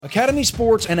Academy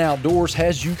Sports and Outdoors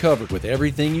has you covered with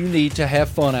everything you need to have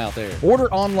fun out there. Order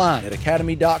online at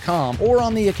academy.com or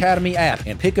on the Academy app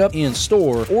and pick up in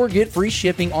store or get free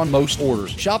shipping on most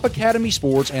orders. Shop Academy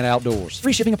Sports and Outdoors.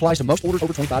 Free shipping applies to most orders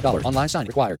over $25. Online signing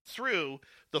required. Through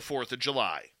the 4th of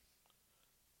July.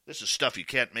 This is stuff you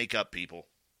can't make up, people.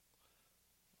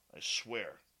 I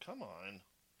swear. Come on.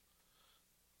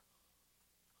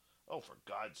 Oh, for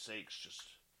God's sakes, just...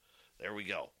 There we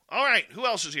go. All right, who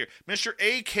else is here? Mr.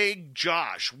 A.K.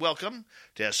 Josh, welcome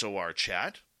to SOR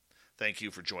Chat. Thank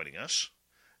you for joining us.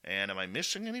 And am I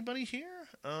missing anybody here?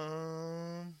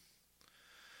 I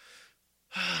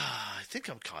think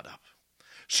I'm caught up.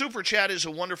 Super Chat is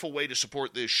a wonderful way to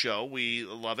support this show. We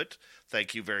love it.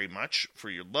 Thank you very much for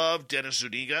your love. Dennis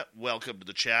Zuniga, welcome to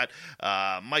the chat.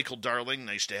 Michael Darling,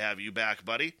 nice to have you back,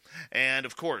 buddy. And,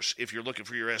 of course, if you're looking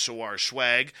for your SOR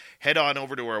swag, head on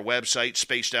over to our website,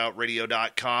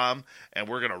 spacedoutradio.com, and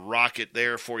we're going to rock it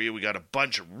there for you. We got a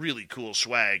bunch of really cool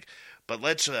swag. But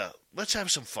let's have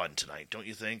some fun tonight, don't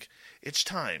you think? It's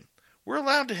time. We're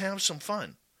allowed to have some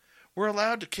fun. We're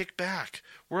allowed to kick back.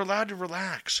 We're allowed to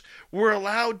relax. We're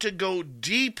allowed to go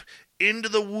deep into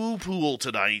the woo pool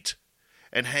tonight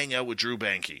and hang out with Drew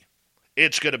Bankey.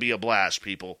 It's going to be a blast,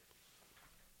 people.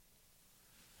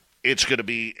 It's going to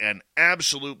be an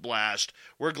absolute blast.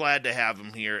 We're glad to have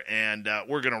him here, and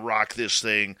we're going to rock this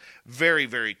thing very,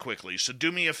 very quickly. So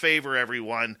do me a favor,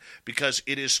 everyone, because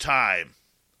it is time.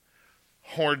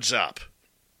 Horns up.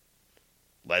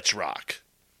 Let's rock.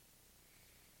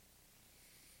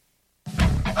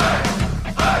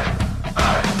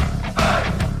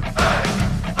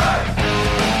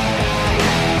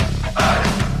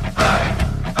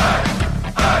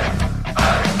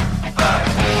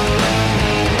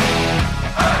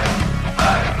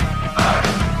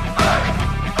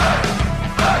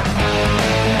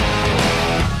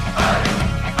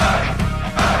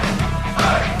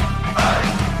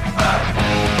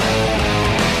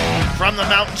 From the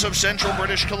mountains of central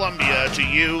British Columbia to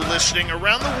you listening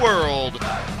around the world,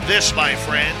 this, my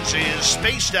friends, is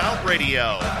Spaced Out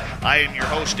Radio. I am your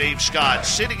host, Dave Scott,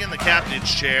 sitting in the captain's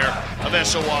chair of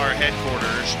SOR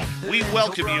headquarters. We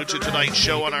welcome you to tonight's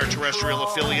show on our terrestrial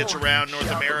affiliates around North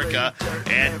America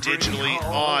and digitally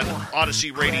on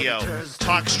Odyssey Radio,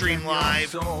 TalkStream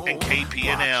Live, and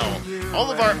KPNL.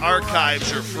 All of our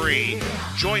archives are free.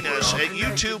 Join us at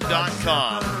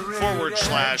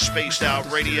youtube.com/Spaced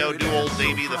Out Radio. Do old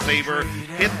Davey the favor,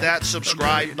 hit that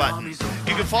subscribe button.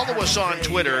 You can follow us on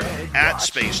Twitter at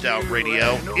Spaced Out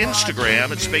Radio,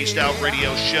 Instagram at Spaced Out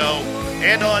Radio Show,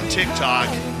 and on TikTok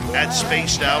at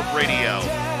Spaced Out Radio.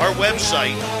 Our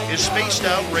website is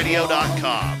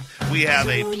spacedoutradio.com. We have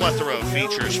a plethora of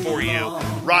features for you.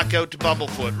 Rock out to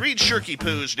Bumblefoot. Read Shirky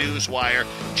Poo's Newswire.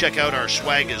 Check out our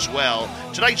swag as well.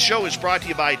 Tonight's show is brought to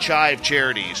you by Chive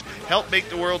Charities. Help make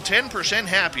the world 10%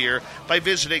 happier by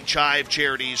visiting Chive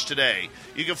Charities today.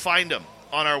 You can find them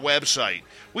on our website.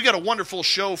 We got a wonderful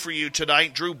show for you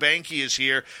tonight. Drew Bankey is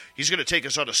here. He's going to take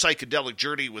us on a psychedelic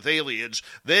journey with aliens.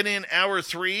 Then in hour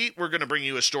 3, we're going to bring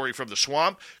you a story from the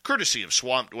swamp, courtesy of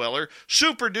Swamp Dweller.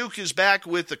 Super Duke is back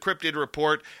with the Cryptid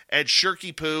Report, and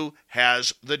Shirky Poo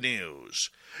has the news.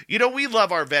 You know, we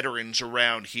love our veterans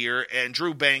around here, and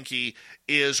Drew Bankey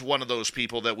is one of those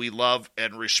people that we love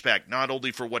and respect, not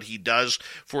only for what he does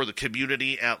for the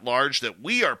community at large that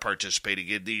we are participating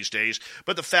in these days,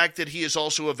 but the fact that he is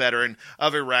also a veteran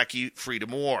of Iraqi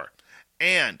Freedom War.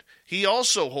 And he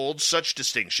also holds such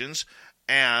distinctions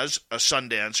as a sun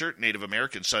dancer, Native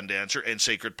American sun dancer, and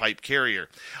sacred pipe carrier.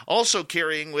 Also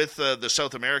carrying with the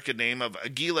South American name of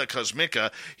Aguila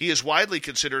Cosmica, he is widely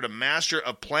considered a master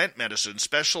of plant medicine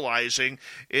specializing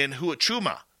in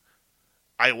huachuma,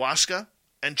 ayahuasca,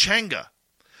 and changa.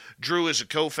 Drew is a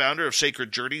co-founder of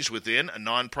Sacred Journeys Within, a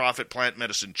nonprofit plant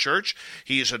medicine church.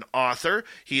 He is an author.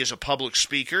 He is a public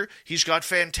speaker. He's got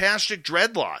fantastic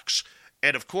dreadlocks.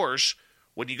 And, of course,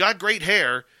 when you got great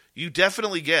hair, you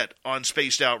definitely get on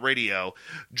Spaced Out Radio.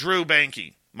 Drew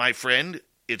Bankey, my friend,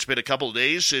 it's been a couple of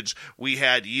days since we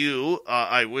had you.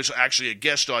 I was actually a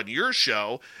guest on your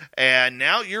show, and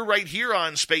now you're right here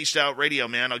on Spaced Out Radio,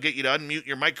 man. I'll get you to unmute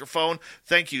your microphone.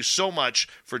 Thank you so much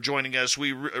for joining us.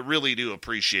 We really do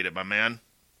appreciate it, my man.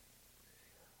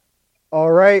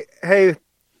 All right. Hey,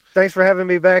 thanks for having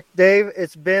me back, Dave.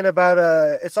 It's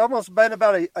almost been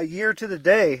about a year to the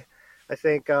day. I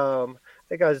think I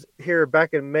was here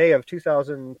back in May of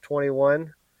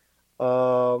 2021.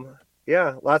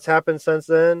 Yeah, lots happened since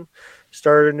then.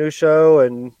 Started a new show,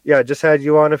 and yeah, just had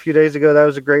you on a few days ago. That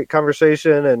was a great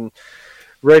conversation, and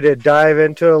ready to dive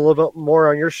into it a little bit more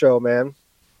on your show, man.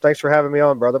 Thanks for having me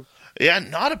on, brother. Yeah,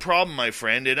 not a problem, my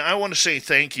friend. And I want to say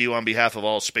thank you on behalf of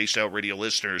all Spaced Out Radio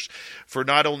listeners for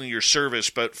not only your service,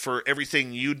 but for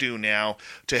everything you do now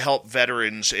to help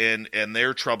veterans and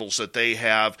their troubles that they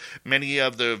have. Many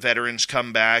of the veterans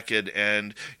come back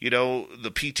and you know, the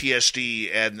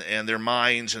PTSD and their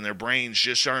minds and their brains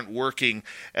just aren't working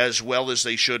as well as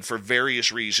they should for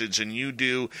various reasons. And you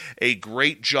do a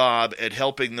great job at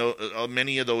helping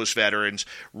many of those veterans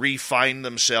refine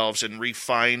themselves and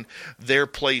refine their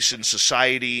place in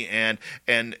society and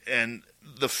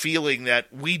the feeling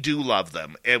that we do love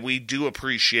them and we do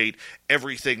appreciate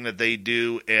everything that they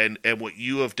do and what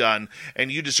you have done,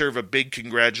 and you deserve a big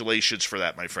congratulations for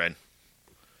that, my friend.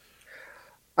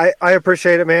 I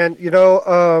appreciate it, man. You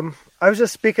know, I was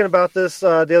just speaking about this the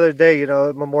other day. You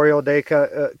know, Memorial Day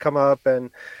come up,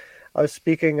 and I was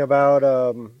speaking about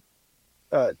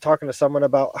talking to someone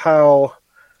about how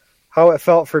it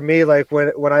felt for me, like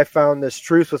when I found this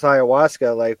truth with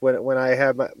ayahuasca, like when I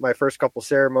had my first couple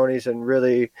ceremonies and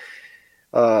really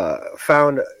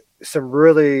found some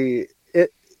really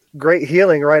great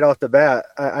healing right off the bat.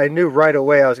 I knew right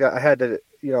away I had to,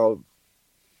 you know,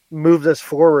 move this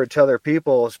forward to other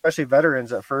people, especially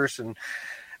veterans at first, and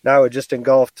now it just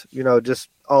engulfed, you know, just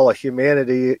all of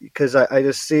humanity, because I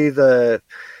just see the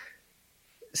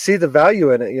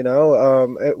value in it. You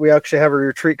know, we actually have a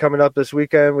retreat coming up this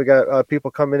weekend. We got people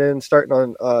coming in starting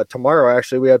on tomorrow.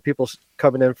 Actually, we had people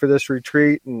coming in for this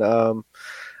retreat, and I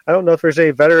don't know if there's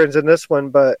any veterans in this one,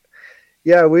 but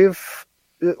yeah,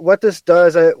 what this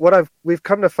does, we've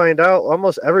come to find out,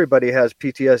 almost everybody has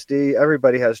PTSD,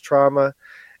 everybody has trauma,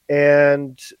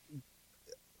 and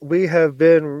we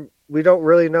don't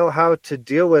really know how to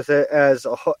deal with it as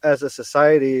a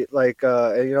society. Like,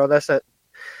 you know, that's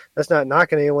not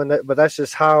knocking anyone, but that's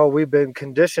just how we've been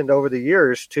conditioned over the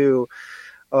years to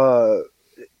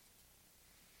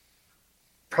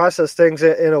process things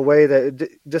in a way that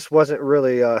just wasn't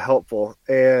really helpful.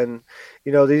 And,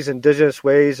 you know, these indigenous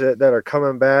ways that are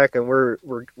coming back, and we're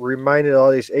reminded of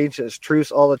all these ancient truths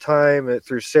all the time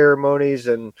through ceremonies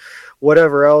and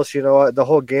whatever else, you know, the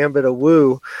whole gambit of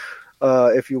woo,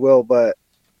 if you will. But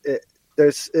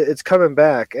it's coming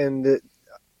back, and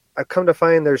I've come to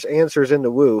find there's answers in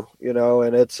the woo, you know,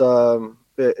 and it's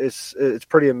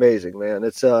pretty amazing, man.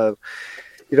 It's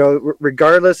you know,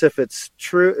 regardless if it's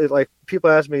true, like people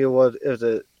ask me, well, is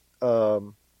it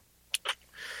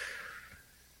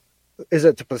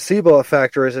the placebo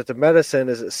effect, or is it the medicine?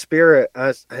 Is it spirit?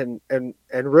 And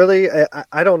really,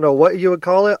 I don't know what you would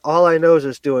call it. All I know is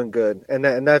it's doing good, and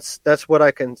that's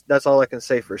all I can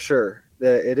say for sure.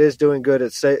 That it is doing good.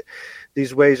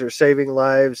 These ways are saving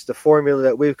lives. The formula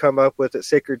that we've come up with at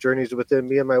Sacred Journeys within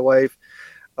me and my wife,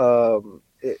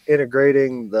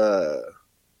 integrating the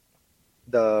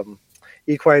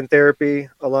equine therapy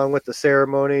along with the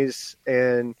ceremonies,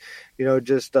 and, you know,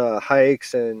 just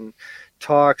hikes and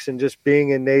talks and just being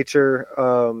in nature.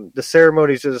 The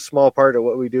ceremonies is a small part of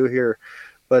what we do here,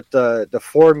 but the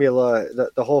formula,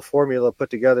 the whole formula put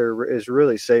together is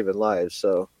really saving lives.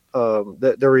 So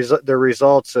the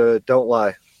results don't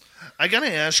lie. I got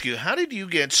to ask you, how did you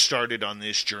get started on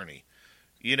this journey?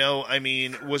 You know, I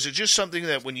mean, was it just something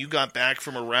that when you got back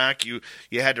from Iraq, you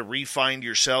had to refine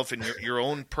yourself and your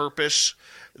own purpose,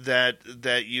 that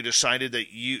you decided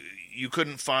that you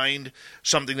couldn't find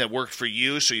something that worked for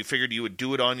you, so you figured you would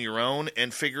do it on your own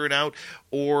and figure it out?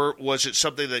 Or was it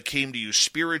something that came to you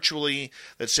spiritually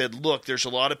that said, look, there's a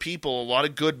lot of people, a lot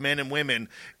of good men and women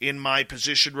in my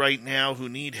position right now who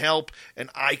need help,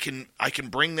 and I can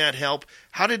bring that help?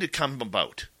 How did it come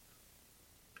about?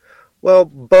 Well,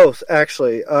 both,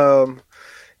 actually.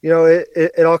 You know,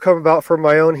 it all come about from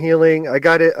my own healing. I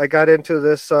got into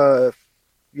this, you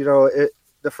know,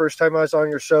 the first time I was on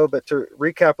your show, but to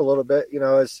recap a little bit, you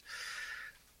know,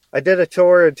 I did a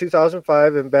tour in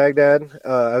 2005 in Baghdad.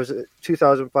 I was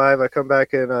 2005. I come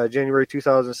back in January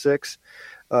 2006.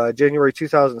 January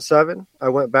 2007, I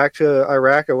went back to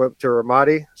Iraq. I went to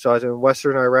Ramadi. So I was in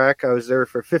Western Iraq. I was there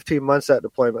for 15 months at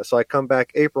deployment. So I come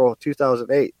back April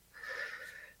 2008.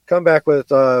 Come back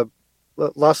with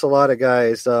lost a lot of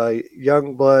guys,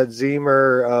 Youngblood,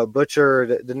 Zemer,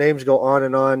 Butcher. The names go on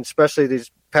and on, especially these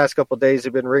past couple of days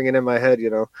have been ringing in my head, you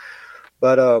know.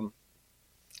 But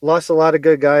lost a lot of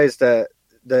good guys that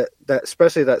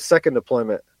especially that second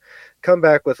deployment. Come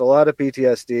back with a lot of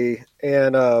PTSD,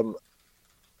 and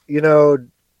you know,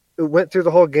 went through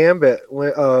the whole gambit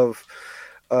of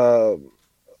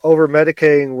over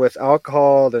medicating with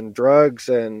alcohol and drugs,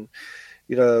 and,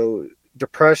 you know,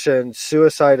 depression,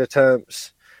 suicide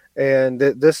attempts, and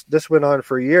this went on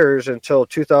for years until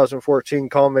 2014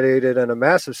 culminated in a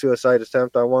massive suicide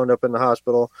attempt. I wound up in the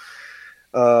hospital,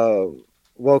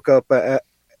 woke up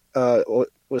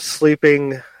was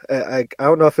sleeping. I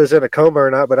don't know if it was in a coma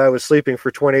or not, but I was sleeping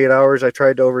for 28 hours. I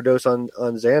tried to overdose on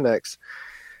Xanax.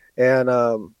 And,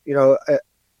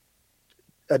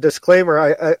 a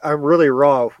disclaimer, I'm really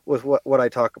raw with what I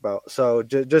talk about. So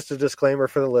just a disclaimer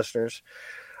for the listeners.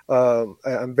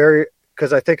 I'm very,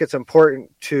 because I think it's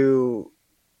important to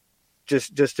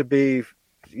just to be,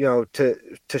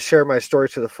 to share my story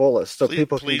to the fullest, so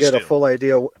people can get a full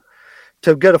idea,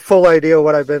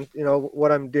 what I've been,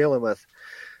 what I'm dealing with.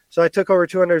 So I took over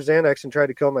 200 Xanax and tried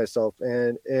to kill myself.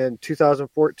 And in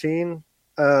 2014,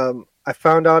 I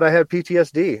found out I had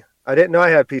PTSD. I didn't know I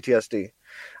had PTSD.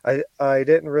 I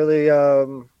didn't really,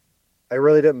 I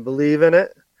really didn't believe in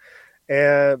it.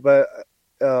 But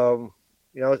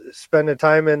spending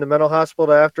time in the mental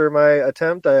hospital after my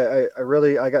attempt, I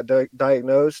got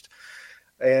diagnosed,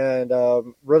 and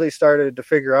really started to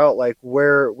figure out like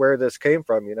where this came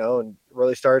from, and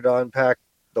really started to unpack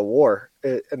the war.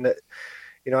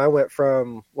 I went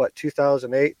from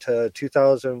 2008 to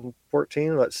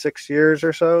 2014, 6 years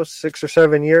or so, 6 or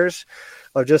 7 years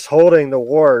of just holding the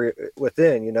war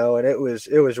within, and it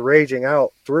was raging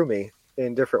out through me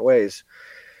in different ways.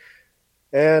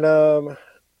 And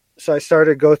so I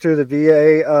started to go through the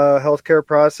VA healthcare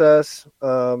process.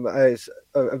 I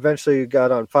eventually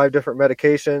got on 5 different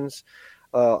medications.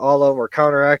 All of them were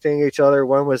counteracting each other.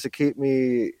 One was to keep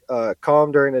me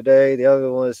calm during the day. The other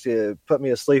one was to put me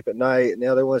asleep at night. And the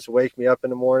other one was to wake me up in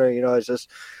the morning.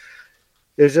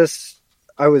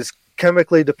 I was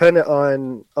chemically dependent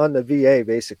on the VA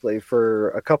basically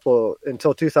for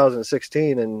until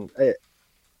 2016. And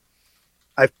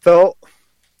I felt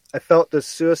the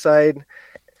suicide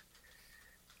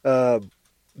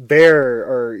bear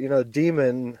or,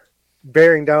 demon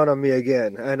bearing down on me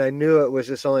again, and I knew it was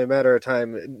just only a matter of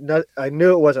time. I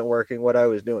knew it wasn't working what I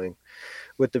was doing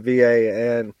with the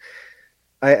VA, and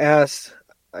I asked.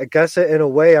 I guess in a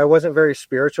way, I wasn't very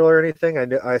spiritual or anything.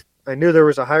 I knew there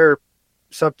was a higher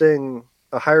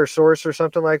source or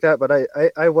something like that, but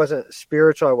I wasn't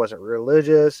spiritual. I wasn't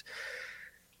religious,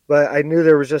 but I knew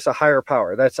there was just a higher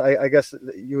power. That's I guess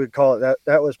you would call it that.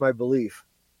 That was my belief.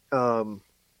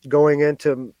 Going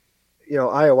into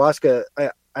ayahuasca,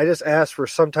 I just asked for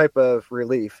some type of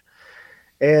relief,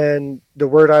 and the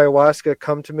word ayahuasca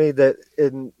come to me. That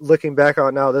in looking back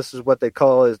on now, this is what they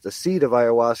call is the seed of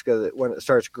ayahuasca. That when it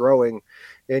starts growing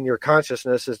in your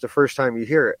consciousness is the first time you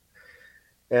hear it,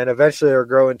 and eventually it'll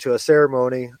grow into a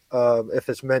ceremony if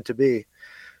it's meant to be.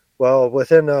 Well,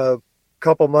 within a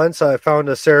couple months, I found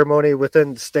a ceremony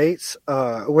within the States.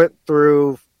 Went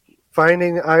through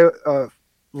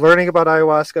learning about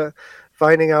ayahuasca,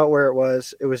 finding out where it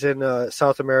was. It was in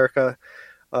South America.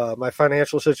 My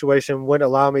financial situation wouldn't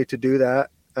allow me to do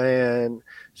that. And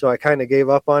so I kind of gave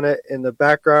up on it. In the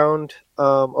background,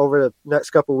 over the next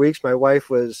couple of weeks, my wife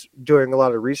was doing a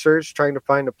lot of research, trying to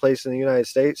find a place in the United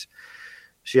States.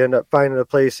 She ended up finding a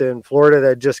place in Florida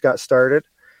that just got started,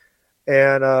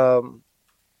 and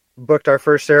booked our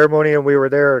first ceremony, and we were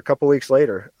there a couple of weeks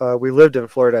later. We lived in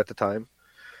Florida at the time.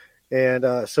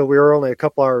 And so we were only a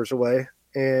couple hours away.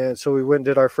 And so we went and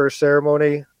did our first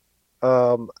ceremony.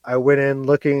 I went in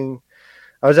looking,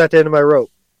 I was at the end of my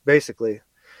rope, basically.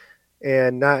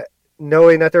 And not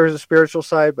knowing that there was a spiritual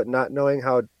side, but not knowing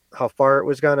how far it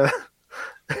was going to,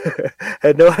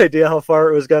 had no idea how far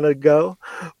it was going to go.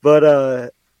 But,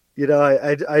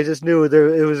 I just knew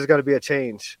it was going to be a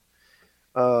change.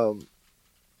 No,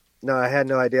 I had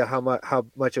no idea how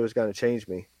much it was going to change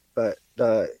me. But,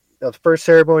 the first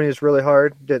ceremony was really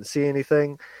hard. Didn't see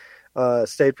anything.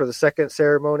 Stayed for the second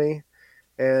ceremony.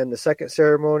 And the second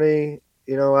ceremony,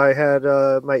 I had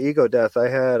my ego death. I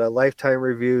had a lifetime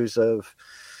reviews of,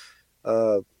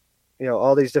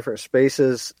 all these different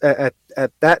spaces. At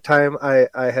that time, I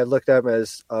had looked at them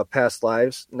as past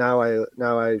lives. Now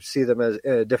I see them as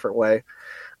in a different way,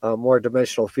 more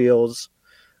dimensional fields,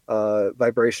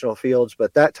 vibrational fields.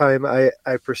 But that time, I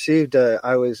perceived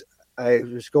I was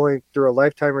going through a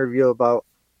lifetime review about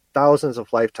thousands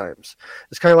of lifetimes.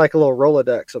 It's kind of like a little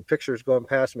Rolodex of pictures going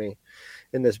past me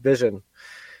in this vision.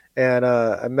 And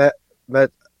I met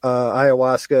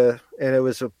ayahuasca, and it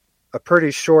was a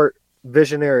pretty short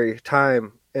visionary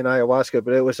time in ayahuasca,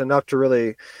 but it was enough to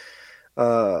really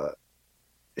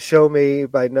show me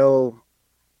by no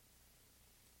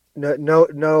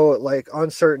like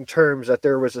uncertain terms that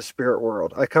there was a spirit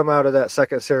world. I come out of that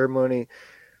second ceremony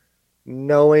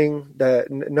knowing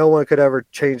that no one could ever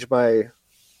change my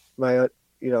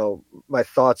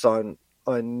thoughts on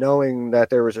knowing that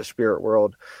there was a spirit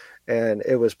world, and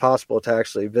it was possible to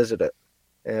actually visit it.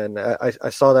 And I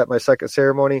saw that my second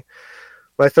ceremony.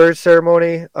 My third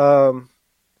ceremony,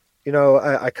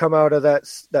 I come out of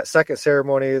that second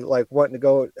ceremony like wanting to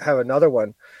go have another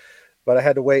one, but I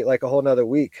had to wait like a whole nother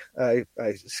week. I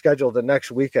scheduled the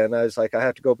next weekend. I was like, I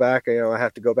have to go back. I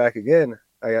have to go back again.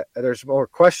 There's more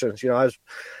questions.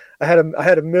 I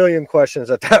had a million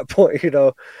questions at that point.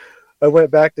 I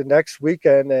went back the next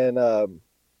weekend, and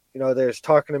they're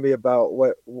talking to me about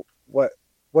what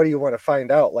do you want to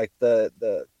find out? Like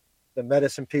the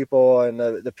medicine people and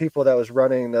the people that was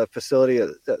running the facility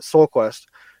at Soul Quest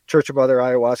Church of Mother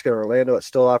Ayahuasca in Orlando. It's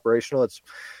still operational. It's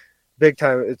big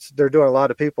time. They're doing a lot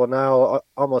of people now.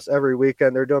 Almost every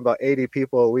weekend, they're doing about 80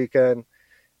 people a weekend.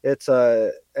 It's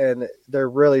and they're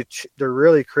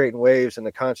really creating waves in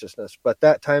the consciousness. But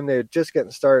that time they're just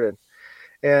getting started,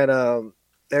 and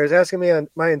they was asking me on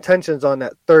my intentions on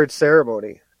that third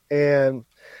ceremony, and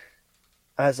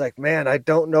I was like, man, I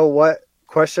don't know what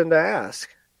question to ask,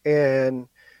 and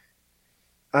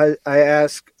I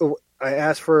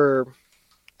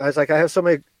was like, I have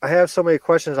so many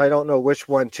questions. I don't know which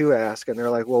one to ask. And they're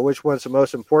like, well, which one's the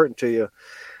most important to you?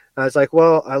 And I was like,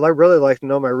 well, I really like to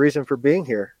know my reason for being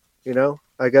here.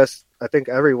 I think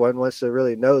everyone wants to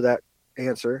really know that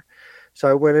answer. So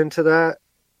I went into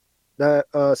that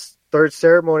third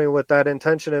ceremony with that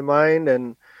intention in mind.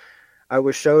 And I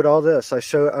was showed all this. I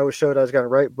was showed I was going to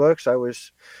write books. I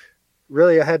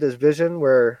had this vision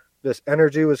where this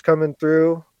energy was coming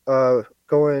through,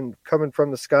 coming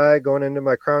from the sky, going into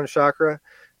my crown chakra,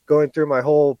 going through my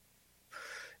whole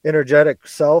energetic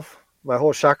self, my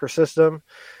whole chakra system,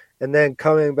 and then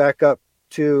coming back up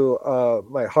to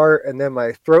my heart and then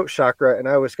my throat chakra. And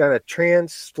I was going to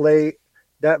translate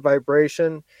that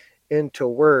vibration into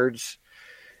words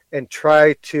and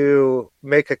try to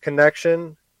make a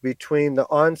connection between the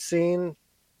on scene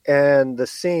and the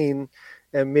scene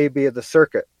and maybe the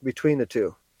circuit between the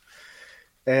two.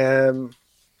 And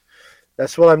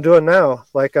that's what I'm doing now.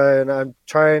 I'm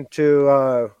trying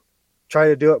to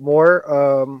do it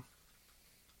more,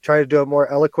 trying to do it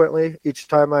more eloquently each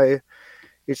time I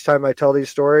tell these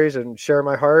stories and share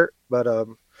my heart. But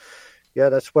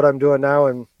that's what I'm doing now.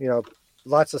 And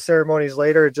lots of ceremonies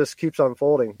later, it just keeps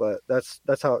unfolding. But that's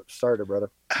how it started, brother.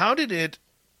 How did it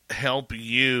help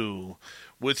you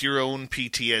with your own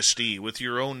PTSD, with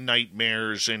your own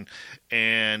nightmares, and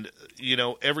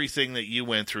everything that you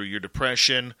went through, your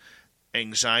depression,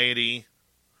 anxiety,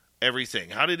 everything?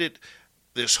 How did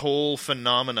this whole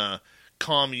phenomena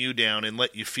calm you down and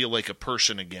let you feel like a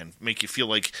person again, make you feel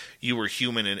like you were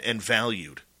human and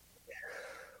valued?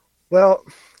 Well,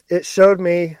 it showed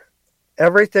me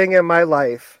everything in my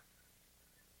life.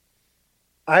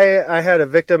 I had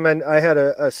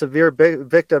a severe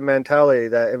victim mentality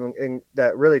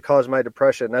that really caused my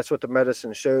depression. That's what the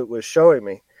medicine was showing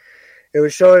me. It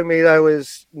was showing me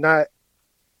that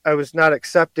I was not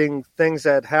accepting things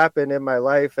that happened in my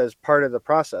life as part of the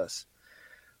process.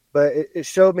 But it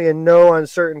showed me in no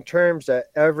uncertain terms that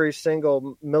every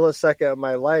single millisecond of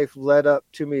my life led up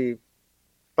to me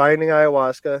finding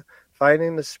ayahuasca,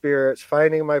 finding the spirits,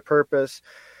 finding my purpose.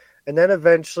 And then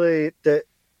eventually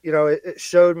it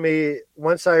showed me,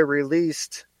 once I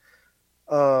released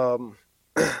all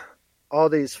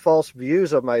these false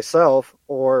views of myself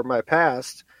or my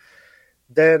past,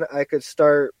 then I could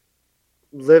start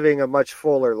living a much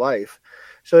fuller life.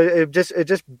 So it just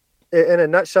in a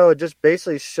nutshell, it just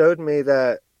basically showed me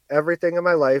that everything in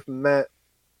my life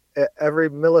every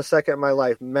millisecond of my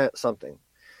life meant something.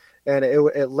 And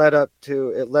it led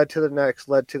to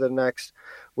the next,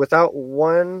 without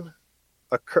one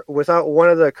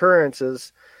of the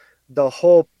occurrences, the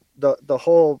whole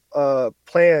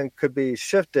plan could be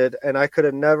shifted, and I could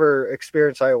have never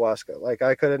experienced ayahuasca. Like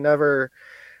I could have never,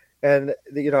 and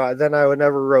then I would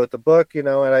never wrote the book,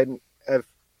 and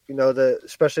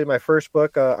especially my first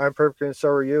book, I'm Perfect and So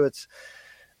Are You.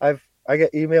 I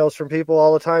get emails from people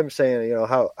all the time saying,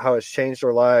 how it's changed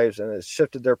their lives and it's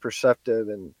shifted their perspective.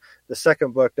 And the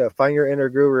second book, Find Your Inner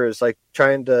Guru, is like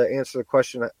trying to answer the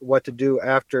question, what to do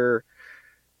after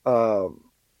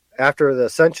the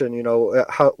ascension,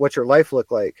 what your life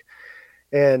looked like.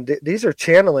 And these are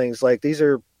channelings, like these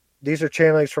are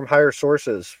channelings from higher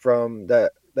sources from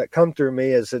that come through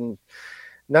me, as in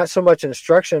not so much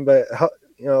instruction, but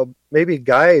maybe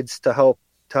guides to help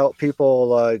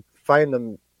people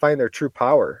find their true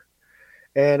power.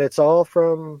 And it's all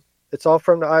from the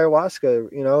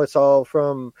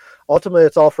ayahuasca. Ultimately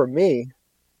it's all from me.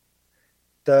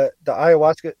 The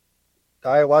ayahuasca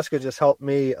just helped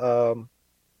me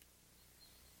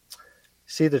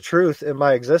see the truth in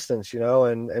my existence,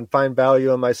 and find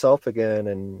value in myself again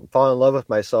and fall in love with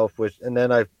myself, and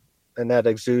that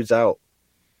exudes out.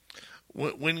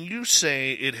 When you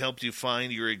say it helped you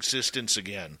find your existence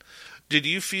again, Did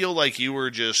you feel like you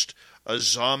were just a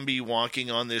zombie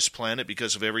walking on this planet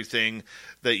because of everything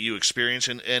that you experienced?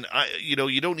 And you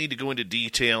don't need to go into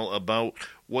detail about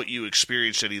what you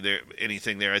experienced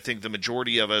anything there. I think the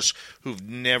majority of us who've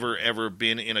never ever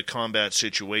been in a combat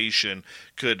situation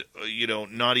could,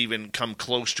 not even come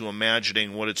close to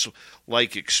imagining what it's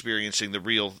like experiencing the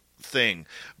real thing.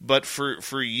 But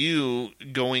for you,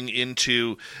 going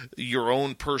into your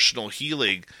own personal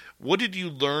healing, what did you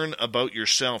learn about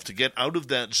yourself to get out of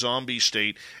that zombie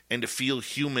state and to feel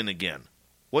human again?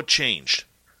 What changed?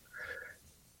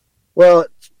 Well,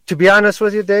 to be honest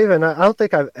with you, Dave, and I don't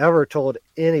think I've ever told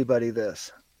anybody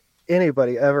this.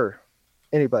 Anybody, ever.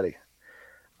 Anybody.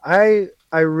 I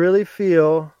really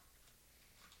feel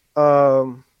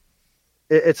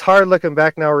it's hard looking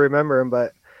back now remembering,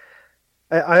 but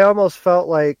I almost felt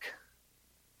like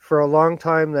for a long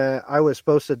time that I was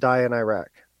supposed to die in Iraq.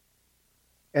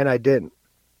 And I didn't.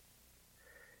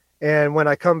 And when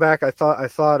I come back, I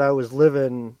thought I was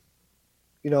living,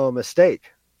 a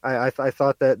mistake. I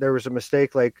thought that there was a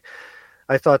mistake. Like,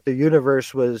 I thought the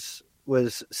universe was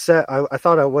set. I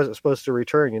thought I wasn't supposed to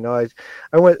return. I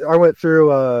went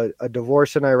through a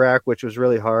divorce in Iraq, which was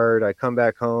really hard. I come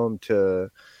back home to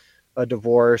a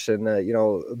divorce and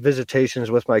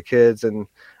visitations with my kids and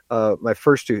my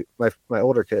first two, my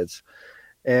older kids,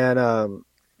 and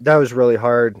that was really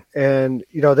hard. And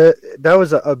that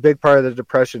was a big part of the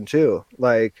depression too.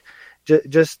 Like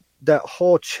just that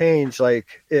whole change.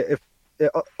 Like if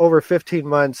over 15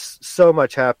 months, so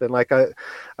much happened. Like I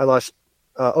lost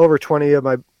over 20 of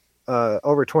my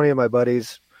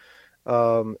buddies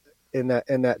in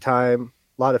that time.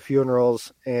 A lot of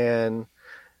funerals and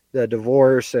the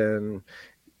divorce, and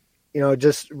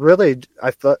just really,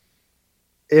 I thought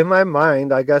in my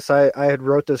mind, I guess I had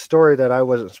wrote this story that I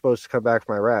wasn't supposed to come back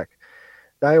from Iraq.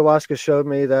 The ayahuasca showed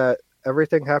me that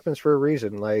everything happens for a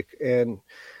reason. Like, and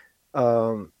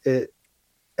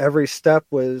every step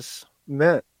was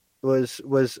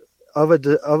of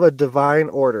a divine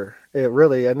order. It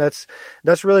really, and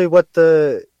that's really what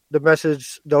the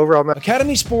message, the overall message.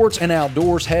 Academy Sports and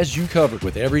Outdoors has you covered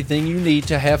with everything you need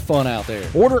to have fun out there.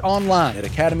 Order online at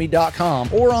academy.com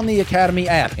or on the Academy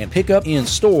app and pick up in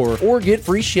store or get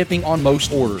free shipping on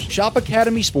most orders. Shop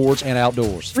Academy Sports and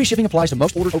Outdoors. Free shipping applies to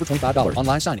most orders over $25.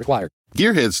 Online sign required.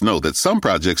 Gearheads know that some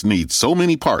projects need so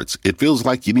many parts, it feels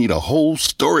like you need a whole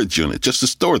storage unit just to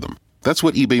store them. That's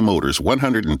what eBay Motors'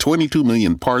 122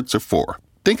 million parts are for.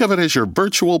 Think of it as your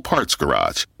virtual parts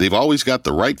garage. They've always got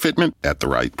the right fitment at the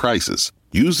right prices.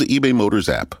 Use the eBay Motors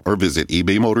app or visit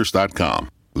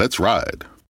ebaymotors.com. Let's ride. The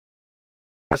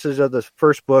message of the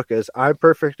first book is I'm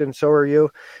perfect and so are you.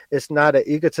 It's not an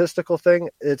egotistical thing.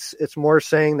 It's more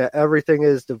saying that everything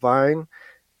is divine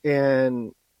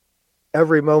and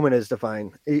every moment is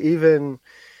divine. Even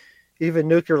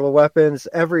nuclear weapons,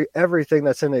 everything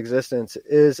that's in existence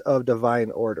is of divine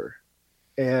order.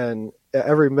 And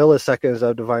every millisecond is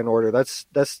of divine order.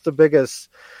 That's the biggest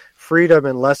freedom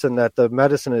and lesson that the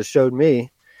medicine has showed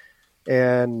me.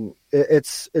 And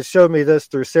it's showed me this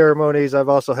through ceremonies. I've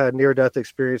also had near-death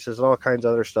experiences and all kinds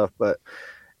of other stuff, but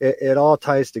it all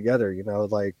ties together,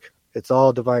 like it's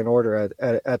all divine order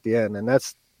at the end. And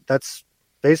that's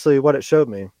basically what it showed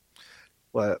me.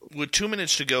 With 2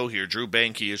 minutes to go here, Drew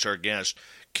Bankey is our guest.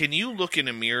 Can you look in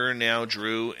a mirror now,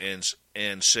 Drew,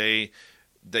 and say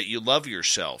that you love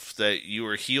yourself, that you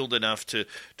are healed enough to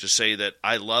say that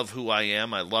I love who I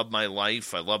am, I love my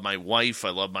life, I love my wife, I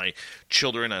love my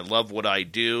children, I love what I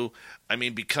do? I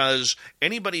mean, because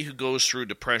anybody who goes through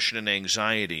depression and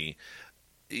anxiety,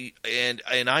 and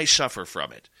I suffer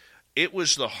from it, it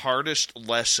was the hardest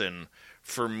lesson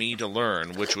for me to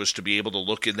learn, which was to be able to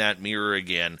look in that mirror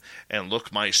again and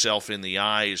look myself in the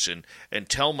eyes and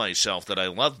tell myself that I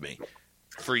love me.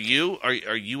 For you,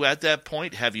 are you at that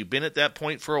point? Have you been at that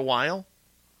point for a while?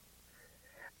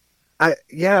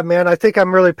 Yeah, man, I think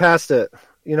I'm really past it.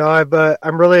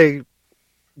 I'm really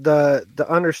the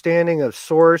understanding of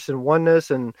source and oneness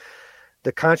and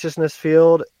the consciousness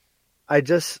field. I'm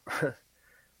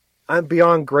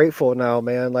beyond grateful now,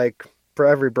 man. Like for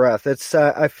every breath, it's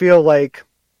I feel like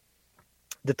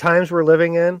the times we're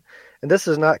living in, and this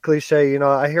is not cliche.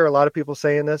 I hear a lot of people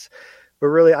saying this. But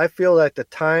really, I feel that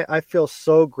I feel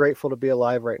so grateful to be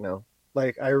alive right now.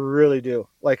 Like, I really do.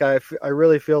 Like, I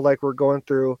really feel like we're going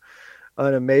through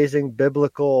an amazing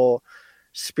biblical,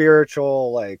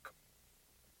 spiritual, like,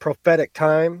 prophetic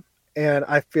time. And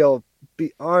I feel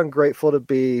beyond grateful to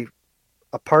be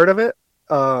a part of it.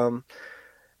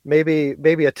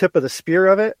 Maybe a tip of the spear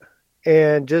of it.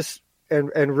 And just,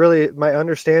 and really my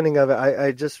understanding of it,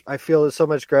 I feel so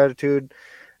much gratitude.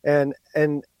 And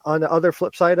on the other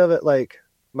flip side of it, like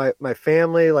my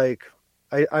family, like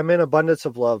I'm in abundance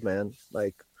of love, man.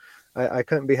 Like I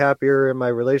couldn't be happier in my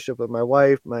relationship with my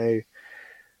wife, my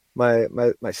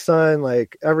son,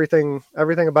 like everything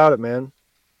about it, man.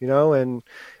 And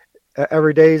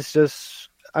every day is just,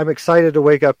 I'm excited to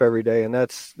wake up every day. And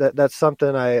that's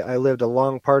something I lived a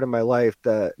long part of my life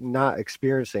that not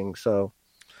experiencing. So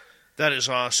that is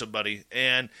awesome, buddy.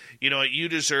 And you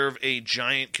deserve a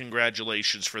giant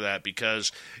congratulations for that,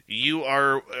 because you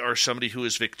are somebody who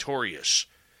is victorious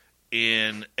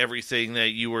in everything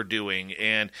that you are doing,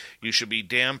 and you should be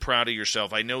damn proud of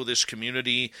yourself. I know this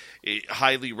community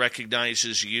highly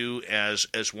recognizes you as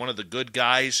one of the good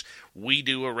guys we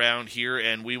do around here,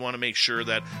 and we want to make sure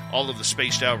that all of the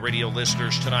Spaced Out Radio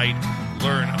listeners tonight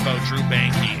learn about Drew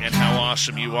Bankey and how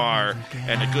awesome you are,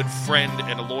 and a good friend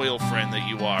and a loyal friend that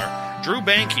you are. Drew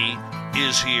Bankey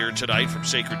is here tonight from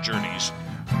Sacred Journeys.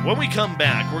 When we come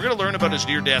back, we're going to learn about his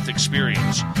near-death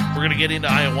experience. We're going to get into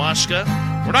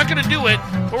ayahuasca. We're not going to do it,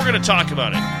 but we're going to talk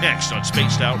about it next on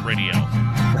Spaced Out Radio.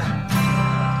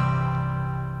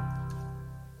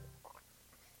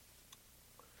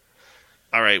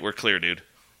 All right, we're clear, dude.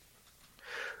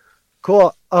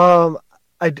 Cool.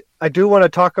 I do want to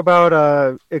talk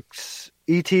about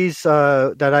ETs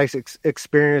that I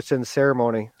experienced in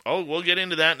ceremony. Oh, we'll get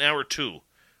into that in hour 2.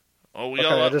 Oh, we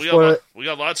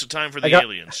got lots of time for the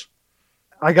aliens.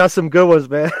 I got some good ones,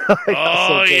 man.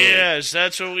 Oh, yes,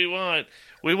 that's what we want.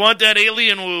 We want that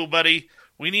alien woo, buddy.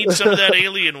 We need some of that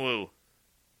alien woo.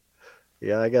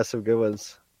 Yeah, I got some good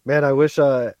ones. Man, I wish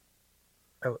I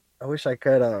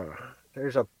could.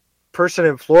 There's a person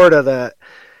in Florida that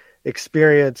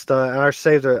experienced, and I'll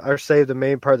save the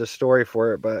main part of the story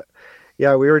for it. But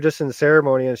yeah, we were just in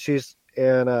ceremony,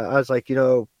 and I was like,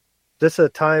 this is a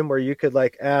time where you could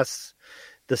like ask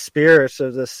the spirits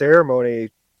of the ceremony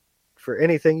for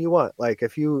anything you want. Like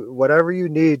whatever you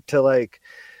need to, like,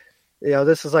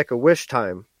 this is like a wish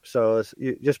time. So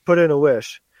you just put in a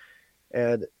wish.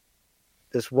 And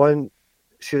this one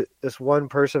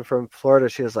person from Florida,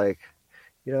 she was like,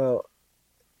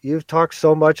 you've talked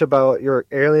so much about your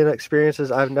alien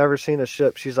experiences. I've never seen a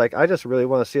ship. She's like, I just really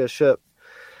want to see a ship.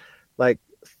 Like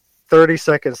 30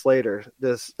 seconds later,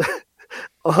 this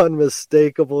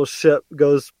unmistakable ship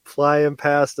goes flying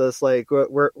past us. Like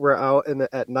we're out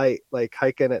at night, like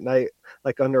hiking at night,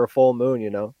 like under a full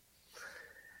moon,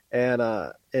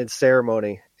 and in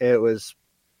ceremony, it was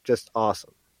just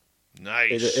awesome.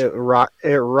 Nice. It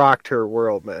rocked her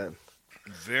world, man.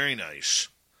 Very nice.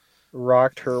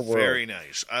 Rocked her world. Very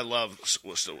nice. I love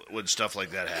when stuff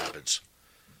like that happens.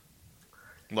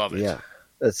 Love it. Yeah,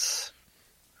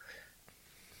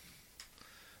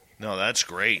 No, that's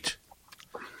great.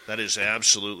 That is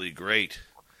absolutely great.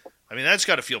 I mean, that's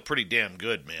got to feel pretty damn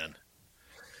good, man.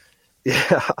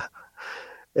 Yeah.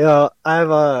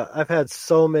 I've had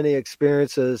so many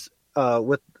experiences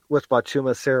with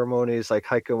Wachuma ceremonies, like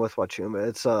hiking with Wachuma.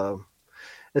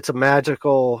 It's a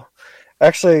magical.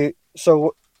 Actually,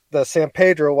 so the San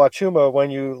Pedro Wachuma,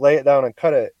 when you lay it down and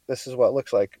cut it, this is what it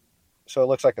looks like. So it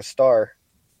looks like a star.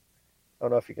 I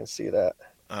don't know if you can see that.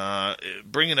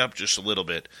 Bring it up just a little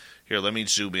bit. Here, let me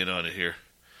zoom in on it here.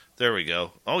 There we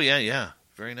go. Oh, yeah.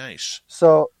 Very nice.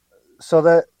 So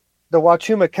that the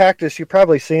Wachuma cactus, you've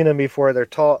probably seen them before. They're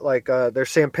tall, like they're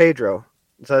San Pedro.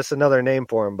 So that's another name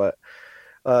for them. But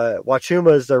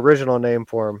Wachuma is the original name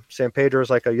for them. San Pedro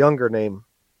is like a younger name.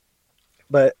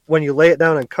 But when you lay it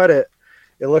down and cut it,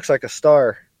 it looks like a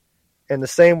star. And the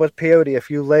same with peyote. If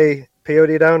you lay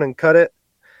peyote down and cut it,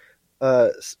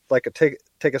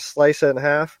 take a slice it in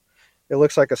half, it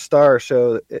looks like a star.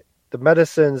 So the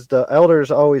medicines, the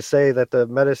elders always say that the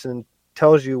medicine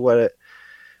tells you what it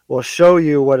will show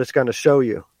you, what it's going to show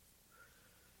you.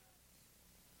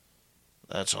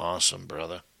 That's awesome,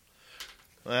 brother.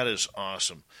 That is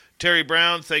awesome. Terry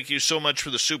Brown, thank you so much for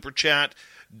the super chat.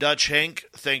 Dutch Hank,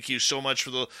 thank you so much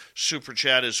for the super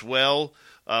chat as well.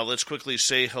 Let's quickly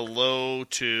say hello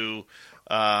to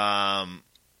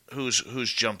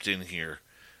who's jumped in here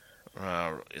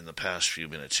in the past few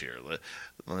minutes here.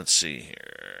 Let's see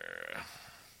here.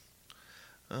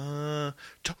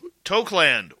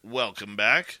 Tokland, welcome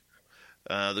back.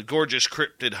 The gorgeous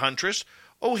cryptid huntress.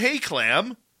 Oh, hey,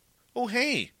 Clam. Oh,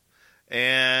 hey.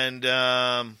 And,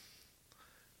 yeah,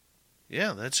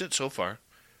 that's it so far.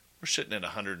 We're sitting at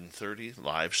 130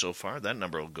 live so far. That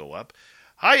number will go up.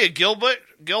 Hiya, Gilbert.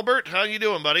 Gilbert, how you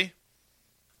doing, buddy?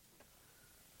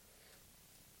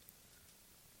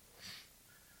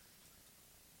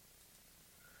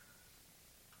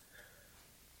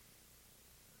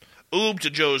 Oob to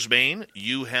Joe's Main.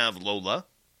 You have Lola.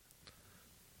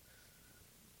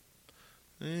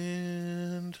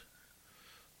 And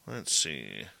let's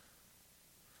see.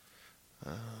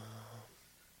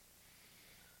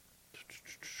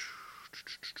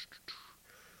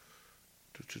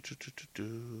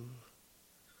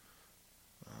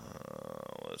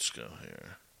 Let's go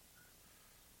here.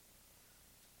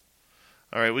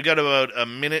 All right, we got about a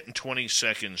minute and 20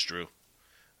 seconds, Drew.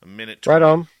 A minute 20. Right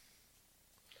on.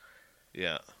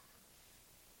 Yeah.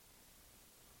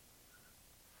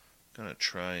 Gonna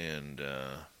try and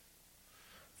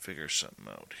figure something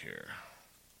out here.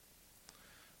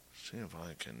 See if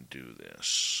I can do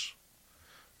this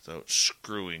without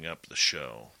screwing up the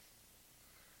show.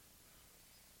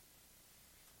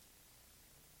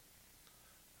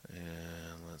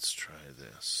 And let's try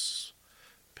this.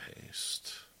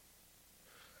 Paste.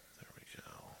 There we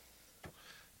go.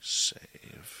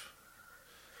 Save.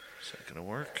 Is that going to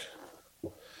work?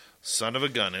 Son of a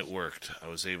gun, it worked. I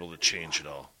was able to change it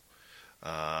all.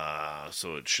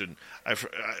 So it shouldn't.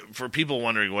 For people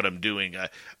wondering what I'm doing,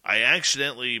 I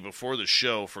accidentally, before the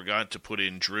show, forgot to put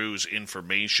in Drew's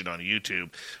information on YouTube,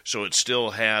 so it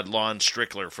still had Lon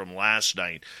Strickler from last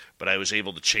night, but I was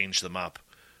able to change them up.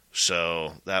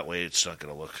 So that way it's not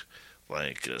going to look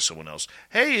like someone else.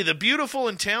 Hey, the beautiful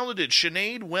and talented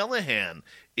Sinead Wellahan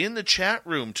in the chat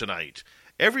room tonight.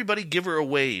 Everybody give her a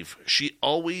wave. She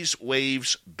always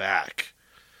waves back.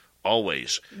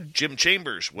 Always. Jim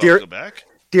Chambers, welcome back.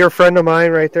 Dear friend of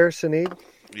mine right there, Sinead.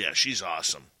 Yeah, she's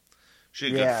awesome.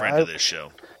 She's a good friend of this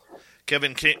show.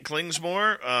 Kevin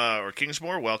Kingsmore,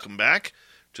 welcome back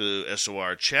to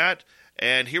SOR Chat.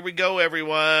 And here we go,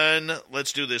 everyone.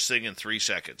 Let's do this thing in 3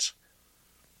 seconds.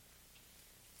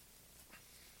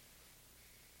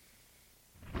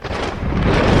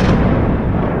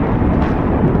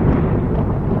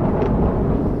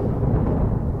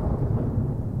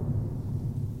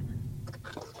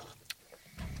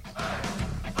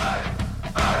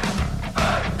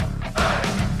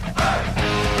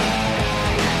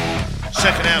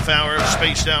 Second half hour of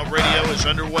Spaced Out Radio is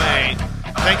underway.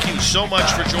 Thank you so much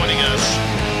for joining us.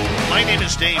 My name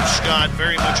is Dave Scott.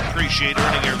 Very much appreciate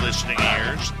earning your listening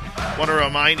ears. Want to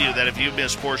remind you that if you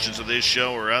missed portions of this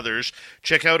show or others,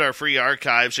 check out our free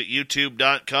archives at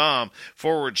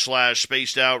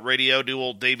youtube.com/Spaced Out Radio. Do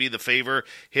old Davey the favor,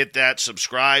 hit that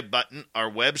subscribe button.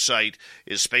 Our website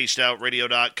is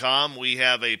spacedoutradio.com. We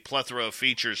have a plethora of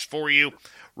features for you.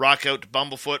 Rock out to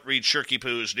Bumblefoot, read Shirky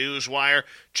Poo's Newswire.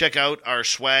 Check out our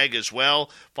swag as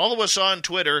well. Follow us on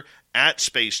Twitter at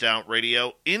Spaced Out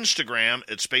Radio, Instagram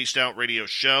at Spaced Out Radio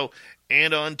Show,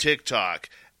 and on TikTok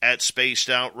at Spaced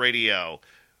Out Radio.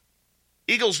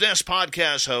 Eagle's Nest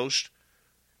podcast host,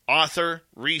 author,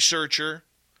 researcher,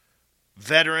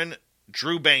 veteran,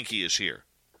 Drew Bankey is here.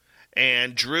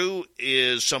 And Drew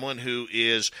is someone who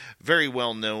is very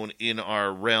well known in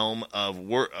our realm of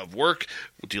work,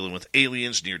 dealing with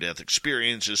aliens, near-death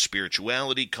experiences,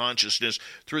 spirituality, consciousness,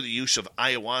 through the use of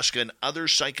ayahuasca and other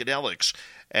psychedelics,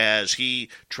 as he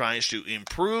tries to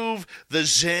improve the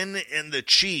zen and the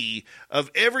chi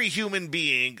of every human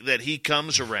being that he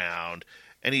comes around.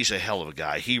 And he's a hell of a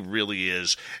guy. He really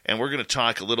is. And we're going to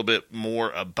talk a little bit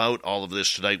more about all of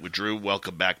this tonight with Drew.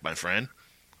 Welcome back, my friend.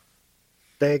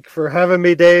 Thank you for having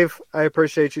me, Dave. I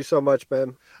appreciate you so much,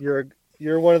 man. You're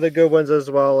one of the good ones as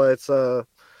well. It's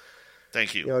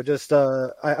thank you. I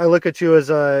look at you as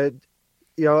I've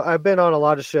been on a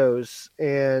lot of shows,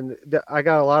 and I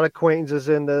got a lot of acquaintances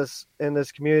in this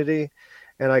community,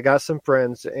 and I got some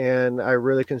friends, and I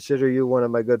really consider you one of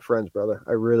my good friends, brother.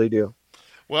 I really do.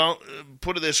 Well,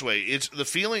 put it this way: the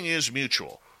feeling is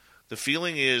mutual. The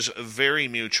feeling is very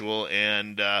mutual,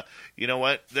 and you know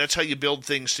what? That's how you build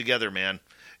things together, man,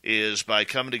 is by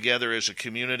coming together as a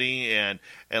community and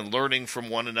learning from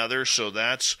one another. So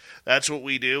that's what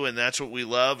we do, and that's what we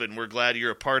love, and we're glad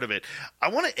you're a part of it. I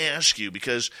want to ask you,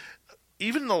 because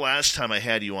even the last time I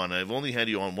had you on, I've only had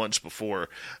you on once before,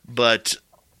 but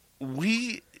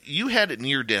you had a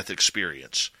near-death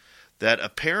experience that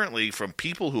apparently, from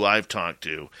people who I've talked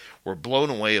to, were blown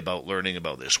away about learning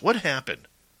about this. What happened?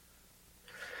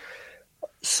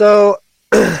 So,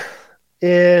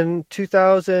 in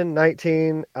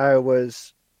 2019, I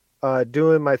was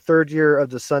doing my third year of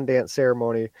the Sundance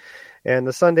ceremony, and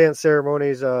the Sundance ceremony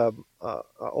is an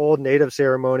old native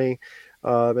ceremony.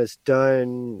 It's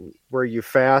done where you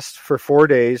fast for 4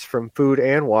 days from food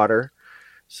and water,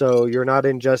 so you're not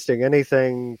ingesting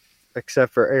anything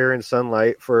except for air and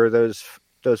sunlight for those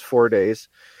 4 days,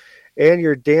 and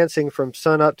you're dancing from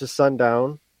sun up to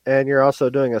sundown. And you're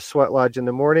also doing a sweat lodge in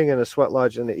the morning and a sweat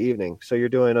lodge in the evening. So you're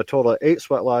doing a total of 8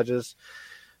 sweat lodges,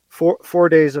 4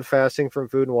 days of fasting from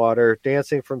food and water,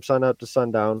 dancing from sun up to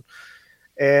sundown.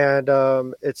 And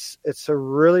it's a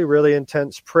really, really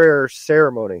intense prayer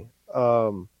ceremony.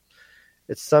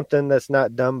 It's something that's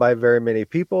not done by very many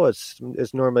people. It's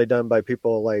normally done by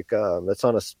people like that's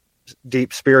on a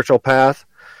deep spiritual path.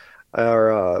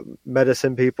 or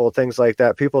medicine people, things like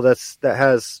that. People that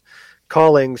has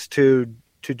callings to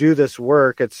do this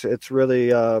work. It's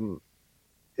really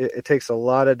it takes a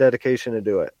lot of dedication to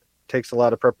do it. It takes a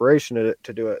lot of preparation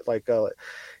to do it, like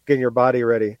getting your body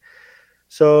ready.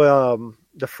 So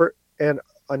and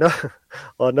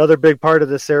another big part of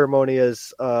the ceremony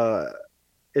is a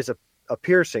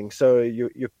piercing. So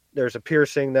there's a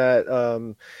piercing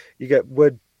that you get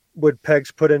wood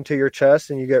pegs put into your chest,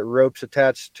 and you get ropes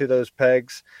attached to those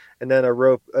pegs, and then a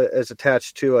rope is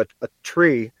attached to a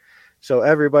tree. So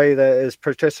everybody that is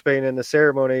participating in the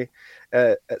ceremony,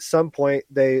 at some point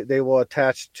they will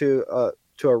attach to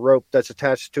a rope that's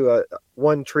attached to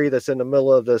one tree that's in the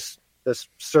middle of this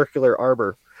circular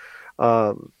arbor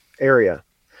area.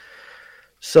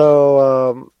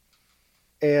 So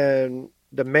and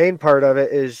the main part of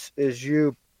it is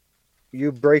you're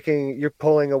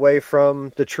pulling away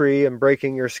from the tree and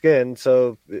breaking your skin.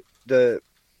 So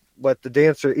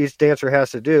each dancer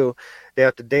has to do, they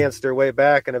have to dance their way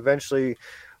back and eventually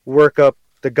work up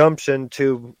the gumption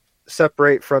to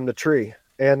separate from the tree.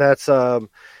 And that's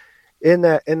in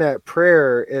that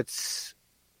prayer, it's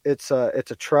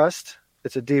a trust.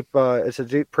 It's a deep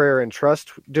prayer and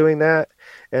trust doing that.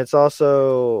 And it's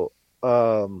also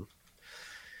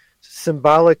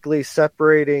symbolically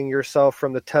separating yourself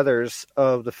from the tethers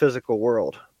of the physical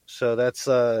world. So that's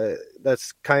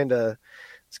kind of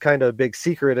a big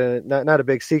secret, and not a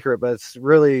big secret, but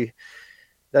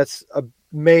that's a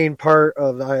main part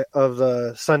of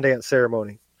the Sundance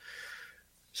ceremony.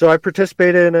 So I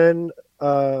participated in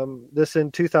this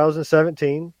in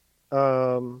 2017.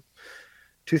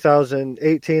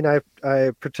 2018, I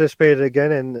participated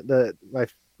again in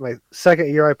my second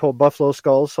year. I pulled buffalo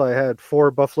skulls, so I had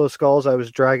 4 buffalo skulls I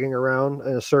was dragging around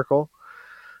in a circle.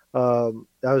 That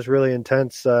was really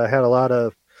intense. I had a lot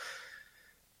of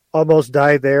almost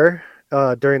died there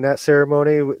during that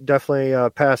ceremony. Definitely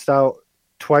passed out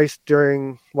twice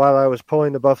while I was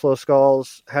pulling the buffalo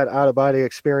skulls. Had out of body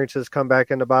experiences come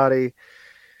back into body.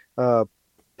 At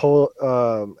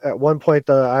one point,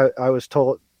 I was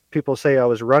told, people say I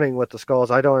was running with the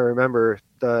skulls. I don't remember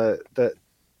the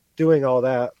doing all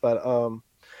that, but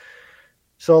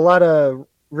so a lot of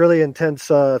really intense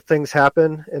things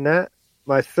happen in that.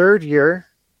 My third year,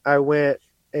 I went,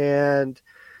 and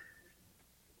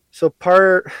so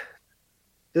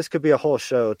this could be a whole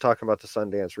show talking about the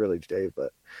Sundance, really, Dave,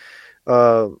 but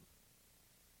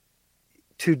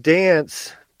to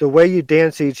dance, the way you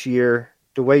dance each year,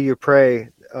 the way you pray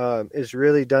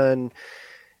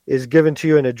is given to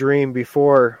you in a dream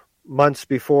months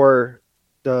before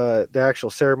the actual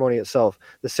ceremony itself.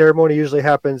 The ceremony usually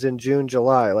happens in June,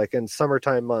 July, like in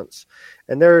summertime months.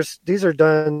 And these are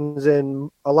done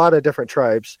in a lot of different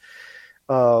tribes.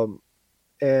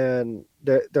 And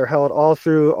they're held all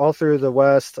through the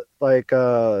West, like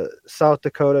South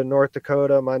Dakota, North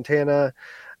Dakota, Montana,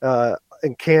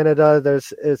 in Canada.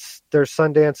 There's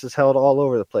Sundance is held all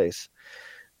over the place.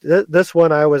 This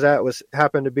one I was at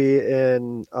happened to be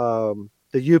in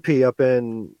the UP up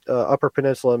in Upper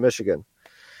Peninsula, Michigan,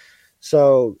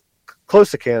 so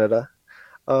close to Canada.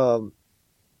 So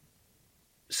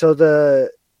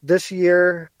this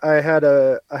year I had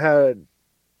a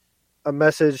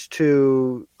message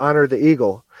to honor the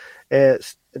eagle.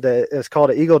 It's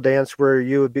called an eagle dance, where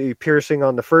you would be piercing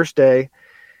on the first day,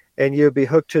 and you would be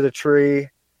hooked to the tree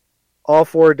all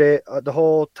 4 days, the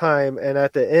whole time, and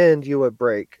at the end you would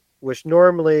break, which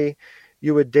normally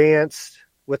you would dance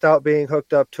without being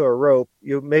hooked up to a rope.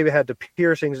 You maybe had the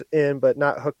piercings in, but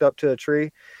not hooked up to a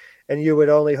tree, and you would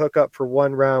only hook up for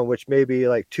one round, which may be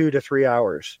like 2 to 3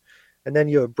 hours, and then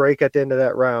you would break at the end of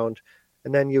that round,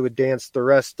 and then you would dance the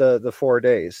rest of the 4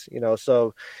 days.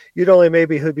 So you'd only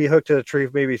maybe be hooked to the tree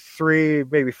maybe 3,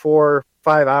 maybe 4,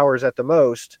 5 hours at the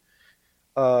most,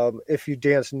 if you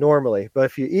dance normally. But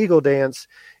if you eagle dance,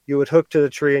 you would hook to the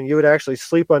tree, and you would actually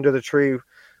sleep under the tree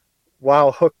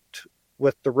while hooked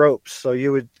with the ropes. So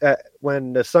you would,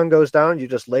 when the sun goes down, you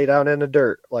just lay down in the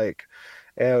dirt,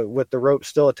 with the rope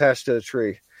still attached to the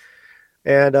tree.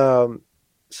 And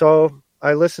so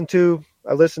I listened to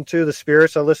the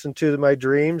spirits. I listened to my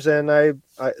dreams, and I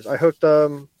hooked.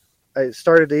 I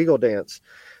started the eagle dance.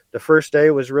 The first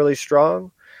day was really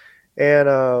strong, and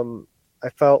I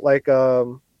felt like I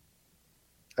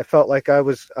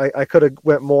could have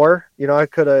went more. I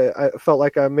felt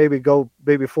like I maybe 4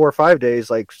 or 5 days,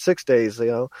 like 6 days. At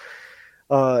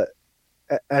the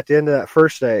end of that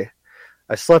first day,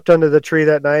 I slept under the tree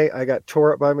that night. I got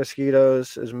tore up by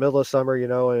mosquitoes. It was middle of summer,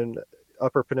 in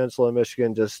Upper Peninsula,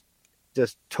 Michigan, just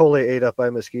totally ate up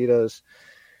by mosquitoes.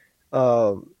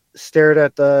 Stared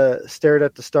at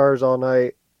the stars all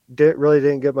night.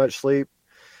 Didn't get much sleep.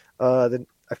 Then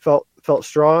I felt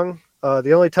strong.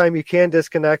 The only time you can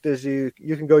disconnect is you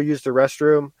can go use the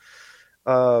restroom.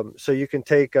 So you can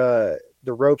take the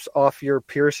ropes off your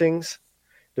piercings.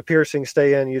 The piercings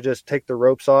stay in. You just take the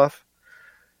ropes off,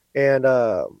 and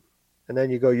then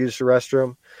you go use the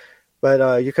restroom.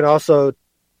 But you can also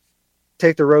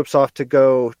take the ropes off to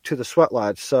go to the sweat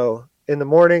lodge. So in the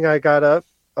morning, I got up.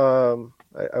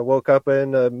 I woke up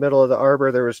in the middle of the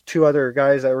arbor. There was 2 other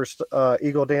guys that were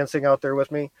eagle dancing out there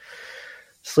with me,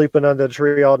 sleeping under the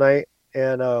tree all night.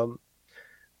 And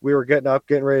we were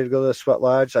getting ready to go to the sweat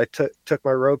lodge. I took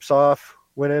my ropes off,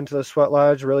 went into the sweat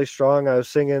lodge really strong. I was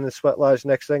singing in the sweat lodge.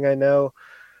 Next thing I know,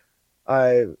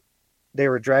 they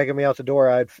were dragging me out the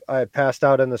door. I had passed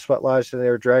out in the sweat lodge, and they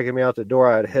were dragging me out the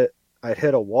door. I'd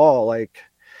hit a wall. Like,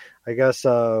 I guess,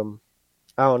 I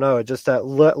don't know. Just that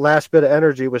last bit of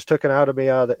energy was taken out of me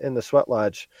in the sweat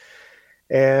lodge.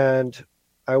 And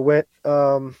I went,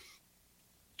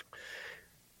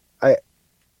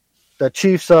 the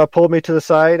chiefs pulled me to the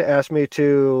side, asked me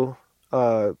to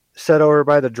sit over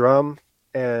by the drum,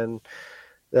 and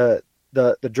the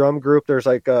drum group. There's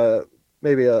like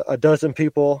maybe a dozen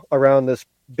people around this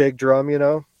big drum,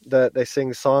 that they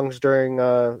sing songs during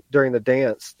the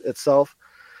dance itself.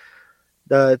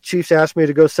 The chiefs asked me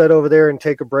to go sit over there and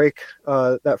take a break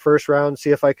that first round, see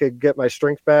if I could get my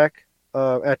strength back.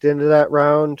 At the end of that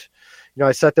round,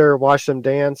 I sat there and watched them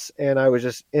dance, and I was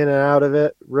just in and out of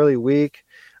it, really weak.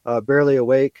 Barely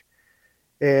awake,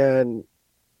 and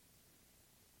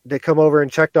they come over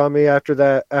and checked on me after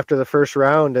the first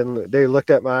round, and they looked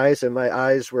at my eyes, and my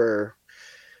eyes were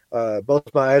both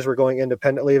my eyes were going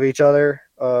independently of each other.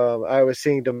 I was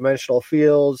seeing dimensional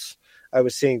fields. I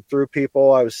was seeing through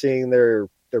people. I was seeing their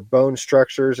bone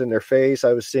structures in their face.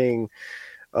 I was seeing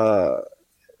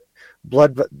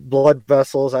blood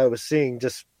vessels. I was seeing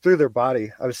just through their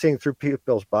body. I was seeing through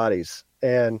people's bodies,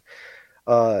 and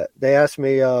they asked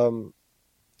me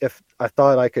if I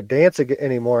thought I could dance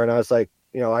anymore, and I was like,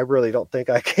 I really don't think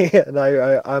I can.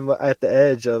 I'm at the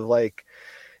edge of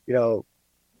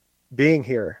being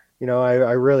here.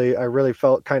 I really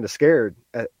felt kind of scared,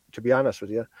 to be honest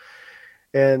with you.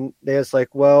 And they was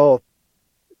like, well,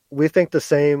 we think the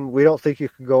same. We don't think you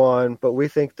can go on, but we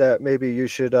think that maybe you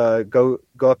should go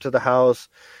up to the house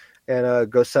and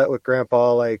go sit with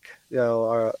Grandpa,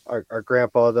 our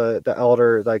grandpa, the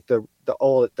elder, like the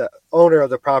owner of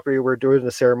the property. We're doing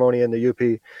the ceremony in the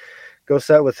UP. Go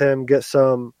sit with him, get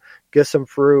some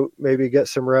fruit, maybe get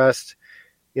some rest.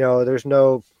 There's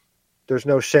no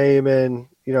shame in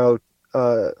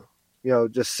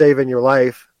just saving your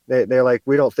life. They're like,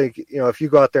 we don't think if you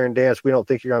go out there and dance, we don't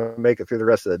think you're going to make it through the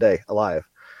rest of the day alive,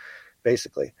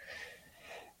 basically.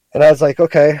 And I was like,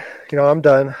 okay, I'm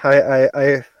done.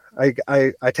 I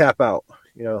tap out,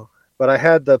 but I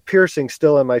had the piercing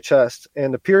still in my chest,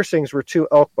 and the piercings were 2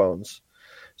 elk bones.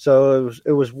 So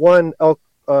it was one elk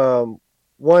bone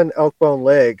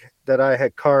leg that I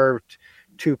had carved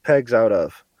 2 pegs out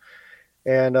of.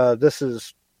 And this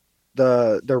is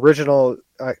the original.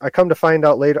 I come to find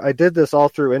out later, I did this all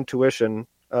through intuition.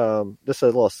 This is a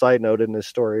little side note in this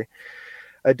story.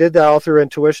 I did that all through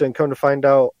intuition. Come to find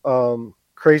out,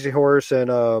 Crazy Horse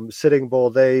and Sitting Bull,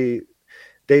 they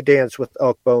dance with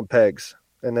elk bone pegs,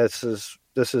 and this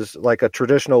is like a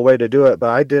traditional way to do it. But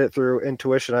I did it through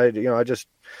intuition. I just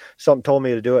something told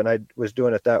me to do it, and I was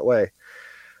doing it that way.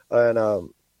 And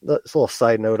it's a little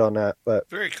side note on that, but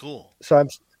very cool. So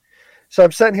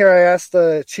I'm sitting here. I asked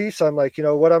the chiefs, I'm like,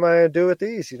 what am I going to do with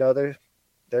these? I got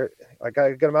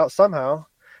to get them out somehow.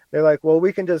 They're like, well,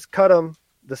 we can just cut them.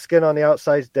 The skin on the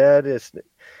outside's dead.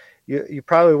 You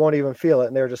probably won't even feel it,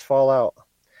 and they'll just fall out.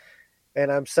 And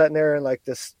I'm sitting there, and like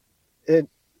this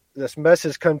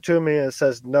message come to me, and it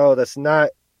says, no, that's not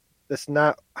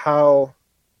how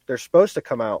they're supposed to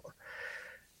come out.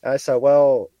 And I said,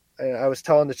 well, and I was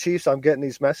telling the chiefs I'm getting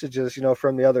these messages,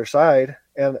 from the other side,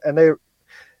 and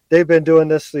they've been doing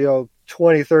this,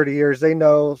 20, 30 years. They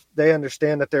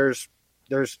understand that there's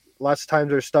lots of times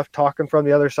there's stuff talking from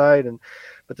the other side,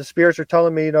 but the spirits are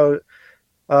telling me, they're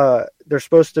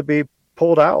supposed to be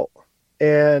pulled out.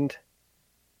 And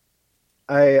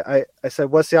I said,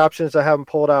 what's the options to have them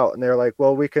pulled out? And they're like,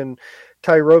 well, we can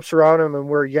tie ropes around them and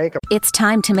we're yank them. It's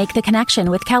time to make the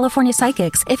connection with California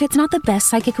Psychics. If it's not the best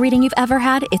psychic reading you've ever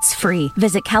had, it's free.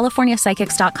 Visit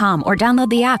CaliforniaPsychics.com or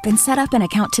download the app and set up an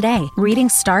account today.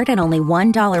 Readings start at only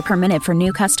 $1 per minute for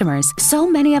new customers. So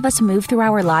many of us move through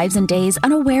our lives and days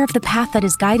unaware of the path that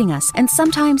is guiding us, and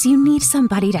sometimes you need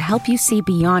somebody to help you see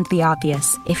beyond the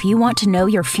obvious. If you want to know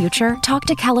your future, talk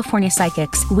to California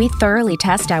Psychics. We thoroughly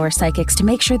test our psychics to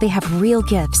make sure they have real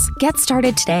gifts. Get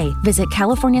started today. Visit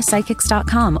CaliforniaPsychics.com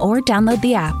or download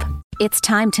the app. It's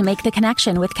time to make the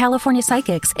connection with California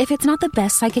Psychics. If it's not the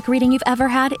best psychic reading you've ever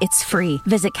had, it's free.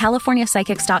 Visit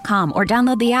CaliforniaPsychics.com or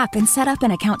download the app and set up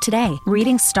an account today.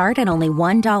 Readings start at only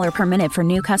 $1 per minute for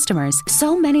new customers.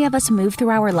 So many of us move through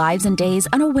our lives and days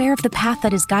unaware of the path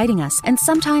that is guiding us, and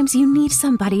sometimes you need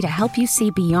somebody to help you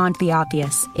see beyond the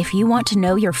obvious. If you want to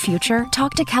know your future,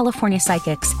 talk to California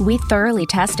Psychics. We thoroughly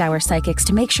test our psychics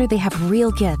to make sure they have real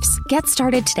gifts. Get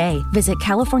started today. Visit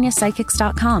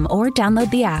CaliforniaPsychics.com or download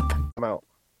the app. I'm out.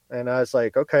 And I was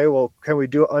like, okay, well, can we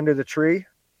do it under the tree? And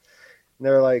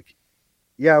they're like,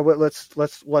 yeah, well,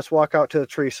 let's walk out to the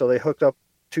tree. So they hooked up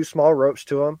 2 small ropes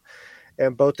to them,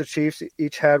 and both the chiefs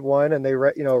each had one, and they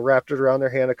wrapped it around their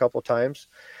hand a couple times.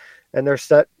 And they're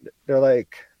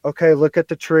like, okay, look at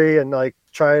the tree and like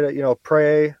try to,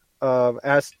 pray,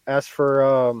 ask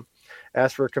for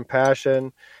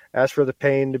compassion, ask for the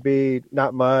pain to be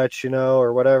not much,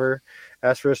 or whatever.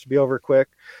 Ask for us to be over quick.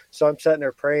 So I'm sitting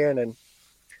there praying, and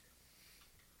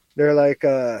they're like,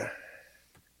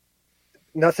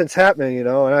 nothing's happening, and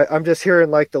I'm just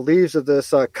hearing like the leaves of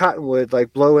this cottonwood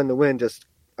like blow in the wind. Just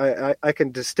I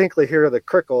can distinctly hear the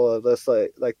crinkle of this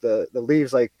like the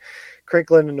leaves like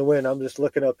crinkling in the wind. I'm just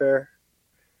looking up there.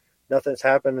 Nothing's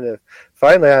happening. And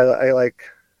finally, I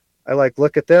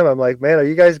look at them. I'm like, man, are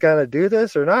you guys gonna do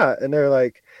this or not? And they're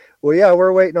like, well, yeah,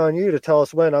 we're waiting on you to tell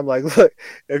us when. I'm like, look,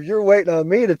 if you're waiting on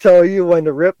me to tell you when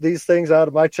to rip these things out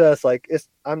of my chest, like it's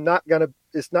not gonna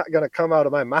come out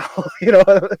of my mouth.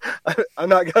 I'm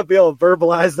not gonna be able to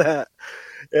verbalize that.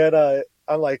 And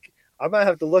I'm like, I might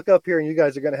have to look up here, and you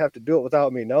guys are gonna have to do it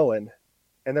without me knowing.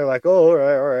 And they're like, oh,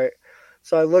 all right.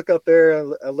 So I look up there,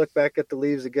 and I look back at the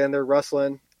leaves again. They're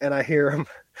rustling, and I hear them.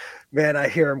 Man, I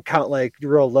hear them count like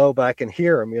real low, but I can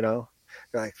hear them.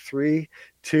 They're like 3,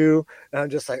 2, and I'm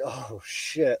just like, oh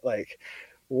shit, like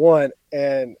 1.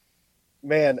 And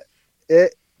man,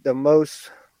 the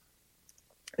most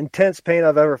intense pain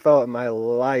I've ever felt in my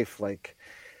life, like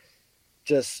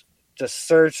just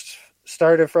surged,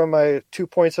 started from my 2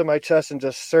 points of my chest and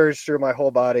just surged through my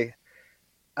whole body.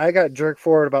 I got jerked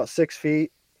forward about 6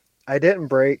 feet. I didn't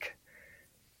break.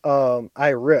 I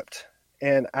ripped,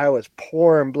 and I was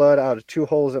pouring blood out of 2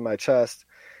 holes in my chest,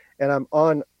 and I'm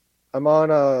on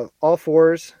all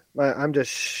fours. I'm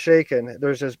just shaking.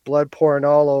 There's just blood pouring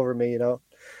all over me,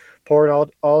 pouring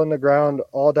all in the ground,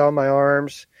 all down my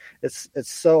arms. It's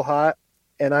so hot,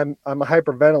 and I'm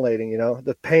hyperventilating.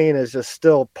 The pain is just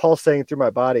still pulsating through my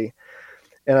body,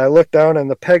 and I look down,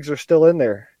 and the pegs are still in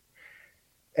there,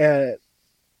 and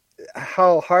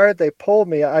how hard they pulled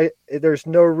me, there's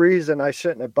no reason I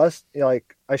shouldn't have busted.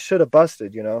 I should have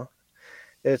busted.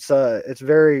 It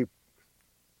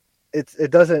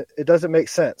doesn't make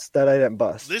sense that I didn't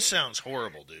bust. This sounds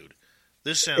horrible, dude.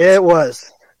 It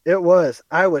was.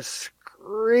 I was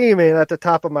screaming at the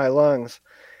top of my lungs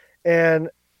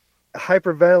and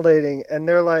hyperventilating, and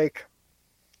they're like,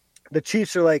 the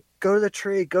chiefs are like, go to the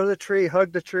tree,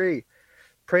 hug the tree,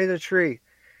 pray to the tree.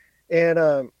 And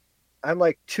I'm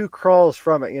like 2 crawls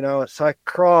from it, so I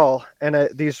crawl, and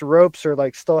these ropes are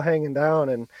like still hanging down,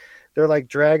 and they're like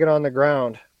dragging on the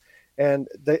ground, and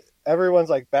everyone's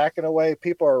like backing away.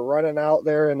 People are running out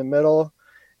there in the middle,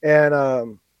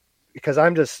 and because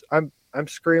I'm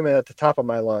screaming at the top of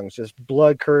my lungs, just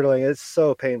blood curdling. It's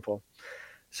so painful.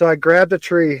 So I grab the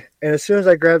tree, and as soon as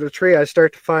I grab the tree, I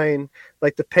start to find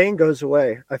like the pain goes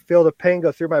away. I feel the pain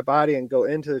go through my body and go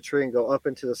into the tree and go up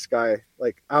into the sky,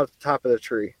 like out the top of the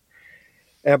tree.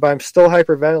 But I'm still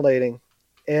hyperventilating,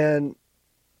 and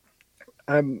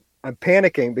I'm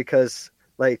panicking because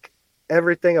like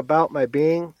everything about my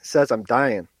being says I'm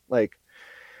dying. Like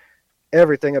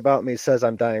everything about me says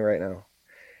I'm dying right now.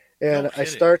 And I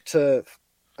start to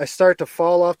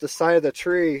fall off the side of the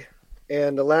tree,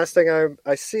 and the last thing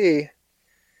I see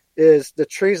is the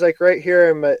tree's like right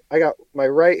here, and I got my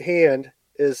right hand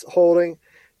is holding,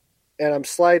 and I'm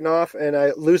sliding off, and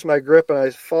I lose my grip, and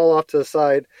I fall off to the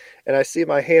side, and I see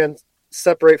my hand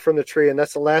separate from the tree, and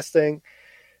that's the last thing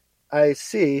I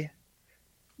see.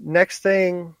 Next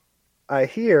thing I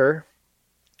hear,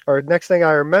 or next thing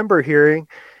I remember hearing,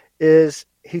 is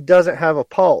he doesn't have a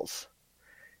pulse.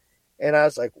 And I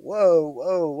was like,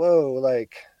 whoa.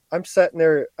 Like, I'm sitting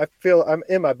there, I feel I'm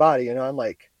in my body, I'm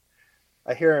like,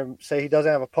 I hear him say he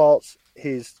doesn't have a pulse.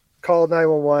 He's called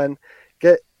 911,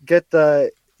 get the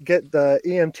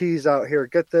EMTs out here,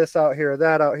 get this out here,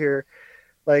 that out here.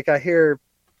 Like, I hear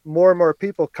more and more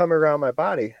people coming around my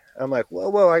body. I'm like,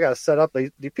 whoa, I got to set up.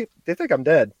 They think I'm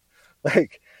dead.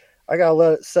 Like, I got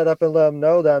to set up and let them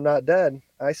know that I'm not dead.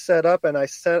 I set up, and I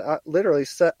literally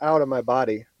set out of my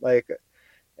body. Like,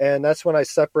 and that's when I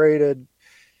separated.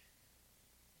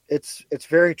 it's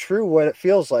very true what it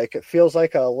feels like. It feels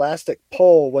like an elastic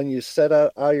pull when you set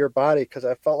out of your body, because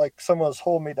I felt like someone was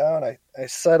holding me down. I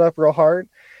set up real hard,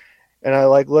 and I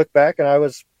like looked back, and I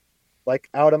was like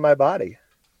out of my body.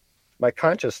 My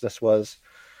consciousness was.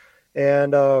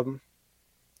 And I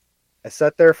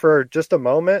sat there for just a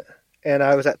moment, and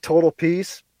I was at total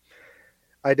peace.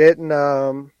 I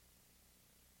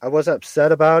wasn't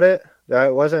upset about it.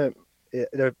 There was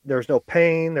no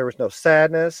pain. There was no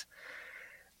sadness.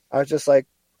 I was just like,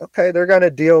 okay, they're going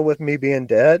to deal with me being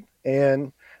dead,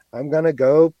 and I'm going to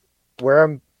go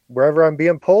wherever I'm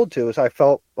being pulled to. So I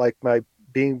felt like my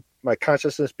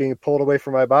consciousness being pulled away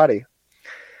from my body.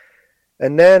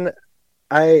 And then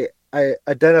I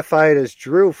identified as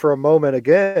Drew for a moment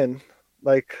again,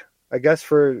 like I guess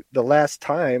for the last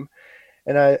time.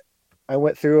 And I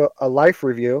went through a life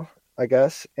review, I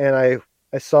guess, and I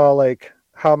saw like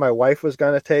how my wife was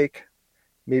going to take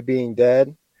me being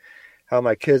dead, how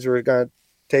my kids were going to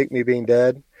take me being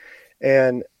dead.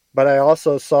 But I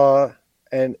also saw,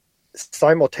 and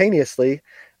simultaneously,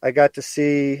 I got to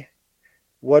see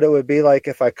what it would be like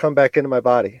if I come back into my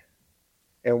body.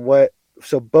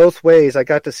 So both ways I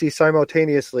got to see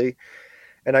simultaneously,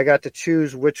 and I got to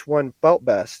choose which one felt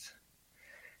best.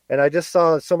 And I just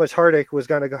saw so much heartache was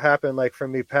going to happen, like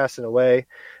from me passing away.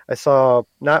 I saw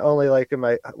not only like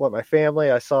my family,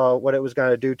 I saw what it was going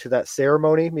to do to that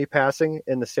ceremony, me passing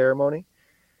in the ceremony.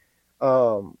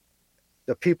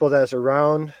 The people that's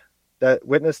around that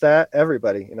witnessed that,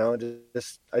 everybody,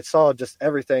 I saw just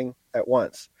everything at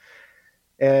once.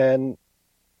 And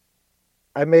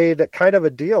I made kind of a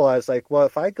deal. I was like, well,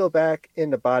 if I go back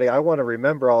in the body, I want to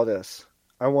remember all this.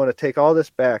 I want to take all this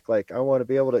back. Like, I want to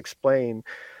be able to explain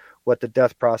what the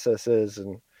death process is.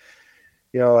 And,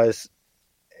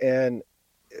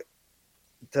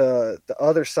 the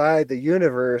other side, the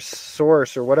universe,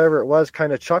 source, or whatever it was,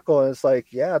 kind of chuckle. And it's like,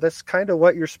 yeah, that's kind of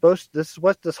what this is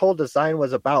what this whole design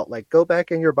was about. Like, go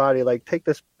back in your body, like take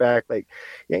this back. Like,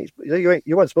 you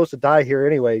weren't supposed to die here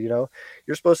anyway. You're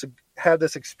supposed to have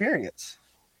this experience.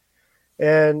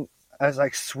 And I was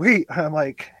like, sweet. I'm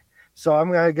like, so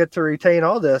I'm going to get to retain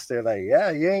all this. They're like,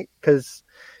 yeah, you ain't, because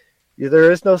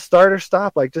there is no start or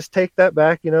stop. Like, just take that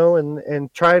back,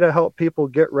 and try to help people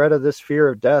get rid of this fear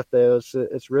of death.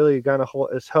 It's really going to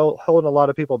holding a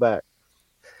lot of people back.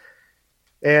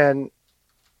 And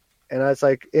I was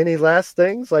like, any last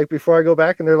things, like, before I go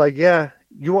back? And they're like, yeah,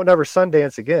 you won't never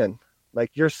Sundance again. Like,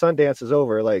 your Sundance is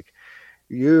over. Like,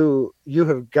 you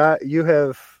have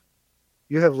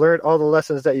learned all the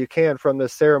lessons that you can from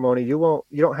this ceremony. You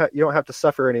don't have to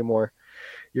suffer anymore.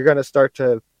 You're going to start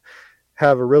to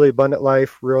have a really abundant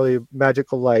life, really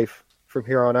magical life from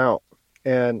here on out.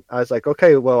 And I was like,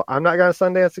 okay, well, I'm not going to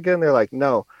Sundance again. They're like,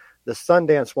 no, the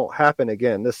Sundance won't happen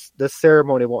again. This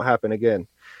ceremony won't happen again.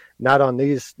 Not on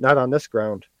this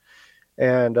ground.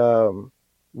 And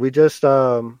we just,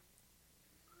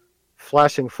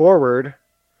 flashing forward,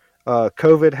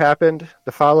 COVID happened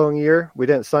the following year. We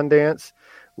didn't Sundance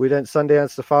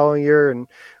the following year. And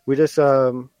we just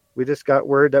got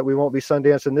word that we won't be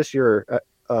Sundancing this year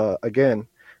again.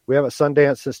 We haven't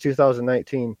Sundanced since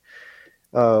 2019.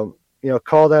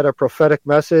 Call that a prophetic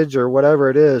message or whatever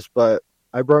it is, but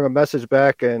I brought a message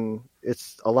back, and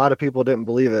a lot of people didn't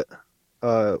believe it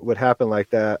would happen like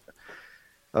that.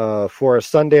 For a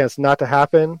Sundance not to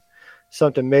happen,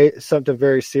 something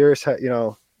very serious,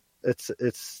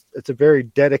 it's a very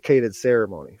dedicated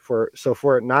ceremony. For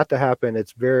it not to happen,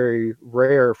 it's very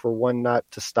rare for one not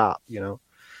to stop,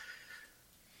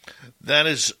 That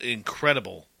is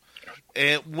incredible.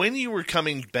 And when you were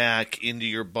coming back into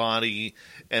your body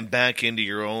and back into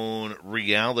your own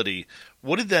reality,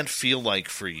 what did that feel like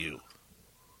for you?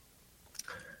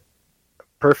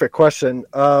 Perfect question.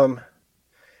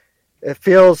 It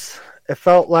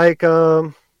felt like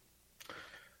I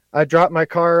dropped my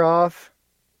car off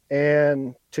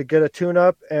and to get a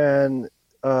tune-up, and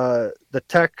the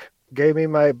tech gave me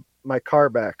my car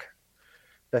back.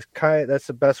 That's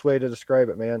the best way to describe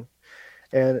it, man.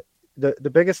 And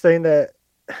the biggest thing that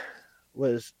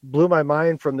blew my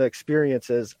mind from the experience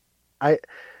is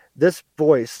this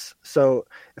voice. So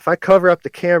if I cover up the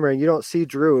camera and you don't see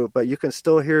Drew, but you can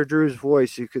still hear Drew's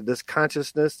voice, this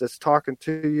consciousness that's talking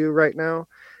to you right now,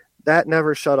 that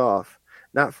never shut off,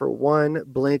 not for one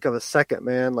blink of a second,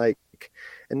 man. Like,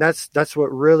 and that's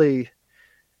what really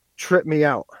tripped me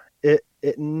out. It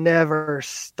never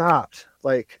stopped.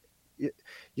 Like,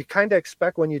 you kind of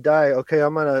expect when you die, okay,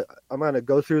 I'm gonna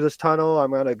go through this tunnel,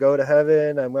 I'm gonna go to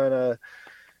heaven, I'm gonna,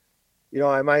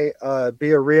 I might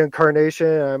be a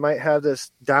reincarnation, I might have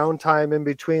this downtime in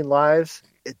between lives.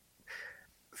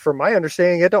 From my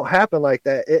understanding, it don't happen like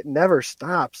that. It never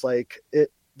stops. Like,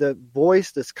 the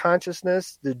voice, this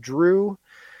consciousness, the Drew,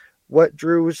 what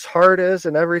Drew's heart is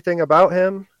and everything about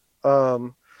him,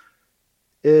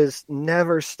 is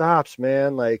never stops,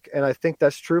 man. Like, and I think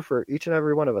that's true for each and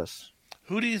every one of us.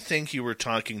 Who do you think you were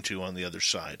talking to on the other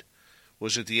side?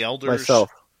 Was it the elders?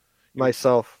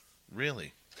 Myself.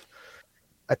 Really?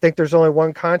 I think there's only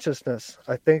one consciousness.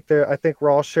 I think we're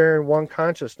all sharing one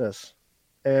consciousness,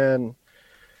 and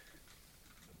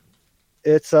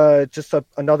it's just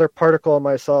another particle of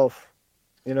myself,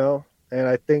 you know. And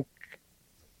I think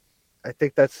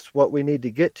that's what we need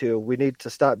to get to. We need to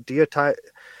stop deifying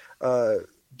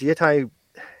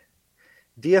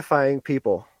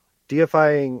people,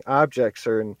 deifying objects,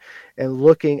 and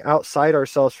looking outside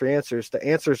ourselves for answers. The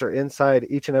answers are inside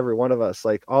each and every one of us.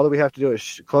 Like, all that we have to do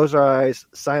is close our eyes,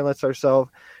 silence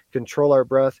ourselves, control our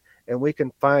breath, and we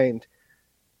can find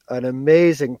an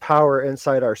amazing power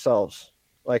inside ourselves.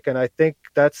 Like, and I think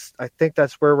that's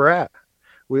where we're at.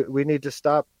 We need to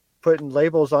stop putting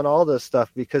labels on all this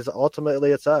stuff, because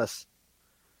ultimately it's us.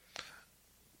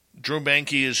 Drew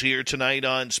Bankey is here tonight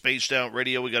on Spaced Out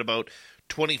Radio. We got about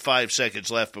 25 seconds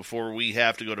left before we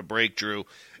have to go to break, Drew.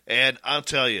 And I'll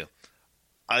tell you,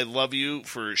 I love you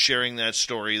for sharing that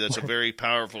story. That's a very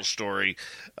powerful story.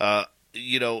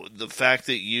 You know, the fact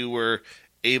that you were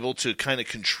able to kind of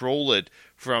control it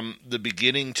from the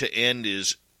beginning to end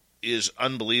is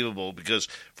unbelievable, because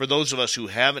for those of us who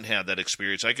haven't had that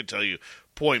experience, I can tell you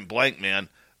point blank, man,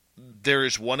 there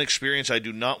is one experience I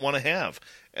do not want to have,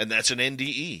 and that's an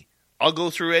NDE. I'll go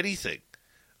through anything.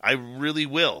 I really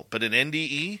will. But an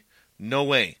NDE? No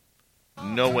way.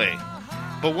 No way.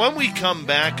 But when we come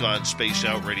back on Spaced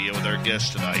Out Radio with our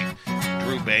guest tonight,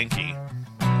 Drew Bankey,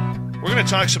 we're going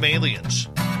to talk some aliens.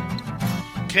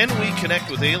 Can we connect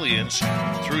with aliens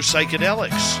through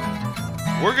psychedelics?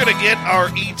 We're going to get our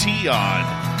ET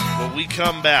on when we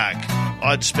come back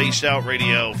on Spaced Out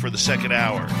Radio for the second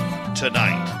hour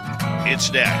tonight.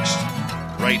 It's next,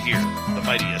 right here, the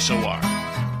mighty SOR.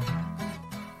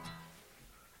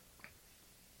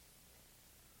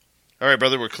 All right,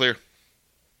 brother, we're clear.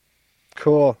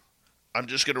 Cool. I'm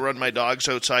just going to run my dogs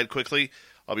outside quickly.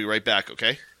 I'll be right back,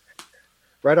 okay?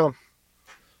 Right on.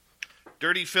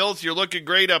 Dirty Filth, you're looking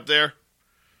great up there.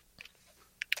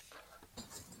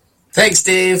 Thanks,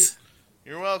 Dave.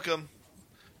 You're welcome.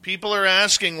 People are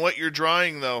asking what you're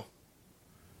drawing, though.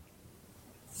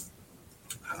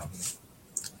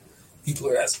 People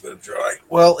are asking what I'm drawing.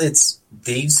 Well, it's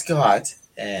Dave Scott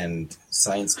and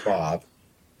Science Bob,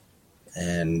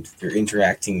 and they're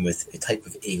interacting with a type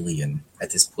of alien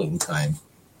at this point in time.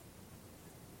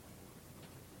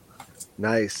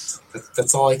 Nice.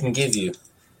 That's all I can give you.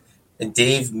 And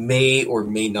Dave may or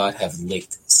may not have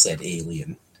licked said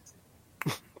alien.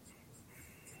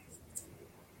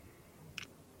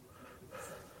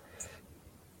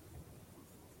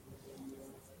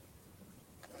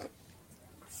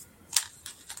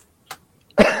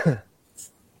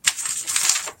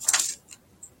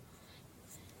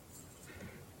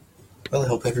 Well, I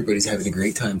hope everybody's having a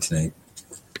great time tonight.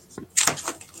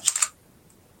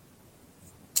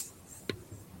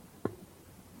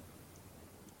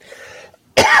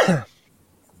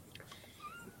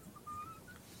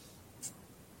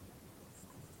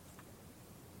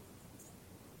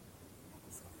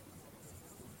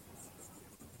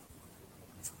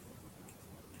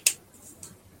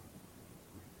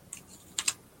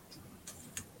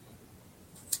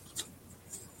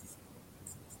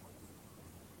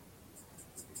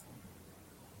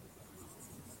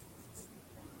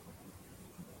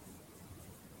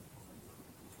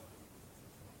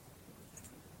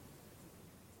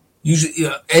 Usually,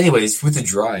 anyways, with the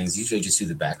drawings, usually I just do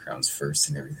the backgrounds first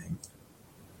and everything.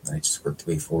 I just work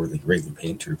the way forward like a regular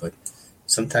painter, but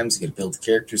sometimes you gotta build the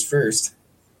characters first.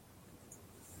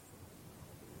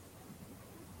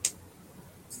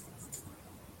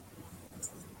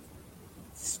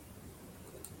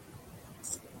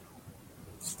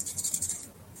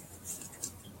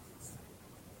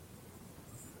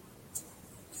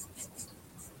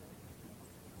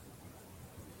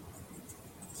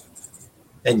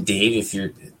 And Dave, if you're,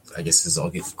 I guess this all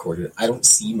gets recorded. I can't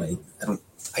see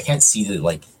the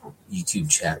like YouTube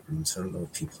chat room, so I don't know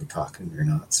if people are talking or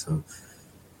not. So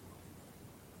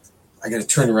I got to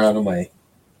turn around on my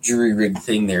jury rig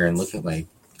thing there and look at my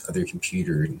other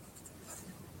computer. And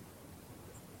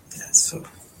yeah, so.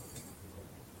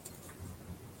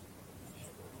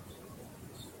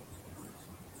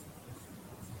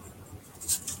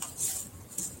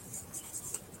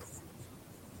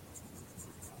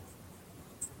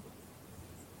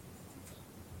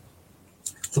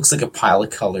 Looks like a pile of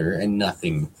color and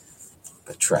nothing,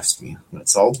 but trust me, when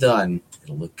it's all done,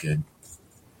 it'll look good.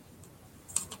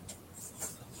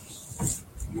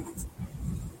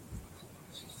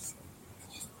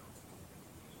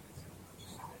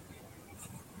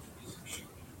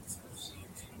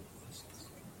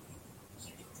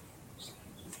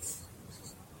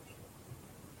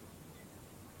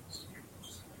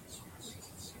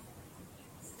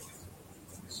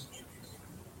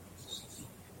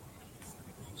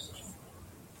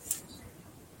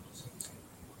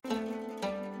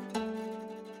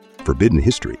 Forbidden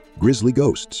history, grisly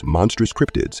ghosts, monstrous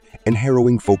cryptids, and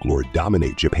harrowing folklore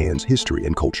dominate Japan's history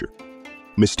and culture.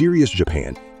 Mysterious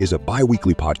Japan is a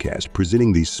bi-weekly podcast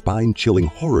presenting these spine-chilling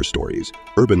horror stories,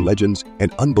 urban legends,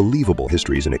 and unbelievable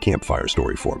histories in a campfire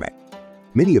story format.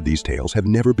 Many of these tales have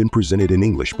never been presented in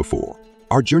English before.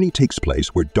 Our journey takes place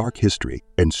where dark history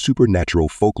and supernatural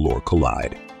folklore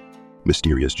collide.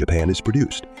 Mysterious Japan is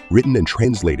produced, written, and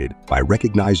translated by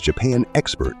recognized Japan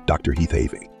expert Dr. Heath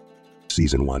Avey.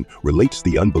 Season 1 relates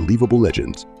the unbelievable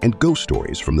legends and ghost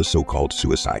stories from the so-called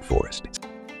suicide forest.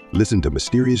 Listen to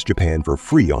Mysterious Japan for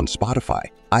free on Spotify,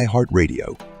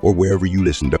 iHeartRadio, or wherever you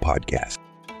listen to podcasts.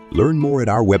 Learn more at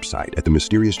our website at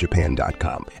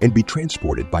themysteriousjapan.com and be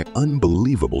transported by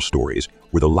unbelievable stories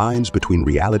where the lines between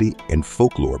reality and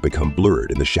folklore become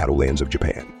blurred in the shadowlands of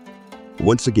Japan.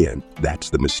 Once again, that's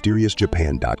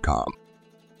themysteriousjapan.com.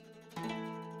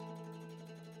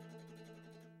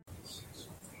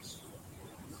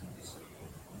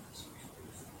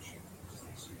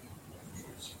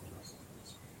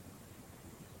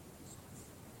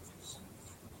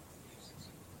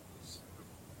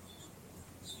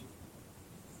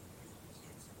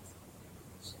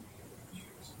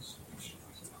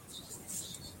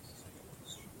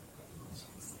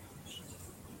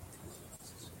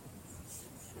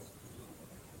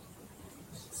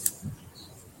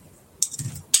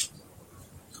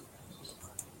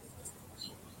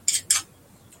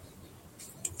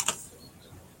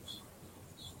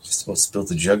 Just about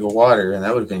spilled a jug of water, and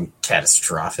that would have been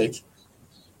catastrophic.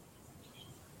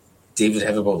 David would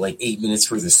have about like 8 minutes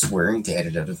worth of swearing to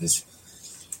edit out of his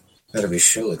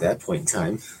show at that point in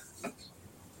time.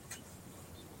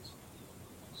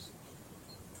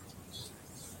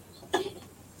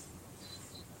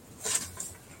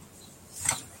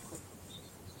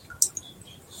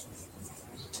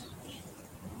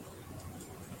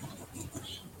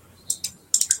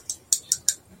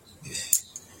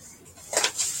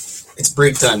 It's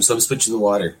break time, so I'm switching the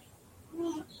water.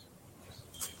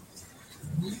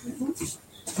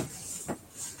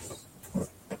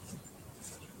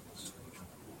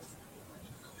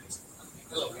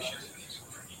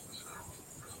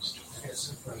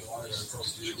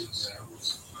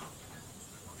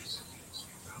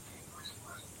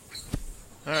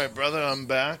 All right, brother, I'm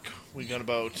back. We got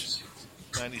about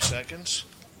 90 seconds.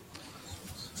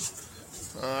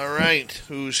 All right,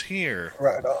 who's here?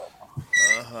 Right on.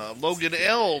 Logan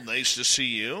L., nice to see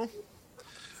you.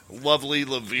 Lovely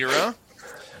Lavira.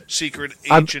 Secret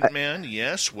Agent Man,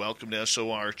 yes, welcome to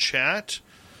SOR Chat.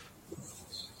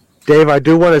 Dave, I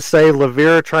do want to say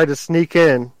Lavira tried to sneak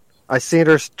in. I seen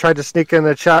her try to sneak in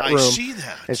the chat room. I see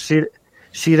that. And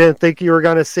she didn't think you were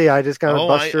going to see. I just got to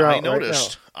bust her out. I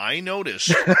noticed. Right now. I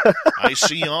noticed. I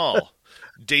see all.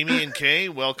 Damian K.,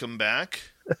 welcome back.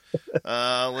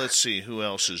 Let's see who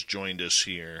else has joined us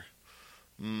here.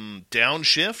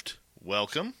 Downshift,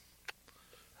 welcome.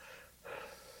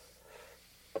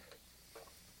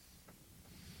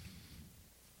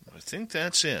 I think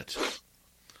that's it.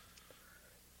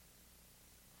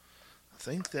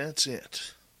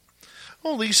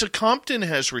 Oh, Lisa Compton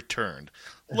has returned.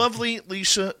 Lovely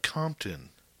Lisa Compton.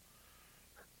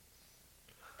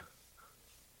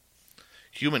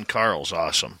 Human Carl's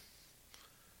awesome.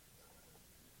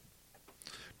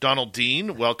 Donald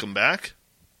Dean, welcome back.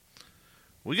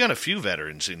 We got a few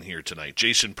veterans in here tonight.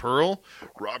 Jason Pearl,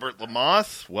 Robert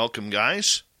Lamoth, welcome,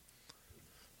 guys.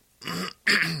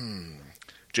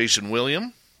 Jason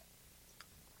William.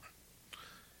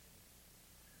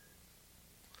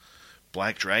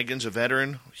 Black Dragon's a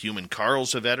veteran. Human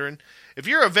Carl's a veteran. If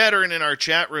you're a veteran in our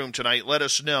chat room tonight, let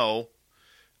us know,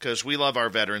 because we love our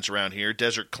veterans around here.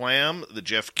 Desert Clam, the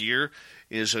Jeff Gear,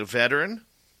 is a veteran.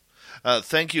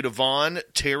 Thank you to Vaughn,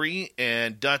 Terry,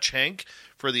 and Dutch Hank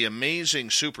for the amazing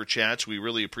super chats. We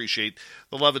really appreciate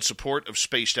the love and support of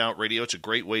Spaced Out Radio. It's a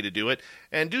great way to do it.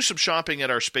 And do some shopping at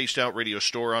our Spaced Out Radio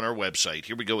store on our website.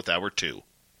 Here we go with hour 2.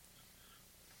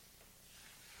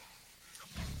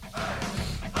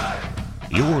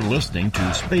 You're listening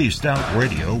to Spaced Out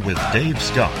Radio with Dave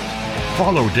Scott.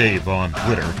 Follow Dave on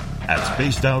Twitter at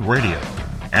Spaced Out Radio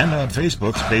and on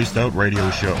Facebook, Spaced Out Radio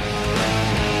Show.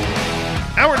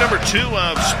 Hour number 2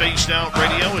 of Spaced Out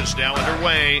Radio is now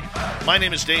underway. My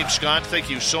name is Dave Scott. Thank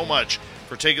you so much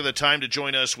for taking the time to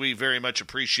join us. We very much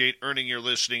appreciate earning your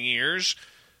listening ears,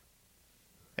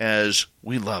 as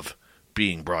we love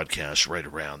being broadcast right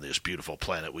around this beautiful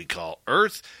planet we call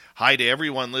Earth. Hi to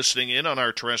everyone listening in on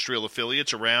our terrestrial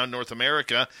affiliates around North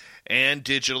America and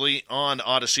digitally on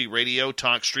Odyssey Radio,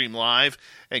 TalkStream Live,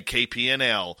 and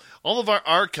KPNL. All of our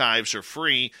archives are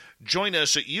free. Join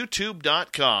us at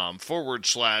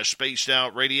youtube.com/Spaced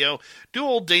Out Radio. Do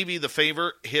old Davey the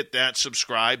favor, hit that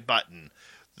subscribe button.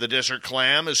 The Desert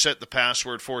Clam has set the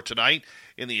password for tonight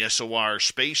in the SOR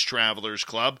Space Travelers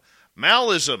Club.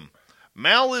 Malism.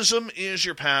 Malism is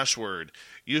your password.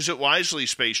 Use it wisely,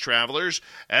 space travelers,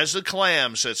 as the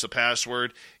Clam sets the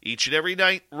password each and every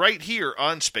night right here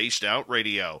on Spaced Out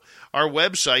Radio. Our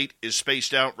website is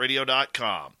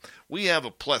spacedoutradio.com. We have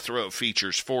a plethora of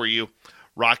features for you.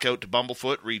 Rock out to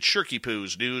Bumblefoot, read Shirky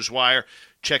Poo's Newswire.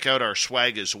 Check out our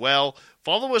swag as well.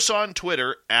 Follow us on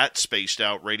Twitter at Spaced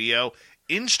Out Radio,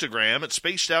 Instagram at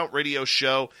Spaced Out Radio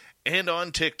Show, and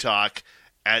on TikTok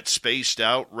at Spaced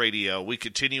Out Radio. We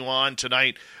continue on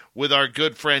tonight with our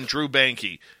good friend Drew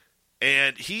Bankey,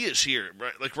 and he is here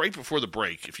right before the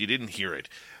break. If you didn't hear it,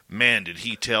 man, did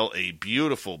he tell a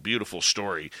beautiful, beautiful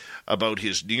story about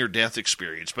his near-death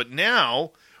experience. But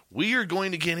now we are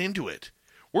going to get into it.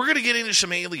 We're going to get into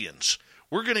some aliens.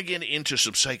 We're going to get into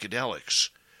some psychedelics.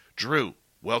 Drew,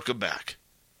 welcome back.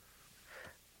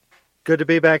 Good to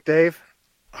be back, Dave.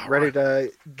 Ready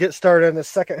to get started in the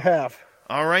second half.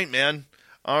 All right, man.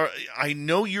 I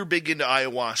know you're big into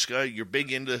ayahuasca. You're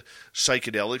big into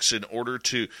psychedelics in order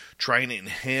to try and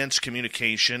enhance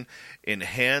communication,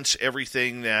 enhance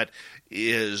everything that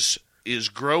is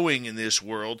growing in this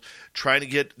world, trying to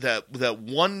get that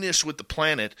oneness with the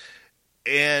planet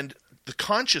and the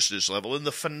consciousness level and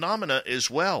the phenomena as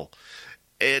well.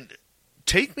 And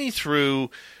take me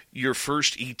through your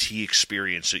first ET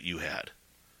experience that you had.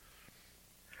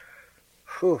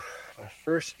 Whew, my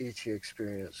first ET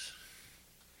experience.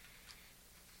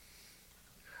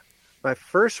 My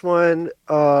first one,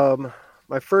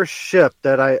 my first ship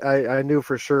that I knew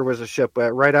for sure was a ship.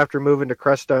 Right after moving to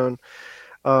Crestone,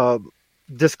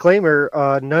 disclaimer: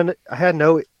 I had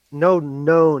no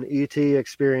known ET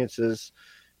experiences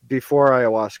before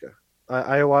ayahuasca.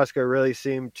 Ayahuasca really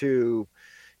seemed to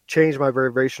change my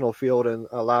vibrational field and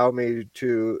allow me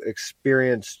to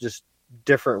experience just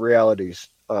different realities,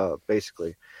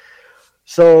 basically.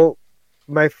 So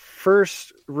my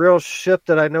first real ship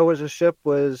that I know was a ship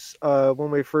was when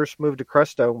we first moved to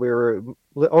Crestone. We were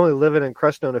only living in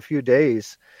Crestone a few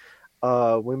days.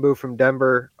 We moved from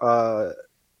Denver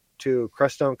to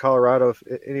Crestone, Colorado. If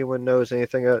anyone knows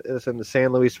anything, it's in the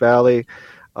San Luis Valley.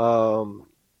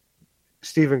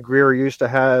 Stephen Greer used to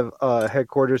have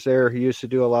headquarters there. He used to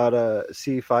do a lot of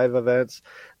C5 events.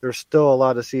 There's still a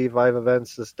lot of C5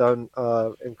 events that's done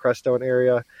in Crestone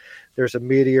area. There's a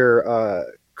meteor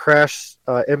crash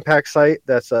impact site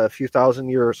that's a few thousand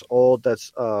years old.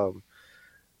 That's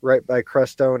right by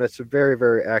Crestone. It's a very,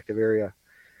 very active area.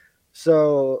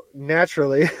 So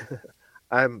naturally,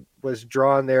 I was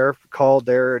drawn there, called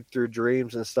there through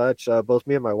dreams and such. Both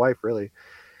me and my wife, really.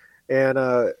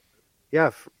 And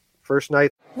first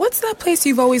night. What's that place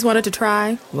you've always wanted to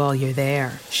try? Well, you're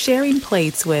there, sharing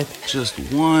plates with just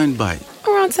one bite.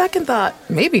 Or on second thought,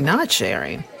 maybe not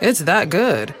sharing. It's that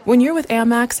good. When you're with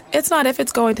Amex, it's not if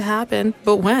it's going to happen,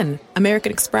 but when.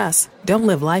 American Express. Don't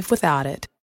live life without it.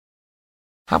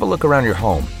 Have a look around your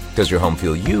home. Does your home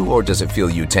feel you, or does it feel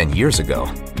you 10 years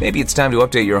ago? Maybe it's time to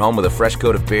update your home with a fresh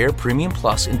coat of Behr Premium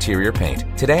Plus interior paint.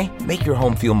 Today, make your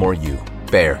home feel more you.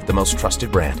 Behr, the most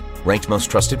trusted brand. Ranked most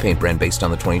trusted paint brand based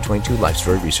on the 2022 Life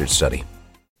Story Research Study.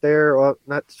 There, well,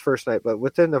 not the first night, but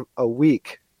within a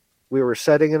week, we were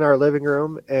sitting in our living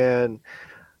room, and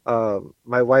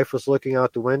my wife was looking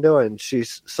out the window, and she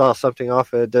saw something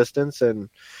off at a distance, and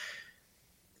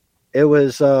it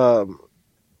was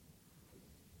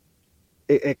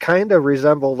it kind of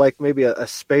resembled like maybe a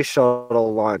space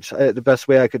shuttle launch. The best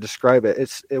way I could describe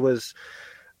it. It was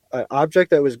an object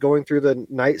that was going through the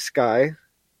night sky,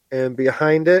 and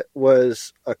behind it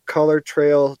was a color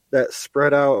trail that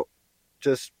spread out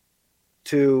just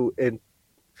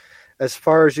as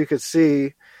far as you could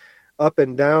see, up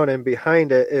and down, and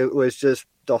behind it, it was just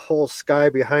the whole sky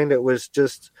behind it was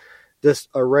just this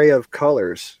array of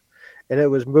colors, and it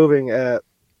was moving at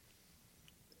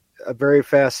a very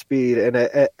fast speed, and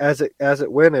as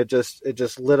it went, it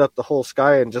just lit up the whole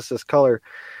sky in just this color.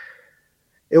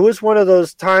 It was one of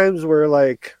those times where,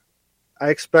 like, I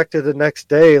expected the next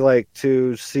day, like,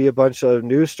 to see a bunch of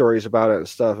news stories about it and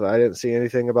stuff. I didn't see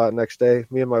anything about it next day.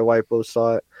 Me and my wife both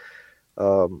saw it.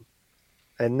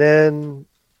 And then,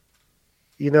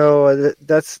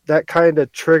 that kind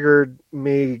of triggered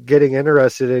me getting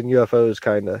interested in UFOs,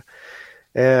 kind of.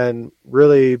 And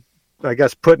really, I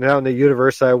guess, putting out in the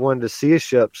universe that I wanted to see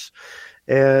ships.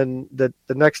 And the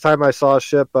next time I saw a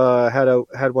ship,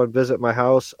 had one visit my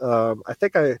house. I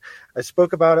think I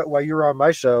spoke about it while you were on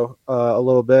my show a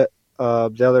little bit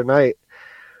the other night.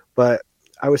 But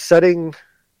we were setting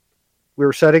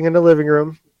in the living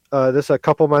room. This a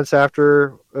couple months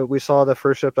after we saw the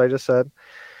first ship I just said,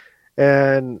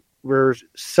 and we're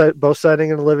both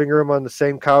sitting in the living room on the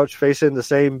same couch, facing the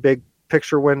same big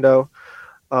picture window.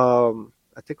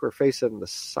 I think we're facing the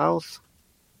south.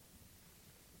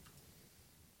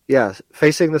 Yeah,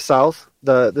 facing the south.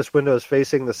 This window is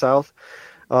facing the south.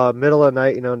 Middle of the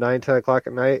night, 9, 10 o'clock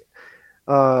at night.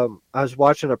 I was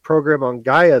watching a program on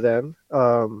Gaia then.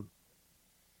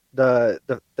 The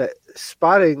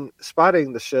spotting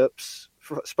the ships,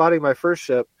 spotting my first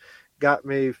ship, got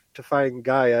me to find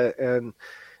Gaia, and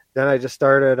then I just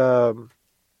started,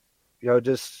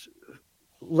 just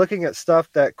looking at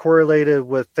stuff that correlated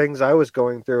with things I was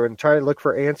going through, and trying to look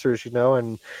for answers,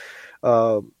 and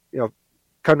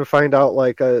come to find out,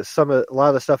 like a lot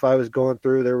of the stuff I was going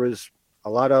through, there was a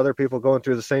lot of other people going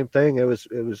through the same thing. It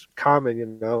was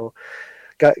common,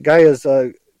 Gaia is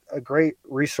a great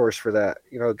resource for that.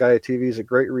 Gaia TV is a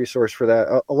great resource for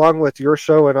that, along with your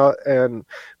show and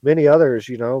many others.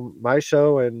 My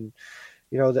show and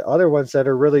the other ones that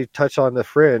are really touch on the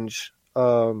fringe.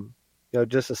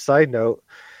 Just a side note,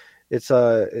 it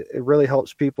really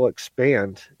helps people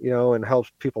expand, and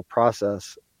helps people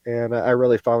process. And I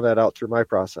really found that out through my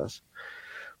process.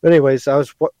 But anyways, I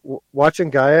was watching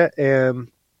Gaia, and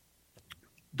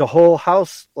the whole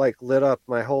house lit up.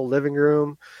 My whole living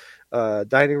room,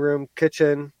 dining room,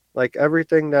 kitchen,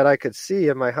 everything that I could see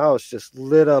in my house just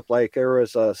lit up like there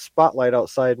was a spotlight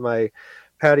outside my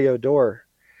patio door.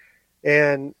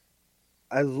 And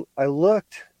I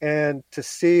looked, and to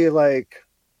see,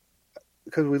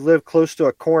 because we live close to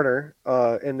a corner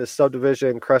in the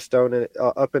subdivision, Crestone, and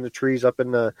up in the trees, up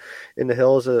in the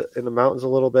hills, in the mountains a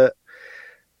little bit.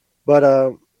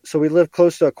 But so we live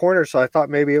close to a corner, so I thought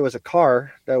maybe it was a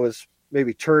car that was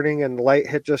maybe turning, and the light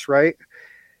hit just right.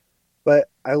 But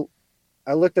I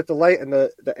looked at the light, and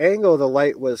the angle of the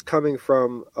light was coming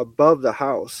from above the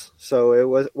house, so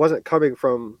it wasn't coming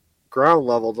from ground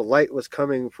level. The light was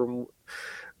coming from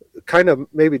kind of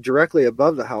maybe directly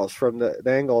above the house from the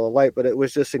angle of the light, but it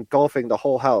was just engulfing the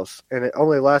whole house, and it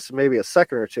only lasted maybe a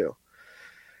second or two.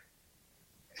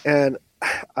 And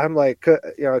I'm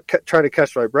trying to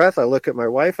catch my breath. I look at my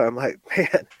wife. I'm like,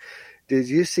 man, did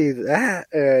you see that?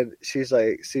 And she's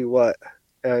like, see what?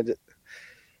 And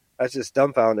I was just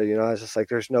dumbfounded. I was just like,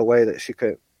 there's no way that she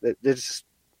could.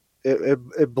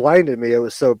 It blinded me. It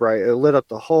was so bright. It lit up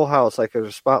the whole house like it was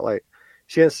a spotlight.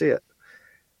 She didn't see it.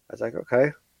 I was like,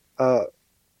 okay.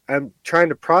 I'm trying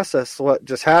to process what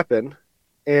just happened,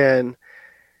 and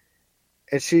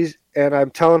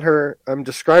I'm telling her, I'm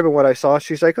describing what I saw.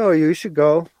 She's like, oh, you should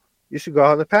go out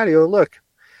on the patio and look.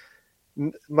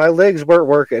 My legs weren't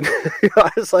working.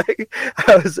 I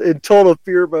was in total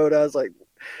fear mode. I was like,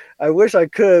 I wish I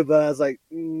could, but I was like,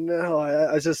 no.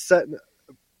 I was just setting.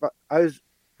 I was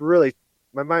really,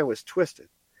 my mind was twisted,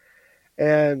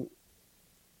 and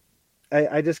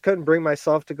I just couldn't bring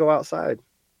myself to go outside.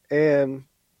 And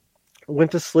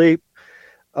went to sleep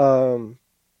about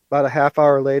a half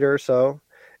hour later or so,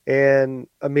 and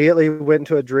immediately went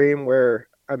into a dream where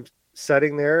I'm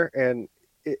sitting there, and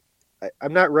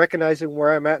I'm not recognizing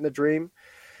where I'm at in the dream,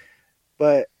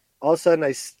 but all of a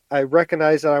sudden I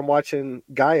recognize that I'm watching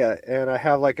Gaia, and I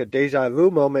have like a deja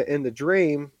vu moment in the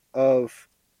dream of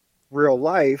real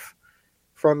life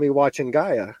from me watching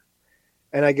Gaia.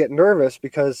 And I get nervous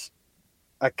because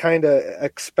I kind of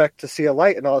expect to see a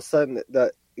light, and all of a sudden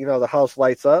the house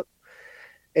lights up,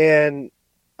 and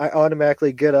I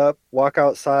automatically get up, walk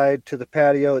outside to the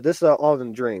patio. This is all in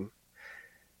the dream.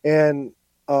 And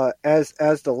as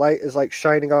the light is like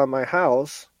shining on my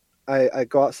house, I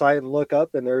go outside and look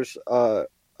up, and there's a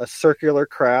circular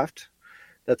craft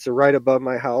that's right above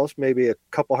my house, maybe a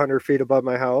couple 100 feet above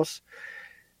my house.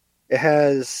 It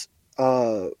has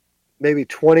maybe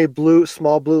 20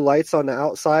 small blue lights on the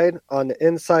outside. On the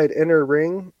inside inner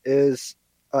ring is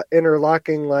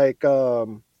interlocking like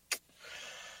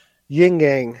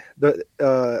yin-yang.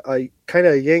 A kind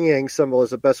of yin-yang symbol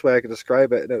is the best way I can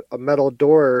describe it. And a metal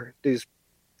door, it's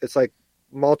like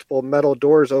multiple metal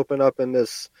doors open up, and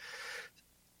this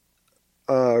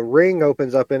ring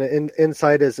opens up, and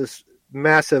inside is this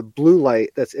massive blue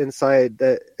light that's inside,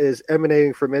 that is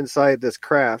emanating from inside this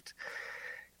craft.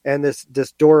 And this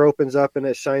door opens up, and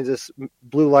it shines this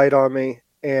blue light on me.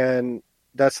 And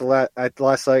that's the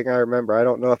last thing I remember. I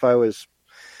don't know if I was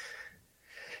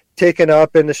taken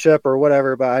up in the ship or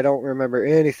whatever, but I don't remember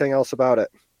anything else about it.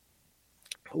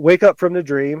 wake up from the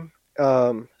dream,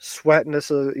 sweating.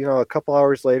 This is, a couple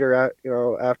hours later,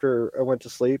 after I went to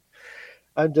sleep.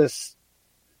 I'm just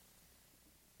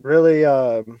really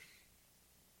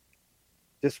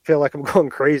just feel like I'm going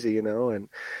crazy, and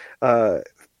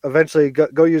eventually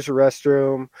go use the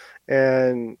restroom,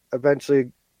 and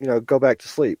eventually, go back to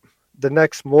sleep. The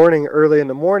next morning, early in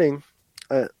the morning,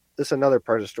 this is another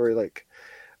part of the story. Like,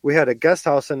 we had a guest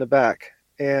house in the back,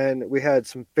 and we had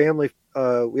some family.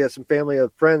 We had some family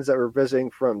of friends that were visiting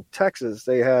from Texas.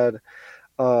 They had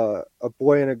a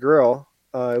boy and a girl.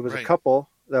 It was a couple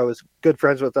that was good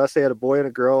friends with us. They had a boy and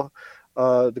a girl.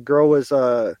 The girl was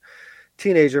a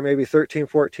teenager, maybe 13,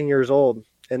 14 years old,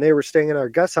 and they were staying in our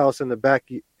guest house in the back.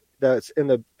 That's in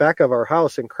the back of our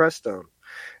house in Crestone,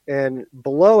 and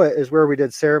below it is where we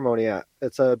did ceremony at.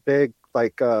 It's a big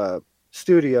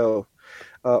studio,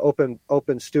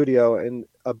 open studio, and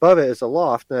above it is a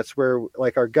loft, and that's where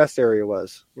our guest area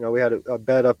was. We had a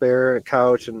bed up there and a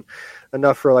couch and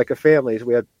enough for a family.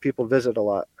 We had people visit a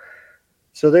lot.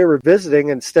 So they were visiting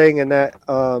and staying in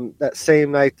that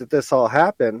same night that this all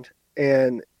happened,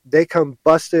 and they come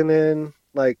busting in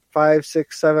 5,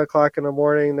 6, 7 o'clock in the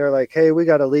morning. They're like, "Hey, we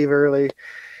got to leave early,"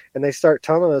 and they start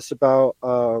telling us about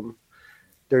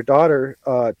their daughter,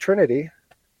 Trinity,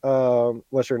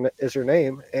 is her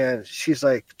name, and she's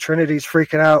like, "Trinity's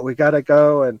freaking out. We got to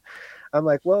go." And I'm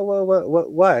like, "Whoa,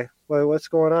 what? Why? What's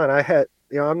going on?" I had,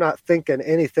 I'm not thinking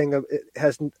anything of it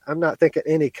I'm not thinking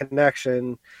any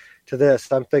connection to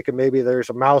this. I'm thinking maybe there's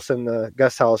a mouse in the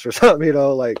guest house or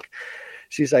something,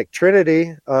 She's like,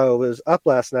 "Trinity was up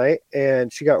last night,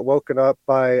 and she got woken up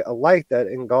by a light that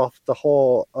engulfed the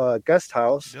whole guest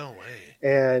house." No way.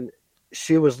 And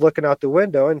she was looking out the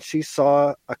window, and she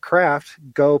saw a craft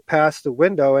go past the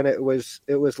window, and it was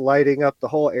lighting up the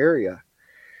whole area.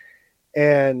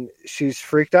 And she's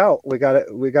freaked out. We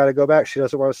gotta go back. She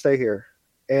doesn't want to stay here.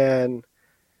 And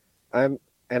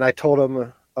I told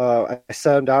him, I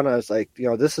sat him down, and I was like,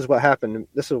 "This is what happened.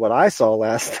 This is what I saw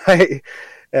last night."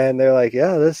 And they're like,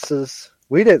 "Yeah,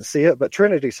 we didn't see it, but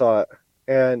Trinity saw it."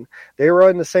 And they were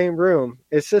in the same room.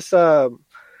 It's just, I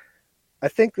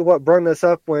think what brought this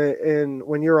up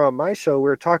when you're on my show, we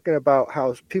were talking about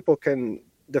how people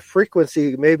the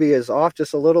frequency maybe is off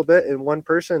just a little bit in one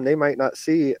person. They might not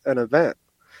see an event,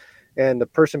 and the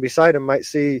person beside them might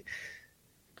see,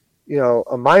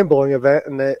 a mind-blowing event,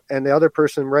 and the other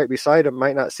person right beside them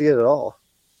might not see it at all.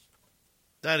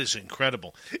 That is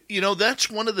incredible. That's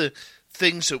one of the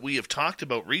things that we have talked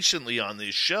about recently on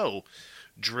this show,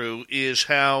 Drew, is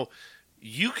how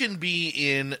you can be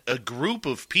in a group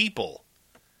of people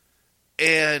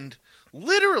and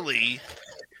literally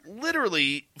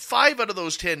 5 out of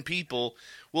those 10 people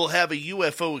will have a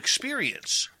UFO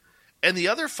experience, and the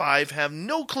other 5 have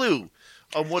no clue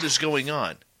on what is going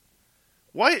on.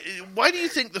 Why do you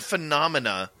think the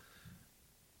phenomena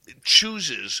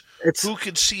chooses who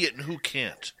can see it and who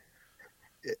can't?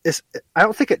 I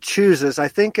don't think it chooses. I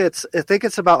think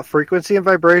it's about frequency and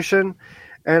vibration,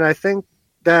 and I think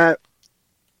that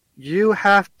you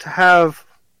have to have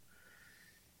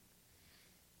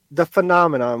the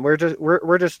phenomenon. We're just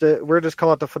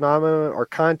call it the phenomenon or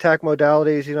contact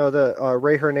modalities. The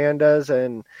Ray Hernandez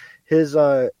and his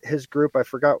group. I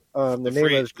forgot the name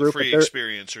of his group. The free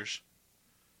experiencers.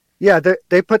 Yeah,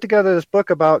 they put together this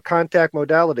book about contact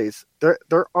modalities.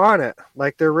 They're on it.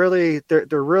 They're really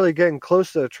getting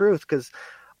close to the truth, because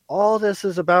all this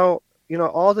is about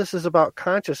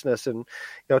consciousness. And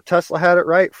Tesla had it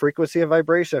right: frequency and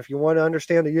vibration. If you want to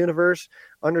understand the universe,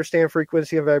 understand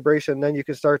frequency and vibration, then you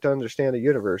can start to understand the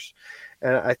universe.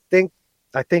 And I think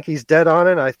he's dead on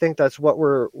it. I think that's what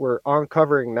we're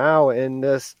uncovering now in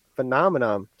this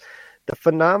phenomenon. The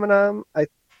phenomenon,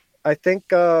 I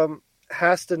think,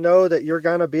 has to know that you're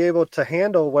going to be able to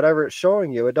handle whatever it's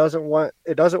showing you. It doesn't want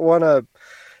to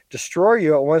destroy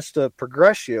you. It wants to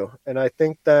progress you. And I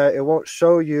think that it won't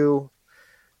show you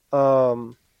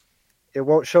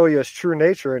its true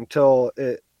nature until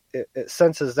it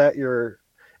senses that you're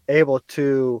able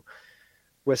to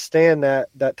withstand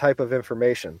that type of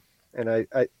information. And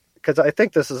because I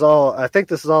think this is all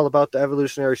about the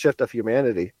evolutionary shift of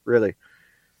humanity, really.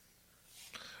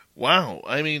 Wow.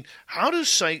 I mean, how does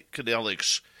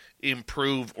psychedelics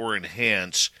improve or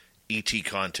enhance ET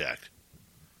contact?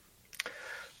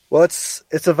 Well, it's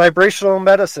a vibrational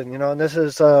medicine, and this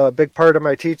is a big part of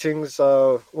my teachings.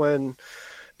 When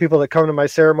people that come to my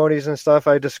ceremonies and stuff,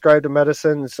 I describe the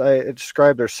medicines. I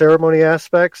describe their ceremony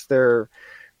aspects, their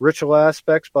ritual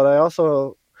aspects, but I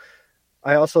also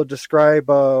describe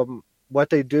what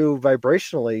they do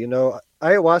vibrationally.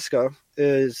 Ayahuasca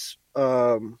is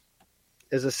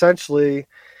essentially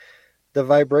the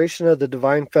vibration of the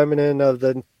divine feminine of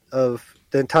the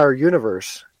entire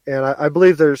universe. And I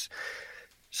believe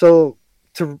so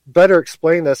to better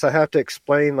explain this, I have to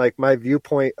explain like my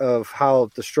viewpoint of how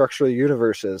the structure of the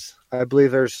universe is. I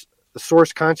believe there's the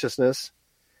source consciousness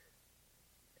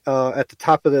at the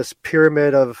top of this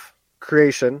pyramid of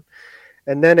creation,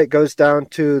 and then it goes down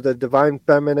to the divine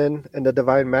feminine and the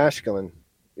divine masculine.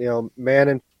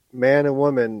 Man and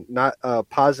woman, not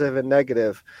positive and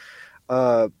negative.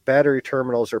 Battery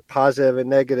terminals or positive and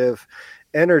negative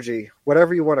energy,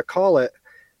 whatever you want to call it.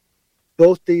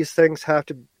 Both these things have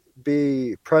to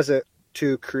be present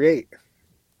to create,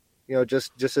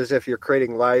 just as if you're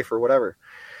creating life or whatever.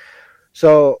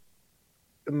 So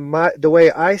the way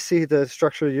I see the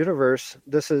structure of the universe,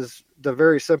 this is the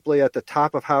very simply at the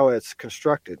top of how it's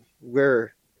constructed,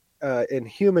 where in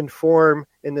human form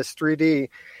in this 3D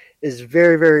is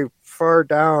very, very far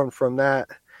down from the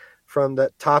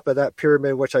top of that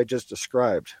pyramid, which I just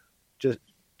described, just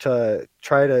to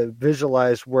try to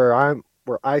visualize where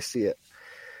I see it.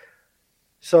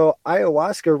 So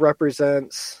ayahuasca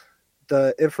represents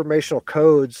the informational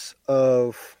codes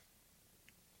of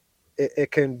it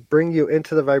can bring you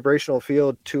into the vibrational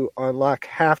field to unlock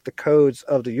half the codes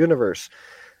of the universe,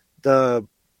 all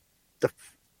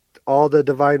the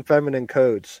divine feminine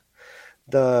codes.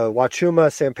 The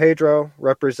Wachuma San Pedro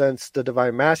represents the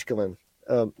divine masculine.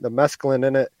 The mescaline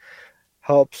in it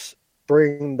helps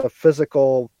bring the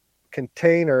physical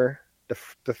container, the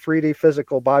 3D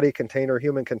physical body container,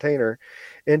 human container,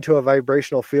 into a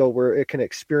vibrational field where it can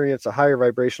experience a higher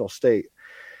vibrational state.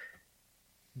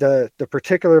 The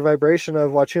particular vibration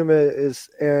of Wachuma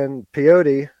and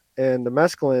peyote, and the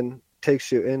mescaline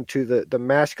takes you into the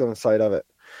masculine side of it.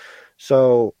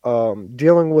 So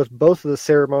dealing with both of the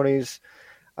ceremonies,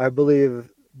 I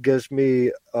believe, gives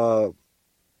me a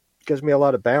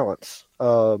lot of balance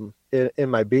in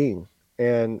my being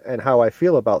and how I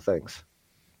feel about things.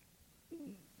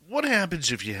 What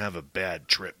happens if you have a bad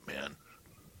trip, man?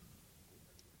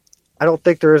 I don't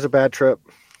think there is a bad trip.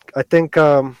 I think,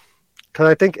 because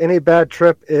I think any bad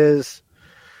trip is,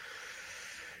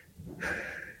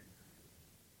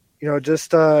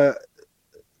 just how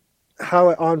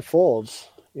it unfolds.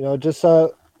 Just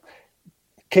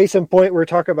case in point, we were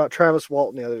talking about Travis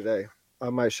Walton the other day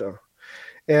on my show.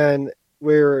 And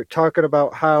we were talking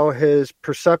about how his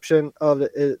perception of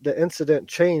the incident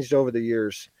changed over the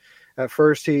years. At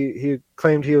first, he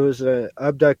claimed he was an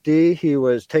abductee. He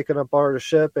was taken aboard a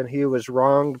ship and he was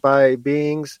wronged by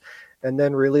beings and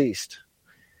then released.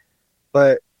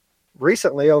 But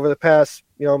recently, over the past,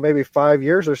 maybe 5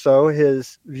 years or so,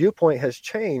 his viewpoint has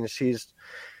changed. He's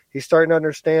starting to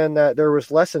understand that there was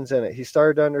lessons in it. He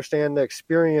started to understand the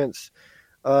experience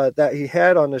that he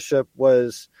had on the ship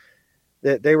was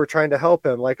that they were trying to help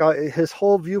him. Like his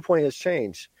whole viewpoint has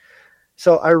changed.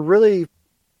 So I really,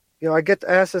 I get to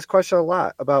ask this question a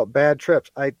lot about bad trips.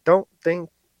 I don't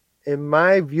think, in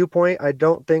my viewpoint, I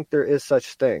don't think there is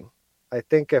such thing. I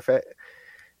think if it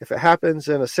happens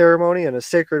in a ceremony, in a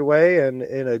sacred way, and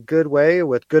in a good way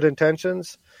with good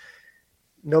intentions,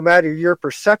 no matter your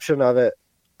perception of it,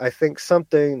 I think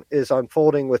something is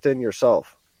unfolding within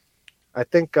yourself. I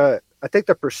think the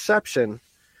perception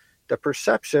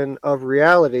of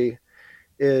reality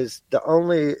is the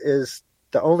only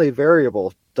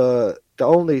variable. The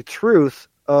only truth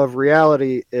of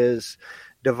reality is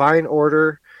divine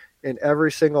order in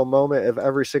every single moment of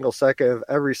every single second of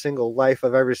every single life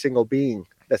of every single being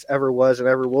that's ever was and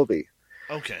ever will be.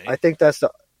 Okay. I think that's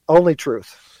the only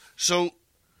truth. So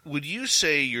would you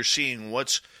say you're seeing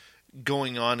what's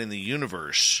going on in the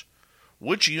universe?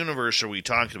 Which universe are we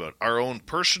talking about? Our own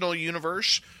personal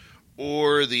universe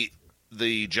or the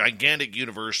gigantic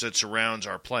universe that surrounds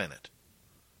our planet?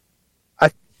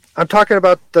 I'm talking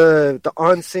about the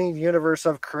unseen universe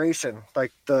of creation,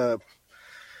 like the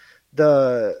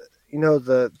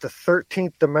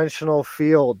 13th dimensional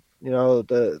field,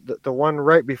 the one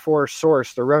right before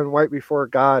Source, the one right before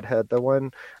Godhead, the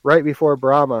one right before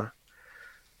Brahma,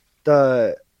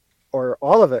 or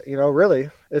all of it. Really,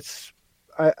 it's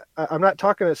I'm not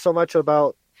talking so much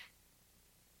about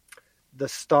the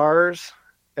stars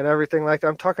and everything like that.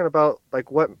 I'm talking about like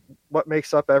what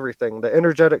makes up everything, the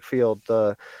energetic field.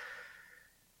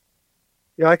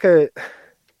 I could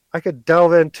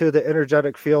delve into the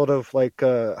energetic field of like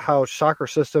how chakra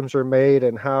systems are made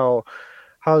and how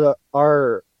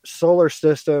our solar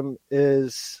system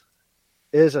is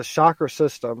a chakra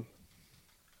system.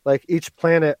 Like each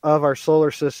planet of our solar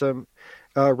system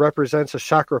represents a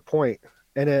chakra point,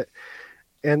 and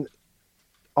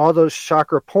all those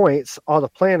chakra points, all the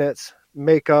planets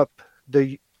make up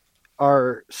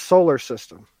our solar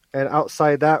system. and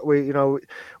outside that, we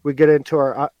get into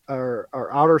our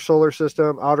outer solar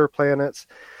system, outer planets.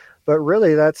 But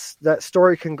really, that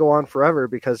story can go on forever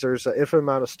because there's an infinite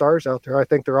amount of stars out there. I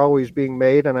think they're always being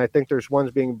made, and I think there's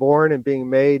ones being born and being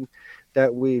made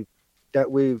that we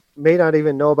may not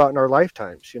even know about in our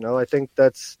lifetimes. I think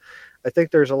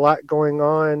there's a lot going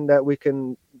on that we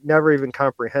can never even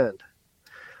comprehend.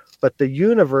 But the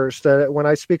universe, that when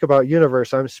I speak about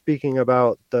universe, I'm speaking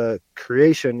about the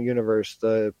creation universe,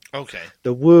 the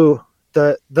woo,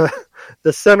 the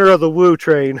center of the woo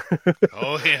train.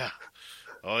 Oh,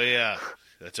 yeah.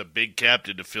 That's a big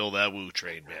captain to fill that woo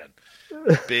train, man.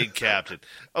 Big captain.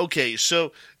 Okay,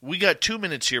 so we got 2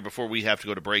 minutes here before we have to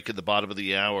go to break at the bottom of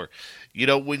the hour.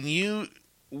 When you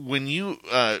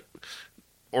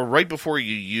or right before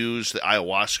you use the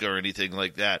ayahuasca or anything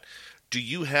like that, do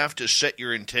you have to set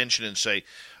your intention and say,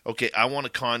 okay, I want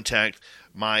to contact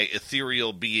my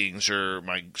ethereal beings or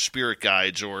my spirit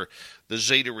guides or the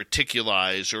Zeta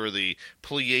Reticuli or the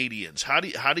Pleiadians?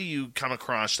 How do you come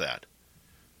across that?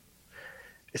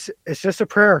 It's just a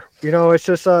prayer, it's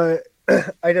just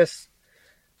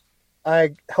I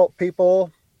help people.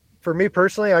 For me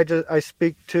personally, I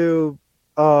speak to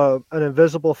an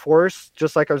invisible force,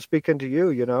 just like I'm speaking to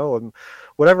you, and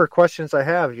whatever questions I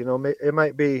have, it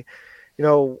might be,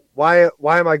 why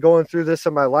am I going through this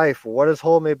in my life? What is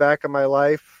holding me back in my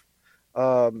life?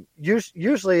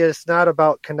 Usually it's not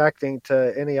about connecting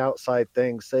to any outside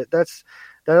things. That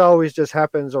always just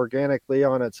happens organically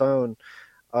on its own.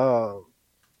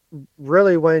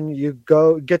 Really, when you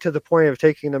get to the point of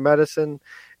taking the medicine,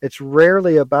 it's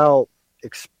rarely about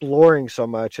exploring so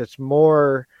much. It's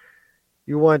more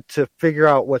you want to figure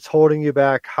out what's holding you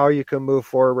back, how you can move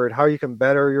forward, how you can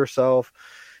better yourself.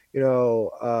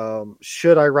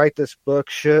 Should I write this book?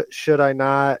 Should I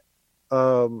not?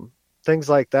 Things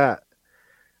like that.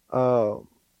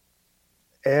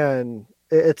 And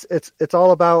it's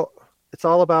all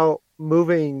about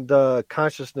moving the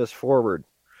consciousness forward,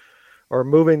 or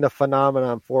moving the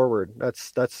phenomenon forward.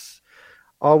 That's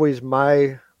always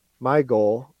my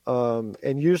goal.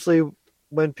 And usually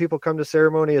when people come to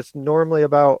ceremony, it's normally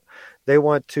about they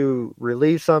want to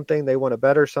relieve something, they want to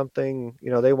better something,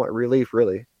 they want relief,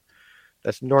 really.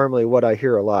 That's normally what I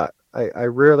hear a lot. I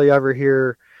rarely ever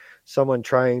hear someone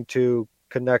trying to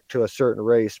connect to a certain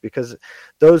race, because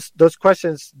those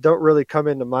questions don't really come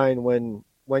into mind when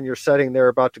you're sitting there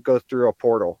about to go through a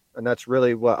portal. And that's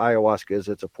really what ayahuasca is.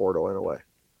 It's a portal in a way.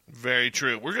 Very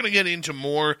true. We're going to get into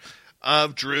more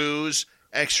of Drew's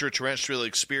extraterrestrial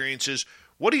experiences,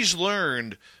 what he's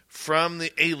learned from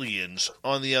the aliens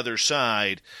on the other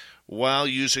side while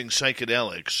using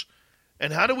psychedelics,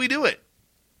 and how do we do it?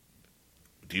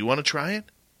 Do you want to try it?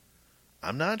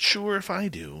 I'm not sure if I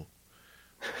do.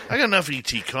 I got enough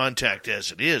ET contact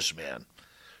as it is, man.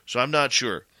 So I'm not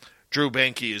sure. Drew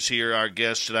Bankey is here, our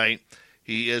guest tonight.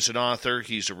 He is an author.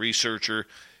 He's a researcher.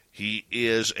 He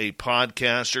is a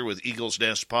podcaster with Eagle's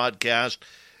Nest Podcast,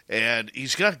 and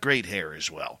he's got great hair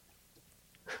as well.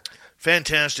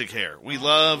 Fantastic hair. We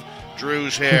love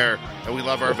Drew's hair, and we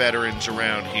love our veterans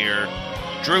around here.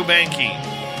 Drew Bankey.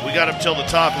 We got him till the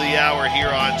top of the hour here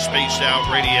on Spaced Out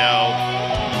Radio.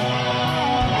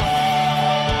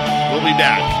 We'll be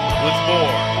back with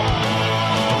more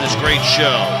on this great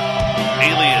show,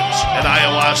 Aliens and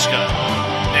Ayahuasca,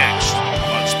 next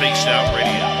on Spaced Out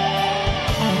Radio.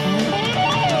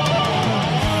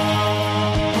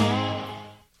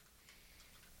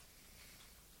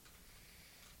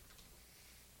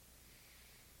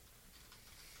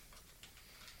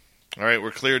 All right,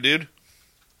 we're clear, dude?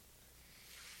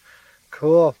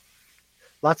 Cool.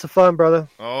 Lots of fun, brother.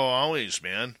 Oh, always,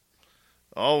 man.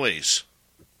 Always.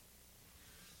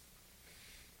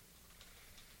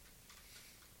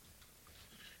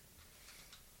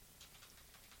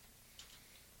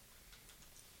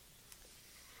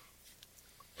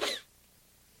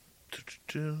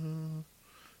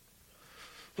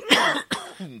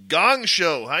 Gong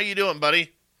Show. How you doing,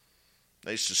 buddy?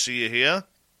 Nice to see you here.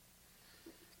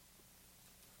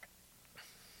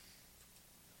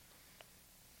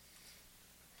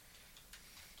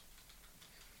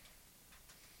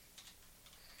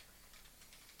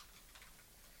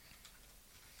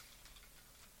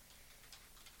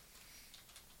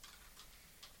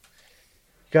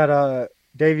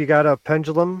 Dave, you got a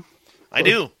pendulum? I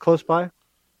do. Close by?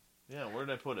 Yeah, where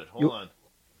did I put it? Hold on.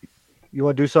 You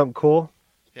want to do something cool?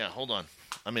 Yeah, hold on.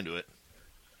 I'm into it.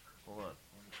 Hold on. Let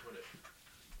me put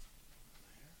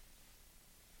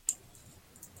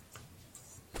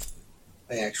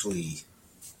it. I actually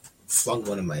flung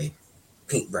one of my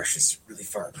paintbrushes really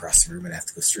far across the room, and I have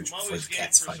to go search before the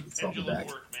cats find it. So I'll be back.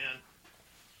 Work, man.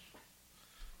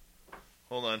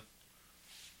 Hold on.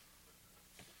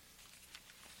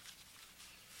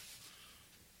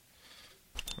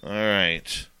 All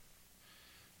right.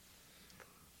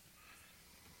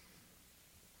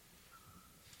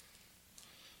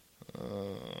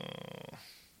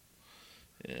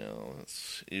 Yeah,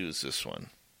 let's use this one.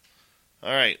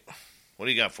 All right. What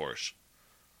do you got for us?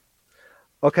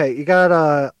 Okay, you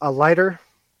got a lighter?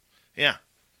 Yeah.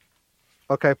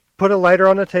 Okay, put a lighter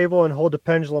on the table and hold the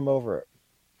pendulum over it.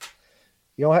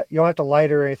 You don't have to light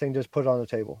it or anything, just put it on the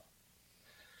table.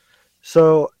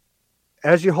 So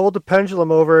as you hold the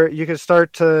pendulum over it, you can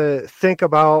start to think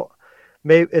about,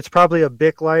 maybe it's probably a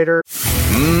Bic lighter.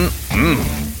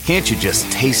 Can't you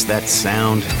just taste that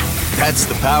sound? That's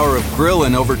the power of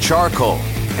grilling over charcoal.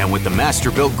 And with the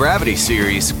Masterbuilt Gravity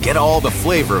Series, get all the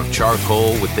flavor of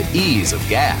charcoal with the ease of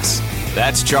gas.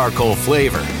 That's charcoal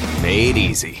flavor, made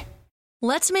easy.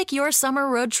 Let's make your summer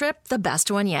road trip the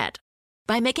best one yet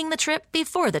by making the trip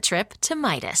before the trip to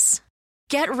Midas.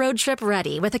 Get road trip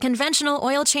ready with a conventional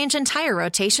oil change and tire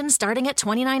rotation starting at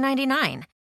 $29.99.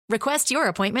 Request your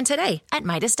appointment today at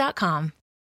Midas.com.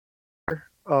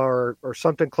 Or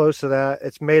something close to that.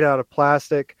 It's made out of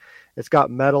plastic. It's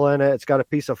got metal in it. It's got a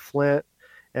piece of flint,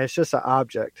 and it's just an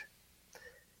object.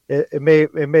 It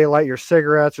may light your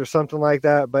cigarettes or something like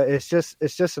that, but it's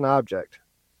just an object.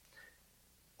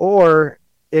 Or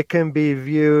it can be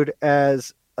viewed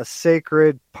as a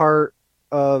sacred part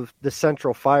of the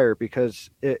central fire because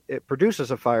it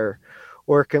produces a fire,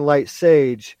 or it can light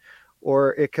sage,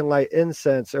 or it can light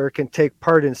incense, or it can take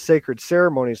part in sacred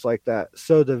ceremonies like that.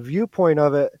 So the viewpoint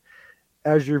of it,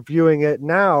 as you're viewing it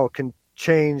now, can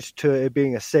change to it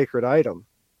being a sacred item.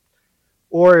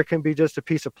 Or it can be just a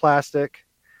piece of plastic.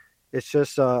 It's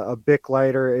just a Bic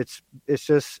lighter. It's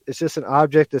just an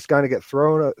object that's going to get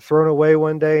thrown away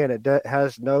one day, and it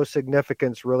has no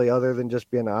significance really other than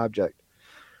just being an object.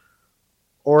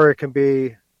 Or it can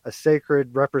be a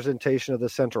sacred representation of the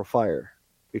central fire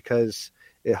because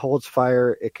it holds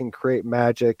fire. It can create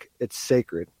magic. It's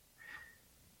sacred.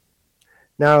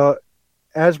 Now,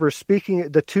 as we're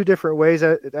speaking, the two different ways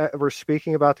that we're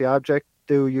speaking about the object,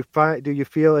 do you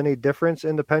feel any difference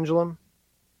in the pendulum?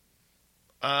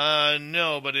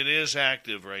 No, but it is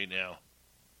active right now.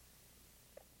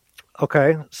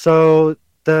 Okay, so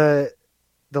the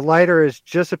lighter is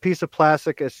just a piece of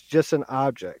plastic. It's just an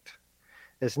object.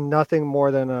 It's nothing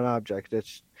more than an object.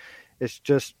 It's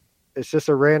just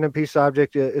a random piece of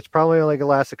object. It's probably only going to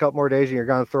last a couple more days and you're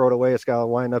going to throw it away. It's got to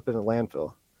wind up in a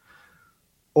landfill.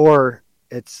 Or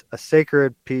it's a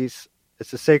sacred piece.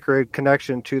 It's a sacred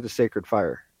connection to the sacred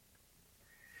fire.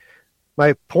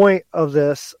 My point of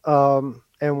this,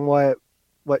 and what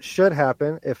should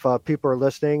happen if people are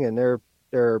listening and they're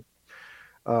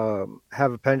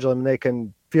have a pendulum and they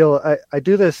can feel, I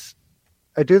do this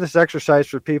exercise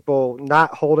for people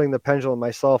not holding the pendulum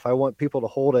myself. I want people to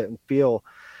hold it and feel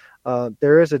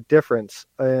there is a difference,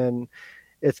 and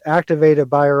it's activated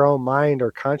by our own mind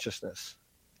or consciousness.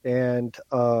 And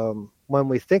when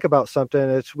we think about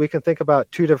something, we can think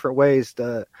about two different ways.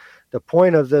 The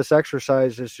point of this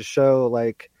exercise is to show,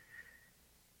 like,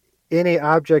 any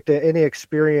object, any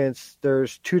experience,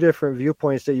 there's two different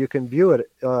viewpoints that you can view it,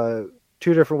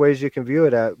 two different ways you can view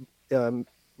it at.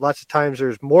 Lots of times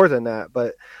there's more than that,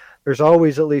 but there's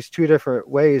always at least two different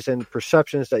ways and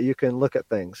perceptions that you can look at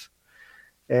things.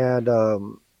 And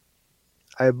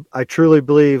I truly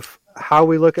believe how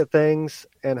we look at things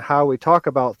and how we talk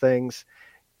about things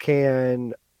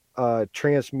can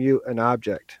transmute an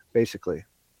object, basically.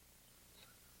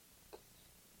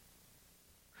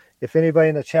 If anybody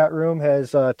in the chat room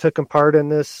has taken part in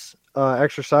this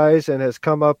exercise and has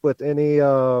come up with any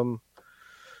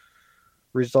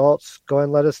results, go ahead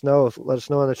and let us know. Let us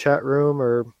know in the chat room,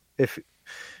 or if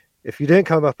you didn't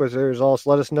come up with the results,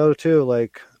 let us know too.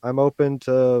 Like, I'm open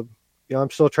to, I'm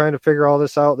still trying to figure all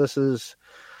this out. This is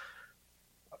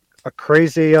a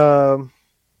craziest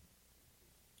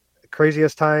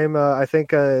time I think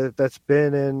that's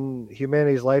been in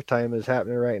humanity's lifetime is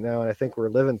happening right now, and I think we're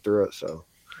living through it. So.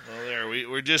 Well, there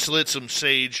we just lit some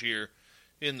sage here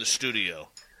in the studio.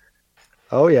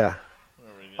 Oh yeah,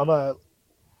 I'm gonna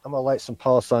light some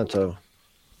Palo Santo.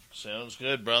 Sounds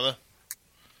good, brother.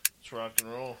 Let's rock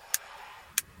and roll.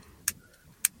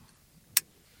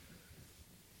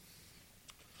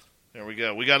 There we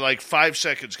go. We got like 5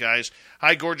 seconds, guys.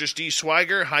 Hi, Gorgeous D.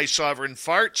 Swiger. Hi, Sovereign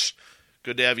Farts.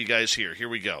 Good to have you guys here. Here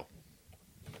we go.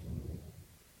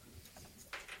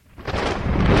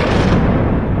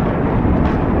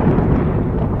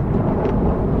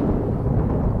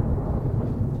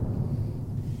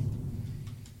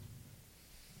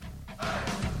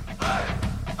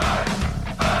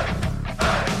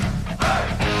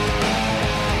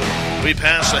 We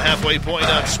passed the halfway point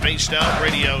of Spaced Out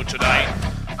Radio tonight.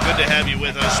 Good to have you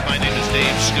with us. My name is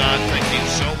Dave Scott. Thank you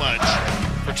so much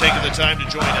for taking the time to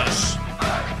join us.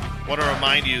 I want to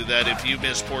remind you that if you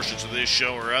missed portions of this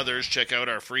show or others, check out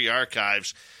our free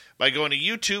archives by going to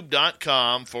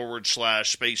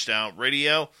youtube.com/Spaced Out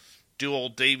Radio. Do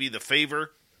old Davey the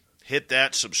favor. Hit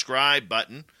that subscribe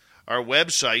button. Our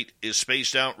website is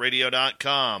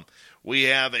spacedoutradio.com. We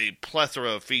have a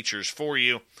plethora of features for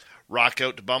you. Rock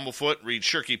out to Bumblefoot, read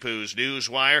Shirky Poo's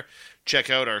Newswire. Check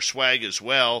out our swag as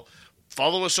well.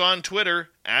 Follow us on Twitter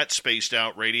at Spaced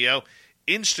Out Radio,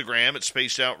 Instagram at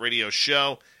Spaced Out Radio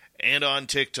Show, and on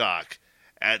TikTok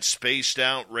at Spaced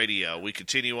Out Radio. We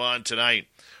continue on tonight.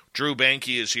 Drew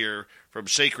Bankey is here from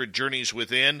Sacred Journeys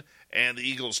Within and the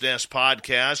Eagle's Nest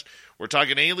podcast. We're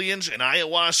talking aliens and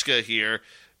ayahuasca here.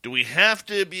 Do we have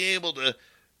to be able to,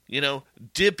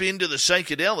 dip into the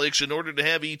psychedelics in order to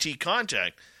have ET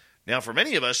contact? Now, for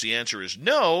many of us, the answer is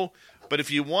no, but if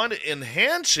you want to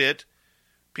enhance it,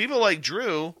 people like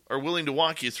Drew are willing to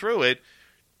walk you through it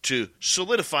to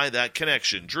solidify that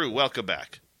connection. Drew, welcome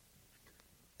back.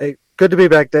 Hey, good to be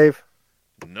back, Dave.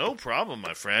 No problem,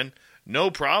 my friend.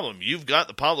 No problem. You've got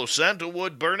the Palo Santo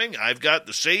wood burning. I've got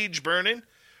the sage burning.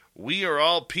 We are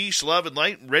all peace, love, and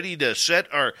light, ready to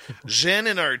set our zen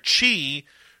and our chi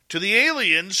to the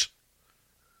aliens.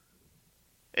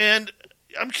 And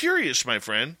I'm curious, my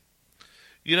friend.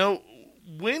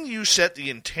 When you set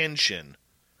the intention,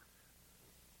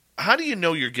 how do you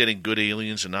know you're getting good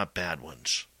aliens and not bad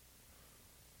ones?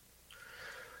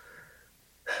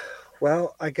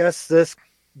 Well, I guess this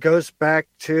goes back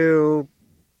to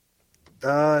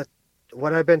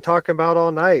what I've been talking about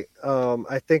all night.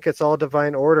 I think it's all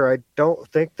divine order. In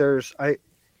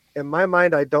my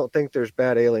mind, I don't think there's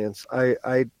bad aliens.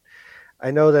 I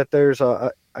know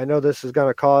that I know this is going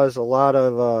to cause a lot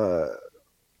of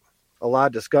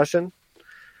discussion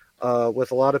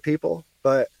with a lot of people,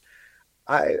 but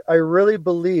I really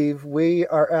believe we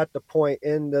are at the point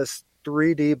in this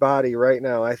 3D body right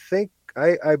now. I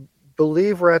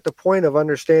believe we're at the point of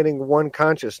understanding one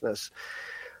consciousness.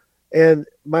 And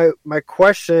my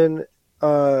question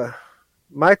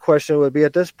would be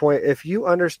at this point, if you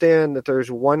understand that there's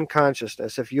one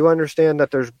consciousness, if you understand that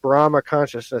there's Brahma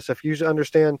consciousness, if you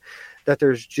understand that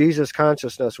there's Jesus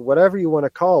consciousness, whatever you want to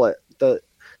call it, the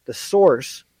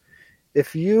source,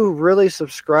 if you really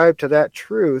subscribe to that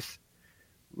truth,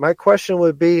 my question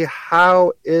would be,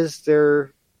 how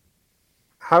can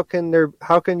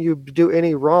you do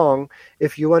any wrong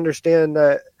if you understand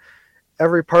that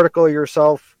every particle of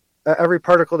yourself, every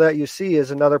particle that you see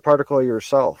is another particle of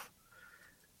yourself?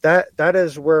 That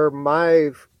is where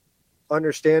my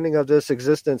understanding of this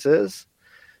existence is.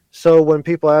 So when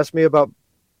people ask me about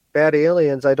bad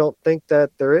aliens, I don't think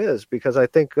that there is, because I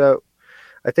think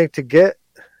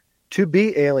to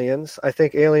be aliens, I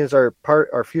think aliens are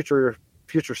future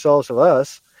selves of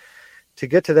us. To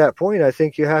get to that point, I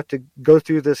think you have to go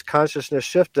through this consciousness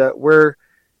shift that we're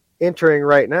entering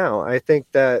right now. I think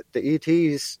that the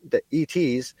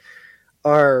ETs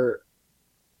are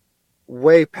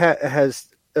way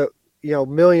past,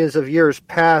 millions of years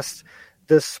past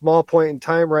this small point in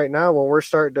time right now, when we're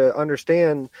starting to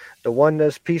understand the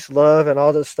oneness, peace, love, and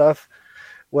all this stuff.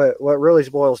 What really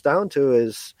boils down to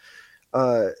is,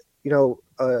 a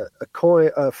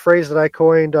phrase that I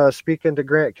coined speaking to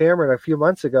Grant Cameron a few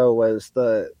months ago was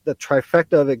the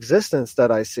trifecta of existence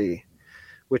that I see,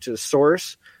 which is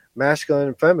source, masculine,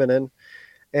 and feminine,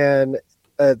 and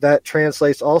that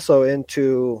translates also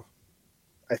into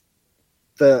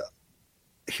the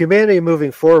humanity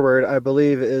moving forward. I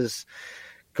believe is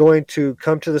going to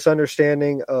come to this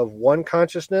understanding of one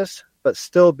consciousness, but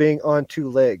still being on two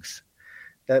legs.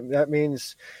 That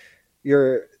means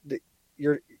we're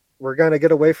going to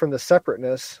get away from the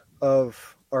separateness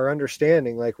of our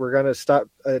understanding. Like, we're going to stop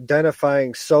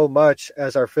identifying so much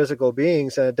as our physical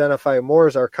beings and identify more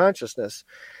as our consciousness.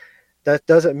 That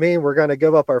doesn't mean we're going to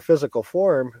give up our physical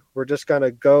form. We're just going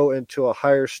to go into a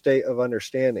higher state of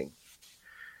understanding.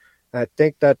 I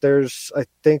think that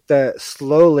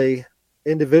slowly,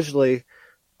 individually,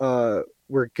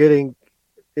 we're getting,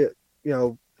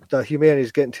 the humanity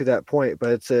is getting to that point,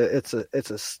 but it's a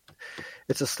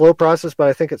slow process, but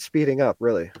I think it's speeding up,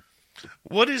 really.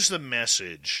 What is the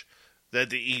message that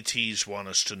the ETs want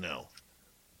us to know?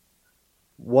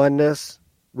 Oneness.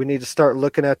 We need to start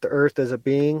looking at the earth as a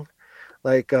being.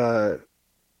 Like,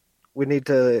 we need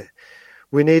to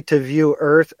view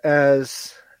earth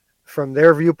as, from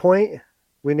their viewpoint.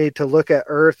 We need to look at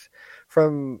earth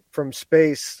from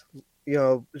space.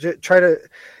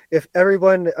 If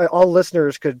everyone, all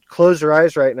listeners, could close their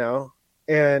eyes right now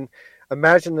and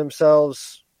imagine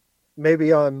themselves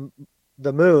maybe on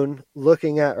the moon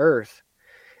looking at Earth.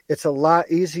 It's a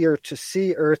lot easier to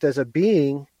see Earth as a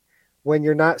being when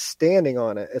you're not standing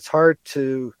on it. It's hard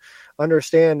to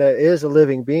understand that it is a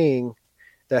living being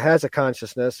that has a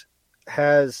consciousness,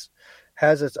 has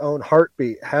its own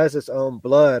heartbeat, has its own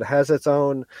blood, has its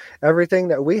own everything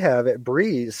that we have. It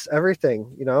breathes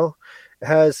everything, you know. It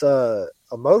has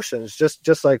emotions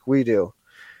just like we do.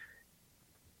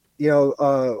 You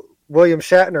know, William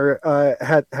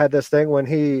Shatner had this thing when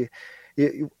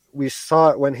we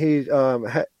saw it when he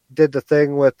did the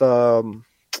thing with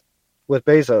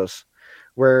Bezos,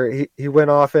 where he went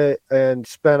off it and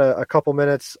spent a couple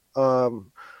minutes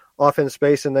off in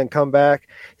space and then come back.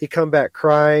 He come back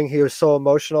crying. He was so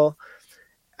emotional.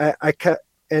 And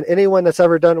anyone that's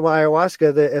ever done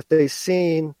ayahuasca, that if they've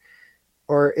seen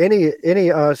or any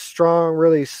strong,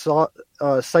 really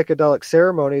psychedelic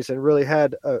ceremonies and really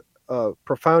had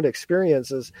profound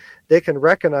experiences, they can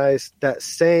recognize that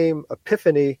same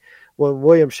epiphany when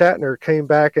William Shatner came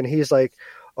back and he's like,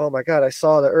 oh my God, I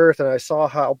saw the Earth and I saw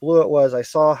how blue it was. I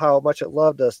saw how much it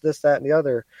loved us, this, that, and the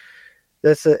other.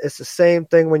 It's the same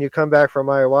thing when you come back from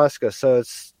ayahuasca. So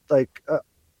it's like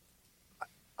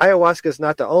ayahuasca is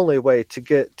not the only way to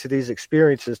get to these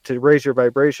experiences to raise your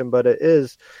vibration, but it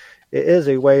is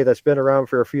a way that's been around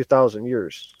for a few thousand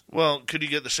years. Well, could you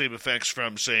get the same effects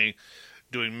from, say,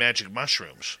 doing magic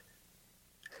mushrooms?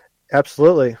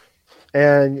 Absolutely.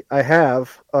 And I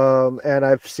have, and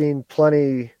I've seen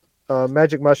plenty.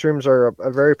 Magic mushrooms are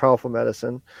a very powerful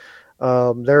medicine.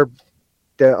 There's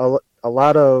a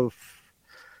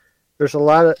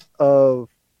lot of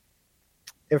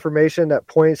information that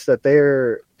points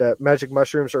that magic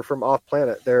mushrooms are from off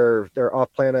planet. They're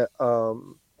off planet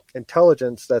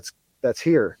intelligence that's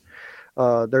here.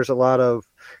 There's a lot of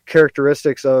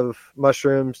characteristics of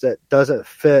mushrooms that doesn't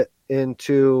fit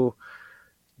into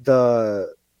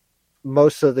the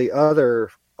most of the other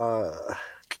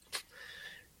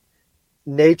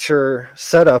nature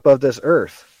setup of this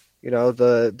earth. You know,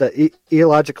 the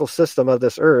ecological system of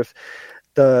this earth.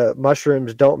 The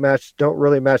mushrooms don't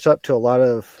really match up to a lot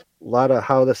of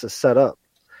how this is set up.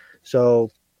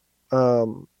 So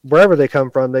wherever they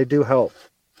come from, they do help.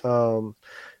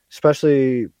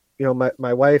 Especially, you know,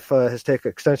 my wife has taken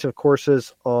extensive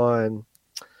courses on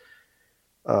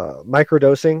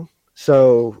microdosing.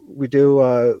 So we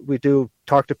do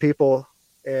talk to people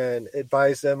and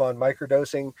advise them on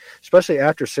microdosing, especially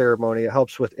after ceremony. It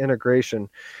helps with integration.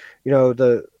 You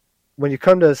know, when you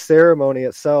come to a ceremony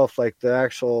itself, like the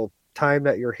actual time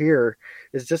that you're here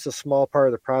is just a small part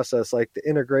of the process. Like the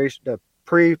integration, the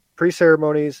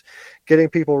pre-ceremonies, getting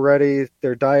people ready,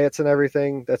 their diets and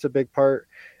everything, that's a big part.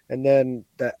 And then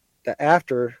the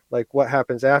after, like what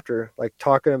happens after, like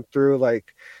talking them through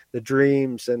like the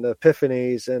dreams and the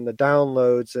epiphanies and the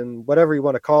downloads and whatever you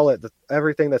want to call it,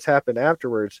 everything that's happened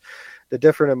afterwards, the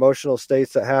different emotional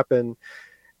states that happen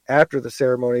after the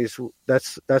ceremonies.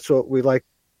 That's what we like.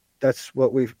 That's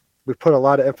what we put a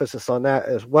lot of emphasis on that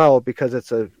as well, because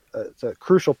it's a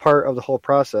crucial part of the whole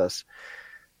process.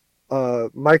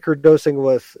 Microdosing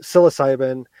with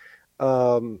psilocybin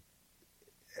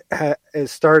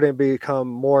is starting to become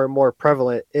more and more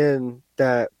prevalent in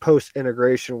that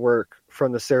post-integration work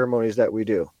from the ceremonies that we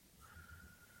do.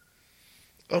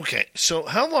 Okay, so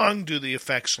how long do the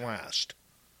effects last?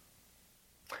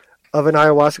 Of an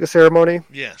ayahuasca ceremony?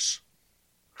 Yes.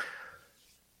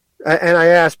 And I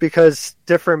ask because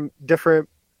different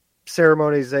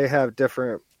ceremonies, they have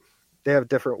different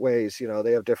ways, you know,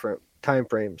 they have different time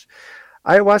frames.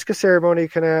 Ayahuasca ceremony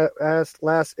can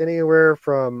last anywhere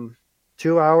from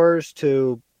 2 hours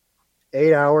to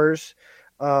 8 hours.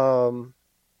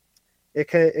 It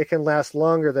can last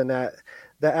longer than that.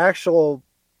 The actual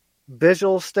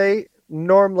visual state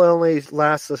normally only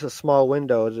lasts a small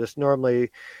window. It's just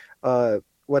normally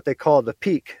what they call the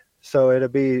peak. So it'll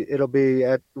be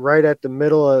right at the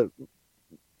middle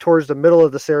towards the middle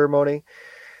of the ceremony,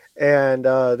 and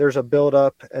there's a build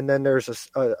up, and then there's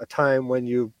a time when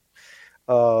you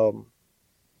go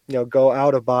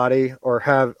out of body or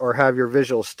have your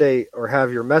visual state or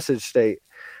have your message state.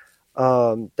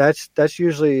 That's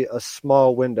usually a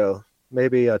small window,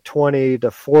 maybe a 20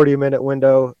 to 40 minute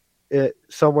window,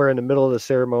 somewhere in the middle of the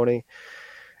ceremony.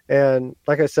 And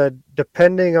like I said,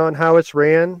 depending on how it's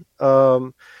ran,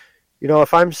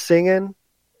 if I'm singing,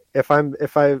 if I'm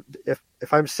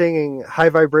singing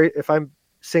if I'm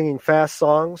singing fast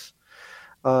songs,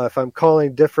 if I'm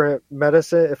calling different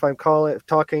medicine, if I'm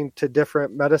talking to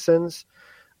different medicines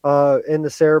in the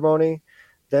ceremony,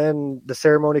 then the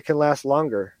ceremony can last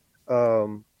longer.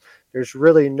 There's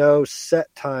really no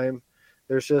set time.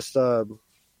 There's just the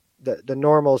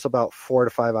normal is about 4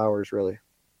 to 5 hours, really,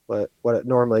 what it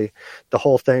normally, the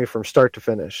whole thing from start to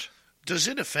finish. Does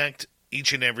it affect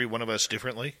each and every one of us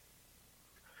differently?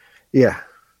 Yeah.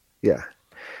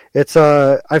 It's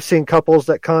I've seen couples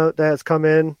that has come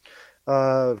in.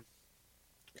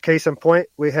 Case in point,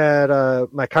 we had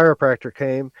my chiropractor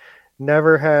came,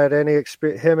 never had any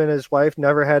experience. Him and his wife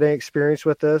never had any experience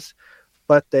with this,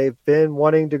 but they've been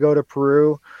wanting to go to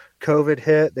Peru. COVID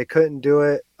hit, they couldn't do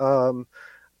it.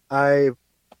 I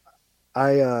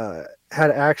had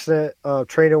an accident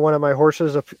training one of my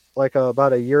horses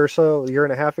about a year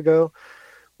and a half ago.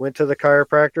 Went to the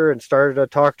chiropractor and started to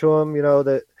talk to him.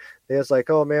 That they was like,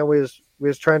 "Oh man, we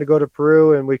was trying to go to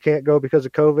Peru and we can't go because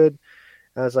of COVID." And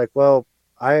I was like, "Well,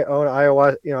 I own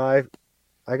ayahuasca.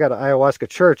 I got an ayahuasca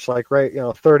church right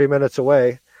 30 minutes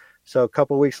away." So a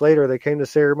couple of weeks later, they came to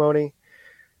ceremony.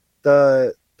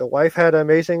 The wife had an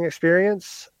amazing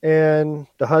experience, and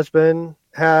the husband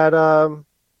had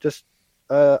just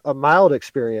a mild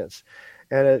experience,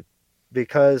 and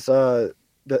because the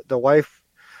wife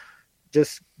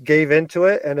just gave into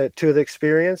it and to the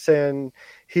experience, and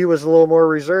he was a little more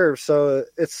reserved. So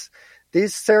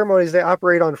these ceremonies, they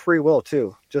operate on free will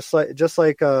too, just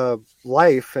like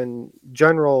life and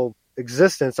general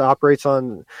existence operates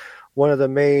on one of the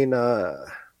main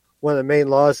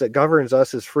laws that governs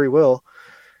us is free will.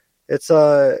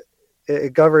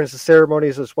 It governs the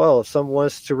ceremonies as well. If someone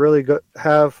wants to really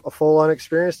have a full-on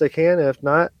experience, they can. And if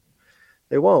not,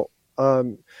 they won't.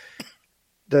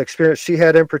 The experience she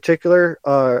had in particular,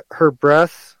 her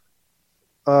breath,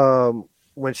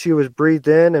 when she was breathed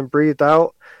in and breathed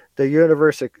out, the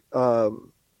universe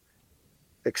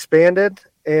expanded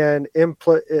and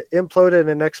imploded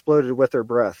and exploded with her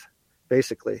breath,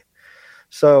 basically.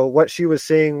 So what she was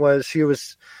seeing was she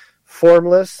was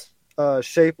formless,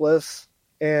 shapeless,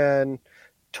 and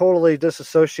totally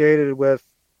disassociated with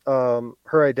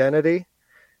her identity,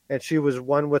 and she was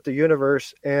one with the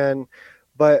universe.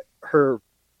 But her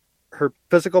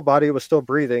physical body was still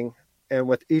breathing, and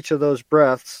with each of those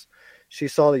breaths, she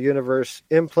saw the universe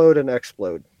implode and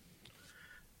explode.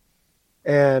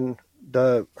 And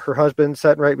her husband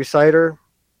sitting right beside her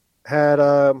had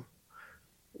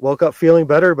woke up feeling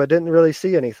better, but didn't really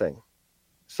see anything.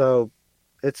 So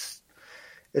it's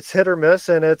hit or miss,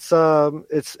 and it's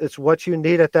what you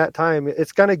need at that time.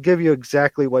 It's going to give you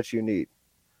exactly what you need,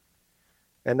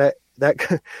 and that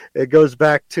it goes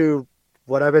back to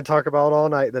what I've been talking about all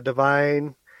night. The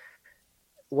divine.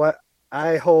 What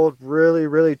I hold really,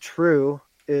 really true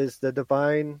is the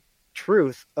divine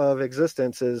truth of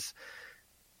existence is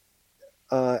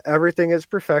everything is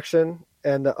perfection,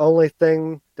 and the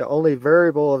only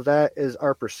variable of that is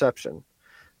our perception.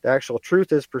 The actual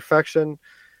truth is perfection.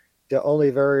 The only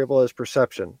variable is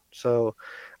perception. So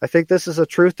I think this is a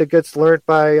truth that gets learned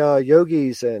by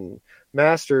yogis and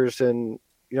masters. And,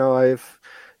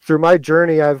 through my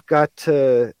journey, I've got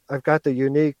the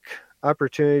unique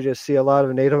opportunity to see a lot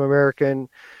of Native American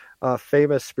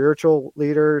famous spiritual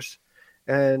leaders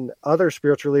and other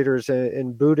spiritual leaders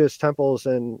in Buddhist temples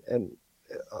and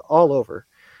all over.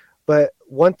 But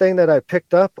one thing that I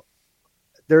picked up,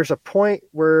 there's a point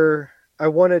where I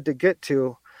wanted to get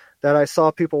to, that I saw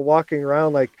people walking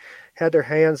around had their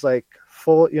hands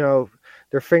full,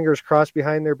 their fingers crossed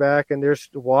behind their back, and they're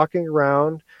just walking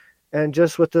around and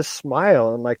just with this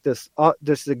smile and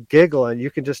just a giggle, and you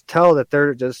can just tell that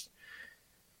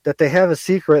that they have a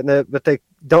secret, but they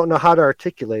don't know how to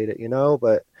articulate it,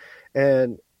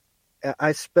 and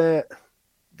I spent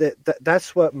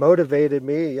that's what motivated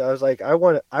me. I was like, I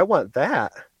want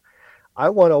that. I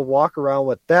want to walk around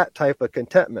with that type of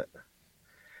contentment.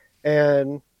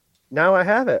 And now I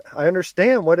have it. I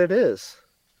understand what it is.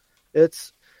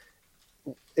 It's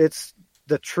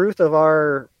the truth of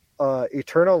our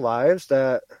eternal lives,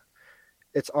 that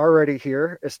it's already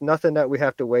here. It's nothing that we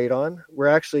have to wait on.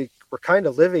 We're kind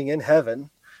of living in heaven,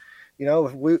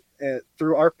 if we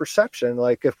through our perception.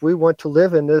 If we want to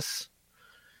live in this,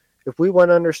 if we want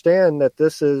to understand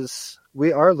that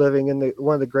we are living in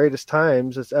one of the greatest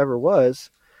times it's ever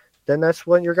was, then that's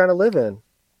what you're going to live in.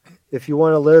 If you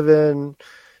want to live in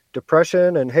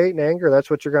depression and hate and anger, that's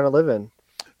what you're going to live in.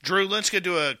 Drew, let's get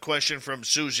to a question from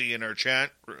Susie in our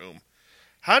chat room.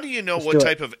 How do you know what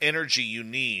type of energy you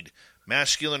need,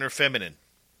 masculine or feminine?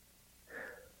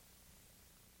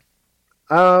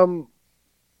 What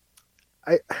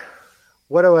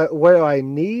do I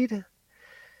need?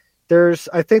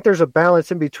 I think there's a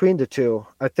balance in between the two.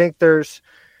 I think there's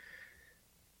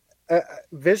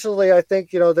visually, I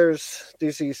think, there's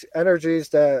these energies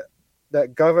that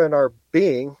govern our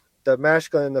being, the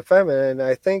masculine and the feminine. And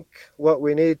I think what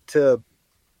we need to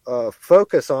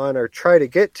focus on or try to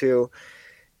get to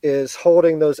is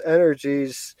holding those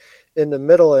energies in the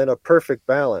middle in a perfect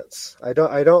balance. I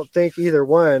don't think either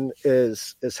one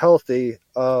is healthy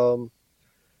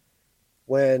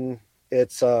when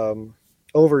it's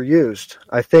overused.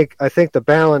 I think the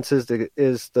balance is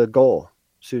the goal,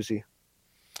 Susie.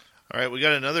 All right, we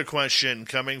got another question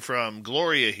coming from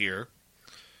Gloria here.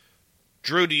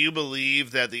 Drew, do you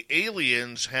believe that the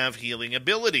aliens have healing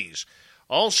abilities?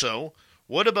 Also,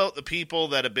 what about the people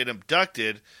that have been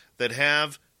abducted that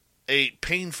have a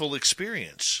painful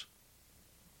experience?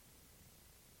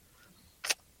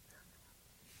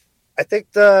 I think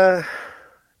what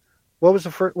was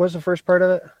the first part of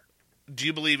it? Do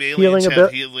you believe aliens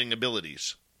have healing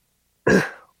abilities?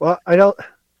 Well, I don't.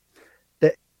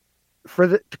 To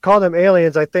call them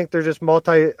aliens, I think they're just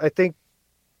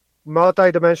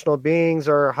multi-dimensional beings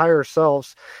or higher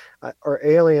selves or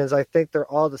aliens. I think they're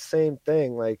all the same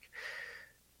thing. Like,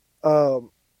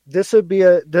 this would be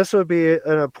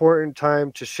an important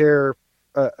time to share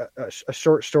a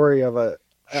short story of a.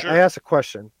 Sure. I asked a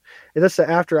question. And this is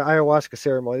after ayahuasca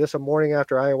ceremony. This is a morning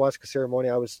after ayahuasca ceremony.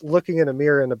 I was looking in a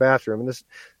mirror in the bathroom, and this is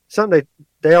something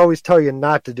they always tell you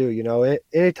not to do. You know,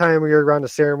 anytime you're around a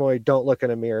ceremony, don't look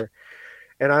in a mirror.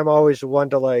 And I'm always one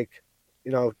to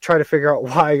try to figure out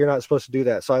why you're not supposed to do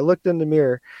that. So I looked in the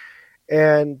mirror,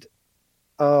 and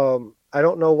I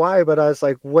don't know why, but I was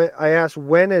like, I asked,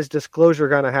 when is disclosure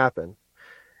going to happen?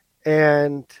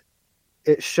 And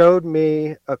it showed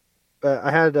me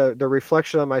I had the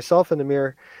reflection of myself in the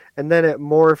mirror, and then it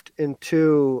morphed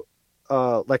into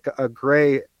like a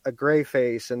gray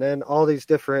face, and then all these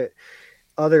different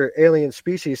other alien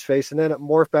species face, and then it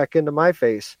morphed back into my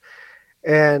face,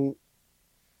 and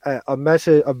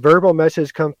a verbal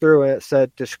message come through, and it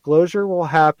said, disclosure will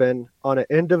happen on an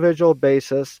individual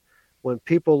basis when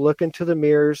people look into the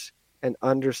mirrors and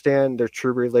understand their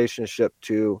true relationship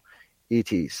to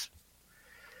ETs.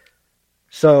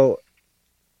 So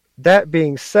that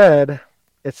being said,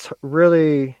 it's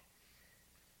really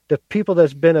the people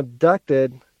that's been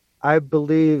abducted, I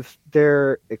believe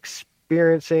they're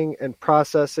experiencing and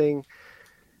processing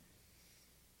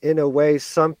in a way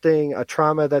a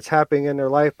trauma that's happening in their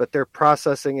life, but they're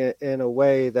processing it in a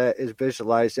way that is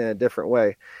visualized in a different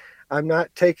way. I'm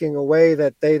not taking away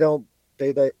that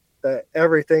that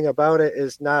everything about it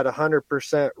is not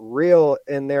 100% real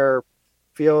in their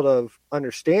field of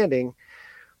understanding,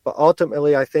 but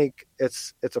ultimately I think I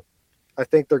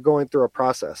think they're going through a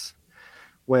process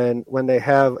when they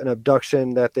have an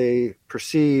abduction that they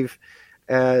perceive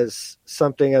as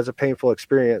something as a painful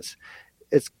experience.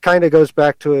 It kind of goes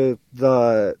back to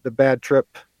the bad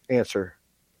trip answer.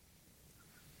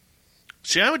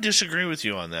 See, I would disagree with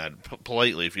you on that,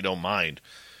 politely, if you don't mind.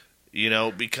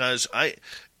 Because I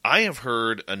have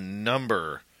heard a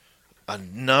number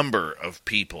of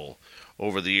people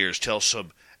over the years tell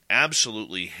some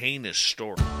absolutely heinous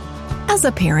stories. As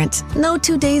a parent, no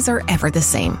 2 days are ever the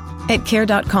same. At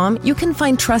Care.com, you can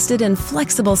find trusted and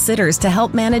flexible sitters to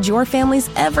help manage your family's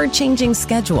ever-changing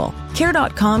schedule.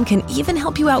 Care.com can even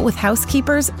help you out with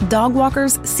housekeepers, dog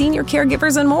walkers, senior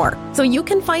caregivers, and more, so you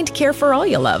can find care for all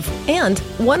you love. And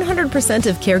 100%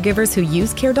 of caregivers who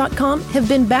use Care.com have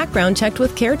been background checked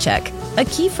with CareCheck, a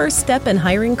key first step in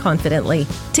hiring confidently.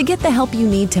 To get the help you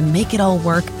need to make it all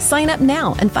work, sign up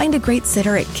now and find a great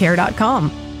sitter at Care.com.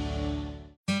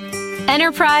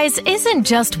 Enterprise isn't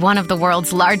just one of the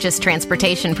world's largest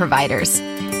transportation providers.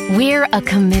 We're a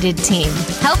committed team,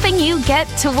 helping you get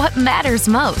to what matters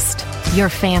most: your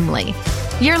family,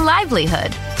 your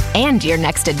livelihood, and your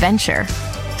next adventure.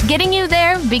 Getting you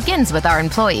there begins with our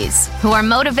employees, who are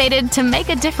motivated to make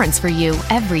a difference for you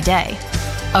every day.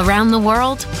 Around the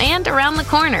world and around the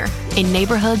corner, in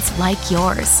neighborhoods like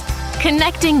yours.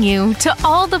 Connecting you to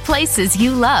all the places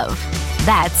you love.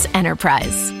 That's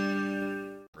Enterprise.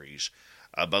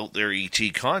 About their ET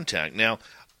contact. Now,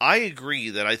 I agree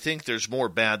that I think there's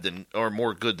more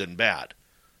more good than bad.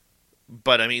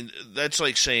 But I mean, that's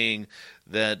like saying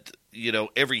that,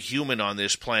 every human on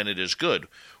this planet is good.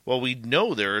 Well, we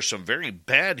know there are some very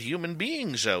bad human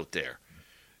beings out there.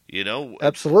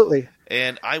 Absolutely.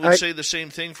 And I would say the same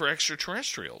thing for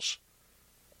extraterrestrials.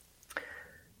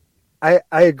 I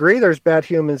agree there's bad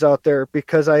humans out there,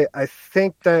 because I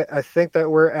think that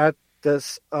we're at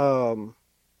this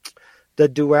the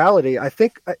duality. I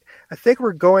think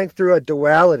we're going through a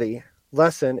duality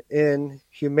lesson in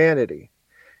humanity.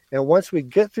 And once we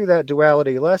get through that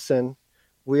duality lesson,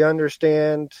 we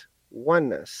understand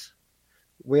oneness.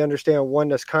 We understand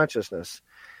oneness consciousness.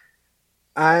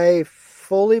 I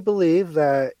fully believe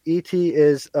that ET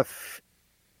is a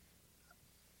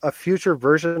future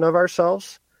version of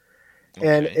ourselves. Okay.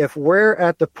 And if we're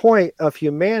at the point of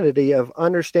humanity of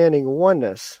understanding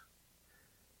oneness,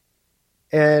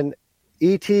 and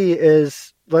ET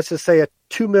is, let's just say,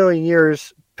 2 million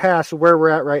years past where we're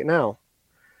at right now,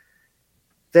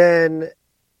 then,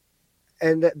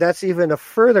 and that's even a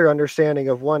further understanding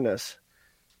of oneness.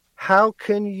 How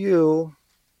can you,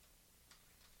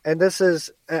 and this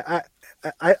is,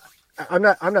 I'm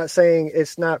not saying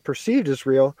it's not perceived as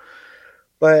real,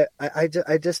 but I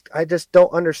just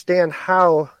don't understand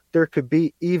how there could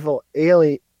be evil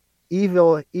ET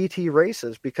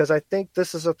races, because I think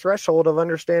this is a threshold of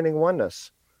understanding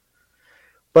oneness.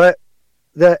 But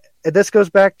this goes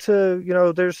back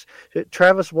to, there's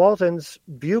Travis Walton's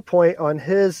viewpoint on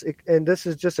his, and this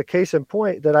is just a case in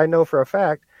point that I know for a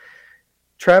fact.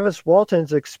 Travis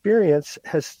Walton's experience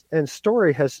and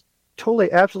story has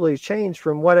totally, absolutely changed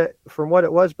from what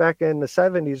it was back in the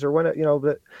 70s, or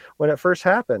when it first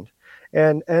happened,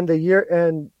 and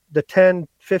the 10,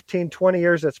 15, 20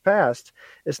 years that's passed.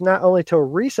 It's not only till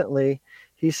recently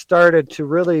he started to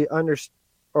really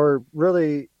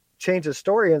really change his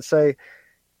story and say,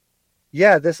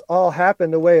 yeah, this all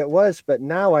happened the way it was, but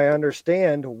now I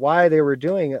understand why they were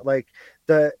doing it. Like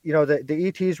the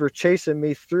ETs were chasing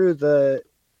me through the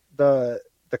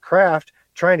craft,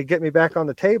 trying to get me back on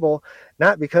the table,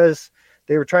 not because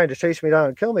they were trying to chase me down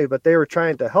and kill me, but they were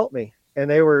trying to help me, and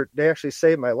they actually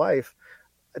saved my life.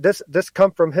 This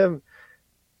come from him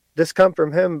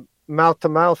mouth to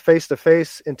mouth, face to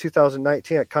face in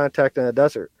 2019 at Contact in the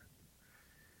Desert.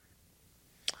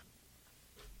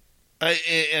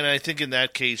 And I think in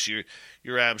that case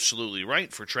you're absolutely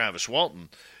right for Travis Walton,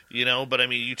 but I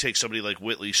mean, you take somebody like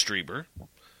Whitley Strieber,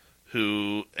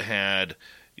 who had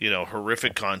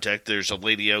horrific contact. There's a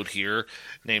lady out here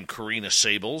named Karina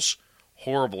Sables,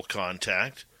 horrible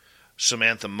contact.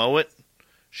 Samantha Mowat,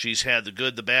 she's had the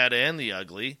good, the bad, and the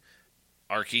ugly.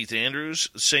 R. Keith Andrews,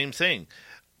 same thing.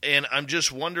 And I'm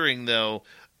just wondering, though,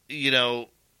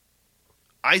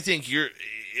 I think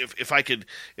if I could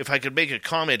make a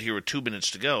comment here with 2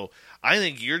 minutes to go, I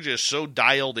think you're just so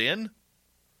dialed in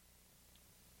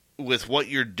with what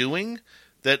you're doing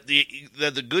that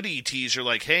the good ETs are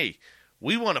like, hey,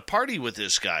 we want to party with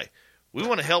this guy. We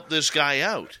want to help this guy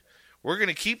out. We're going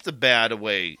to keep the bad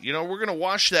away. We're going to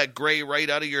wash that gray right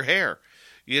out of your hair.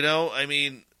 I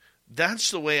mean, that's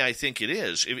the way I think it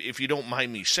is, if you don't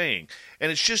mind me saying.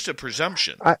 And it's just a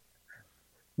presumption. I'm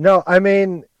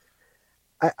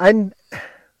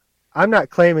not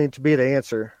claiming to be the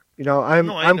answer. I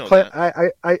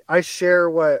share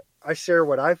what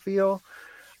I feel.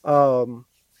 And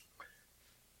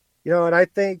I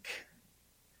think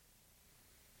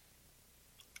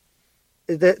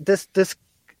that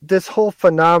this whole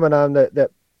phenomenon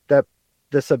that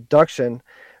this abduction,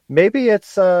 maybe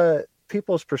it's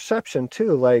people's perception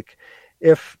too. Like,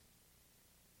 if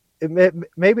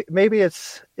maybe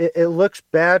it looks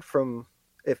bad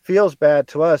it feels bad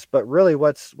to us, but really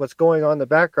what's going on in the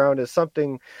background is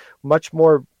something much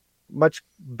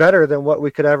better than what we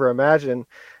could ever imagine,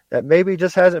 that maybe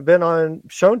just hasn't been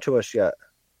shown to us yet.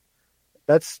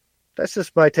 That's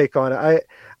just my take on it.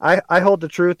 I hold the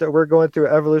truth that we're going through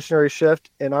an evolutionary shift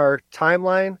in our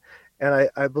timeline, and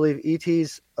I believe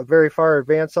ET's a very far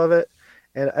advance of it,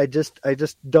 and I just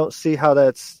don't see how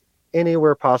that's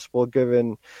anywhere possible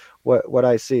given what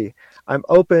I see. I'm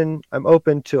open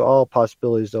to all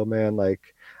possibilities, though, man.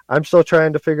 Like, I'm still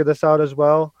trying to figure this out as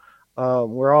well.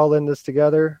 We're all in this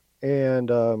together, and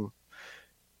the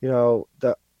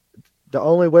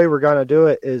only way we're going to do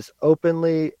it is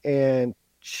openly and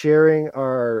sharing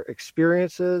our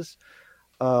experiences,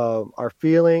 our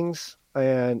feelings,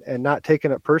 and not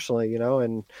taking it personally,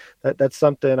 and that's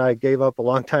something I gave up a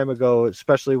long time ago,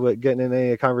 especially with getting in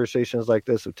any conversations like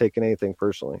this of taking anything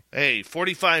personally. Hey,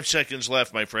 45 seconds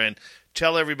left, my friend.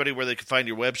 Tell everybody where they can find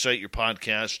your website, your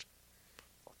podcast.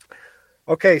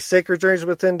 Okay,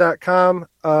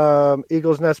 sacredjourneyswithin.com,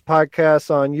 Eagle's Nest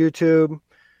Podcast on YouTube.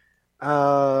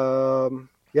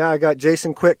 I got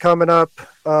Jason Quick coming up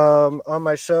on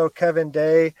my show, Kevin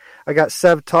Day. I got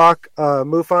Sev Talk,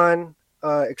 MUFON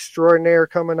Extraordinaire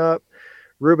coming up,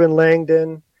 Ruben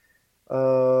Langdon.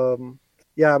 I'm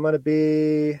going to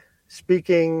be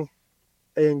speaking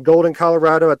in Golden,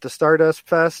 Colorado at the Stardust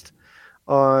Fest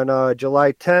on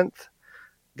July 10th.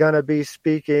 Going to be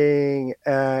speaking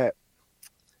at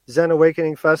Zen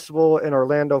Awakening Festival in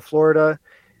Orlando, Florida,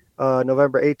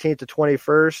 November 18th to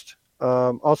 21st.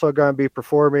 Also going to be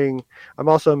performing. I'm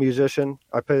also a musician.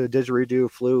 I play the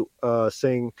didgeridoo, flute,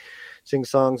 sing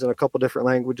songs in a couple different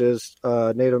languages,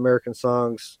 Native American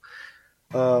songs.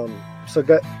 So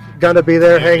gonna be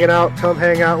there hanging out. Come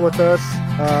hang out with us.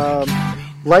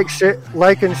 Like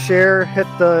and share. Hit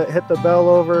the bell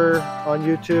over on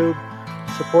YouTube.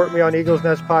 Support me on Eagles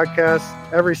Nest Podcast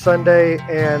every Sunday,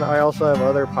 and I also have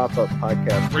other pop-up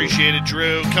podcasts. Appreciate it,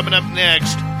 Drew. Coming up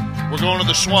next, we're going to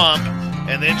the swamp,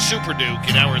 and then Super Duke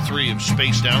in Hour 3 of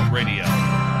Spaced Out Radio.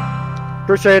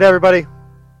 Appreciate it, everybody.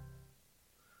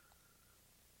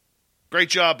 Great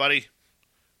job, buddy.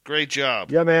 Great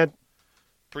job. Yeah, man.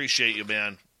 Appreciate you,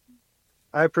 man.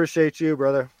 I appreciate you,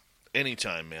 brother.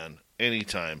 Anytime, man.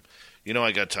 Anytime. You know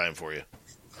I got time for you.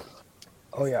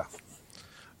 Oh, yeah.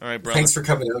 All right, brother. Thanks for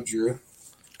coming out, Drew.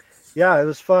 Yeah, it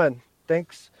was fun.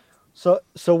 Thanks. So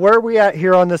where are we at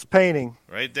here on this painting?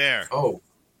 Right there. Oh,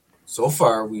 so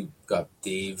far we've got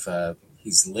Dave.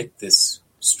 He's licked this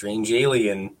strange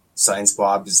alien. Science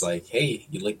Bob is like, hey,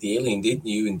 you licked the alien, didn't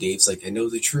you? And Dave's like, I know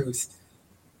the truth.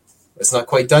 It's not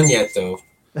quite done yet, though.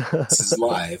 This is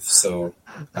live, so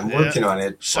I'm working on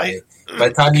it. By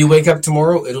the time you wake up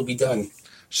tomorrow, it'll be done.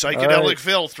 Psychedelic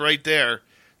filth right there.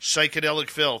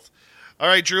 Psychedelic filth. All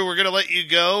right, Drew, we're going to let you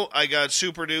go. I got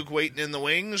Super Duke waiting in the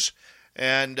wings,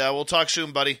 and we'll talk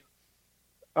soon, buddy.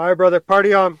 All right, brother.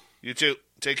 Party on. You too.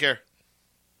 Take care.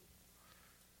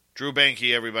 Drew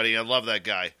Bankey, everybody. I love that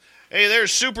guy. Hey,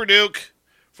 there's Super Duke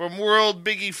from World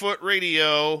Biggie Foot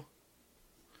Radio.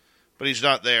 But he's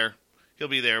not there. He'll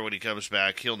be there when he comes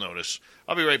back. He'll notice.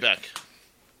 I'll be right back.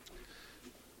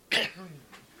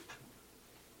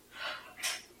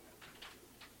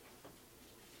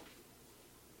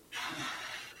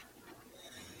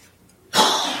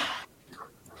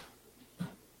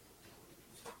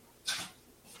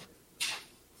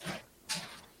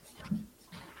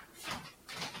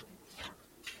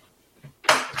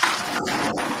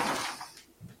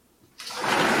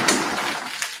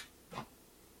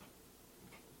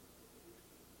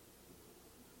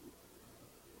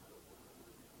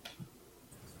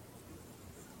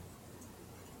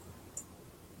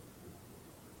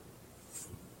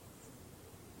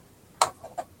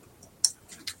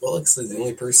 Well, looks like the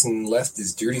only person left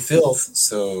is Dirty Filth,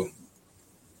 so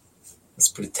let's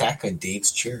put a tack on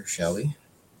Dave's chair, shall we?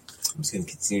 I'm just going to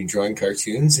continue drawing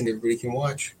cartoons and everybody can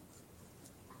watch.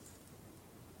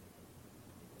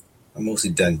 I'm mostly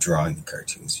done drawing the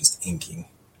cartoons, just inking.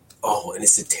 Oh, and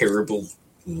it's a terrible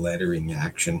lettering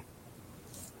action.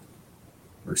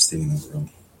 Worst thing in the world.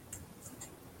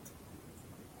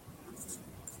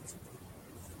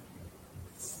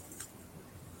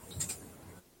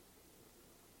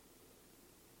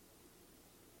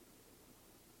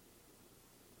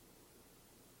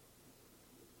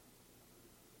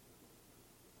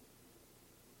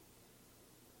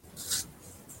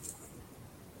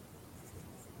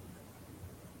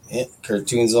 Yeah,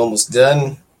 cartoon's almost done.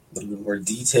 A little bit more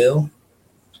detail.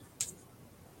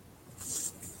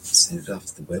 Send it off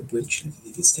to the web witch and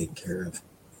it gets taken care of.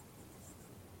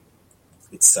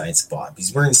 It's Science Bob.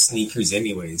 He's wearing sneakers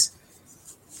anyways.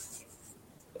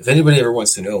 If anybody ever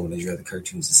wants to know when they draw the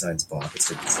cartoons of Science Bob,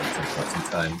 it's like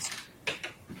times.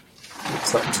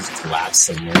 It's not just collapse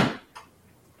somewhere.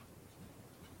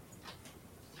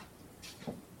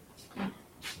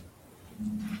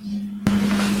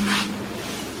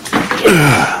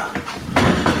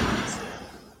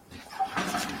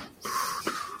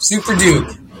 Super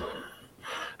Duke.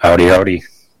 Howdy, howdy.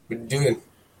 What are you doing?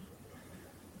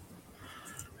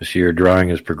 I see your drawing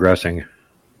is progressing.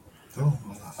 Oh,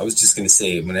 I was just going to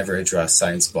say, whenever I draw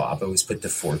Science Bob, I always put the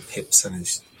 4 pips on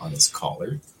his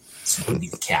collar, so he can be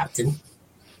the captain.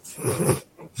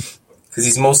 Because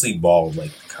he's mostly bald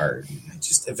like the card.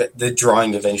 The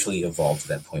drawing eventually evolved to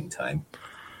that point in time.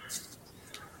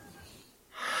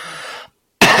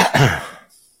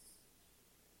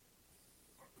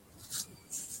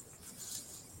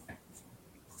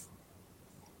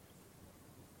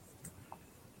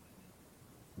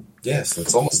 Yeah, so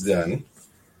it's almost done.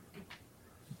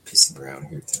 Pissing around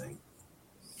here tonight.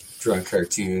 Drawing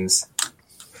cartoons,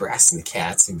 harassing the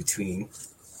cats in between.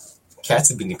 Cats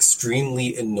have been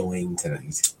extremely annoying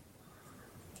tonight.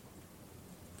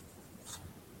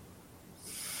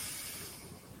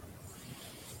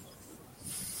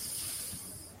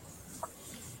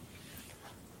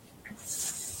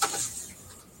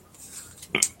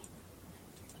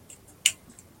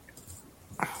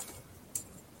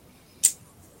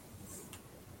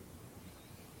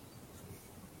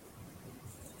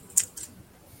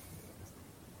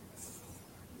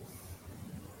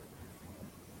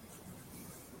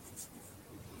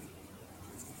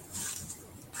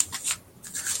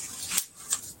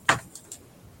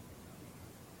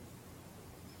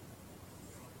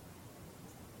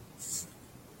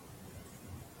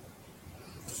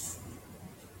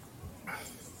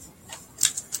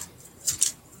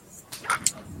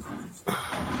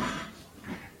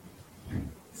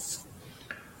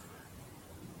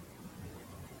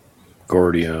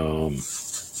 Gordium.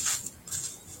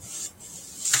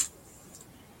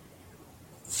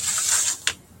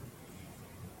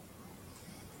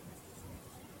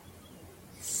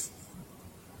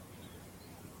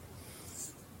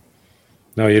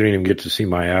 No, you didn't even get to see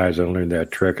my eyes. I learned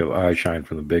that trick of eye shine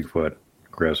from the Bigfoot,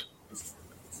 Chris.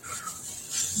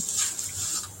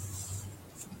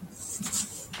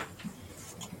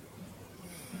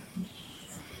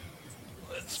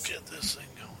 Let's get this thing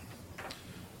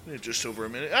going. Just over a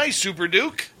minute. Hi, Super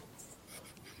Duke.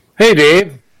 Hey,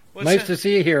 Dave. What's nice that? to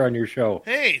see you here on your show.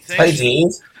 Hey, thanks. Hi, Dave.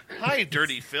 Hi,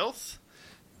 Dirty Filth.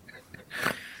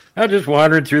 I just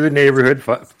wandered through the neighborhood,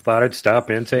 thought I'd stop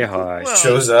in and say hi. Well,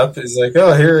 Shows up, he's like,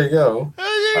 oh, here we go.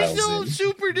 There's no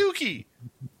Super Dookie.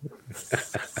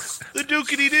 The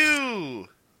Dookity-Doo.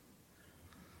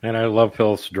 And I love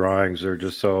Phil's drawings. They're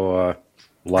just so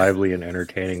lively and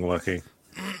entertaining looking.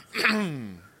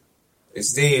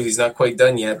 It's Dave. He's not quite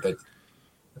done yet, but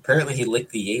apparently he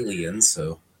licked the alien,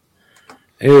 so.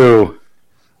 Ew.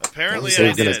 Apparently I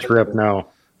Dave's did. going to trip now.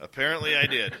 Apparently I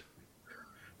did.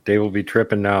 Dave will be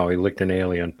tripping now. He licked an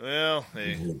alien. Well,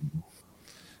 hey,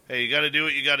 you got to do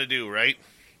what you got to do, right?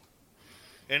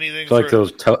 Anything It's for like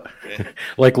those,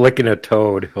 like licking a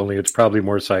toad, only it's probably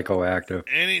more psychoactive.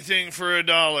 anything for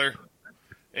 $1.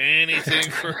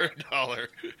 Anything for $1.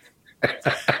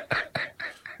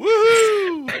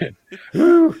 Woohoo!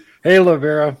 Woo! Hey,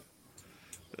 Lavera.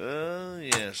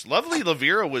 Yes. Lovely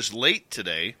Lavera was late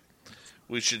today.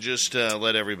 We should just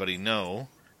let everybody know.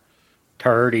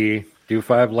 Tardy. Do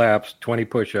 5 laps, 20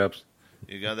 push-ups.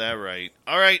 You got that right.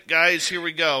 All right, guys, here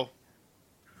we go.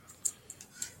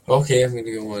 Okay, I'm going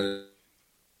to go on.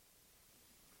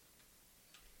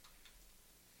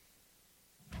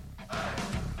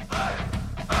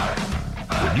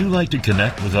 Would you like to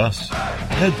connect with us?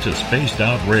 Head to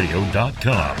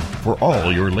spacedoutradio.com for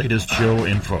all your latest show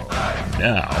info.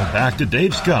 Now, back to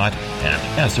Dave Scott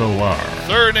and SOR.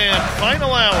 Third and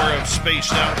final hour of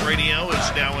Spaced Out Radio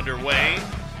is now underway.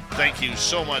 Thank you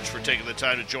so much for taking the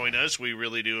time to join us. We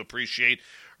really do appreciate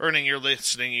earning your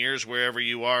listening ears wherever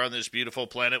you are on this beautiful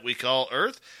planet we call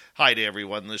Earth. Hi to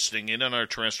everyone listening in on our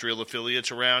terrestrial affiliates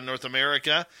around North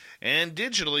America and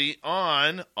digitally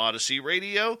on Odyssey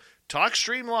Radio,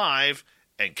 TalkStream Live,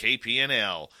 and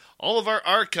KPNL. All of our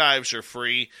archives are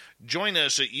free. Join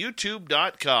us at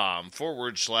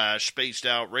youtube.com/Spaced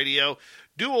Out Radio.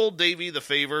 Do old Davey the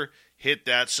favor, hit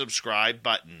that subscribe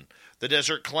button. The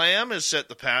Desert Clam has set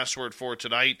the password for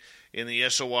tonight in the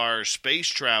SOR Space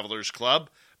Travelers Club.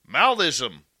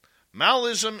 Malism.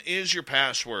 Malism is your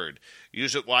password.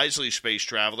 Use it wisely, Space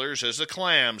Travelers, as the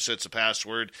Clam sets a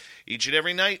password each and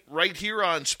every night right here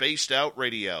on Spaced Out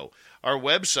Radio. Our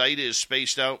website is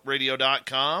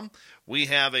spacedoutradio.com. We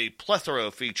have a plethora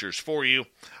of features for you.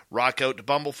 Rock out to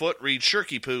Bumblefoot, read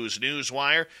Shirky Poo's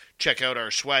Newswire. Check out our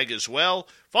swag as well.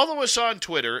 Follow us on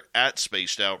Twitter at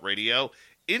Spaced Out Radio,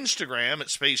 Instagram at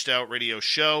Spaced Out Radio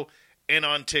Show, and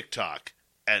on TikTok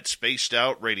at Spaced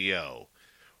Out Radio.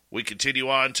 We continue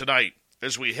on tonight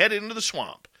as we head into the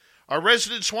swamp. Our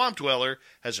resident swamp dweller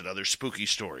has another spooky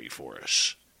story for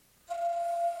us.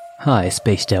 Hi,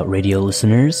 Spaced Out Radio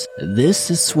listeners. This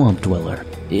is Swamp Dweller.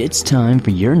 It's time for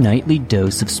your nightly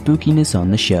dose of spookiness on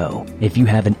the show. If you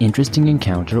have an interesting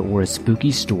encounter or a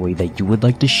spooky story that you would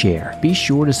like to share, be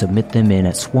sure to submit them in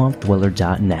at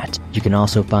swampdweller.net. You can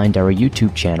also find our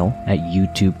YouTube channel at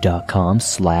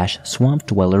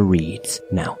youtube.com/swampdwellerreads.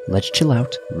 Now, let's chill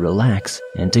out, relax,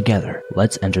 and together,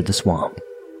 let's enter the swamp.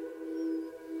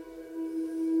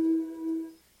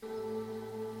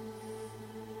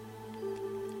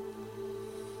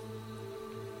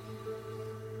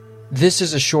 This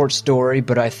is a short story,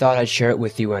 but I thought I'd share it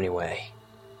with you anyway.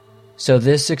 So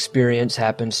this experience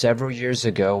happened several years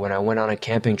ago when I went on a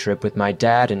camping trip with my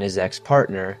dad and his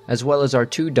ex-partner, as well as our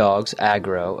 2 dogs,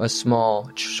 Agro, a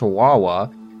small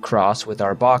Chihuahua cross with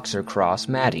our boxer cross,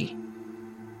 Maddie.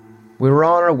 We were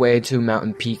on our way to a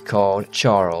mountain peak called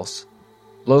Charles,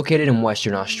 located in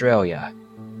Western Australia.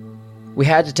 We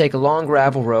had to take a long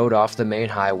gravel road off the main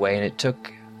highway, and it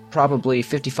took probably a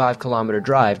 55-kilometer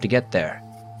drive to get there.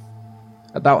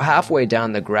 About halfway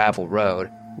down the gravel road,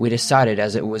 we decided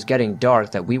as it was getting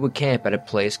dark that we would camp at a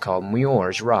place called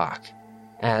Muir's Rock.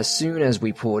 As soon as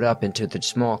we pulled up into the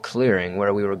small clearing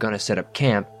where we were going to set up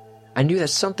camp, I knew that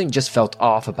something just felt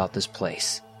off about this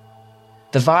place.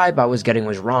 The vibe I was getting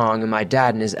was wrong, and my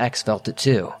dad and his ex felt it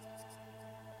too.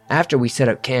 After we set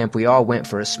up camp, we all went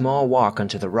for a small walk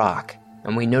onto the rock,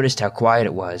 and we noticed how quiet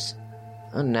it was.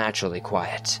 Unnaturally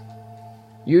quiet.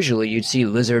 Usually you'd see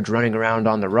lizards running around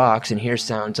on the rocks and hear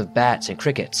sounds of bats and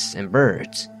crickets and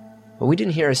birds, but we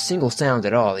didn't hear a single sound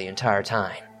at all the entire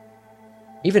time.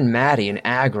 Even Maddie and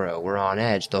Aggro were on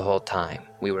edge the whole time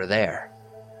we were there,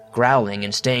 growling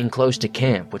and staying close to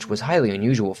camp, which was highly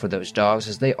unusual for those dogs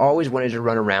as they always wanted to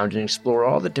run around and explore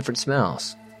all the different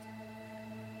smells.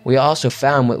 We also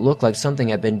found what looked like something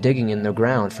had been digging in the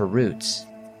ground for roots.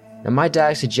 Now my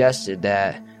dad suggested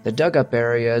that the dug-up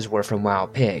areas were from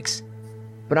wild pigs,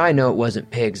 but I know it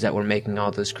wasn't pigs that were making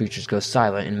all those creatures go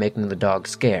silent and making the dogs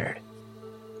scared.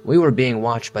 We were being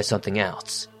watched by something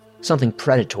else, something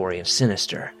predatory and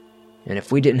sinister, and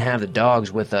if we didn't have the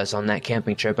dogs with us on that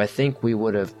camping trip, I think we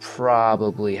would have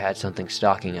probably had something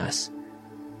stalking us.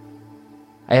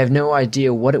 I have no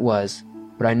idea what it was,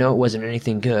 but I know it wasn't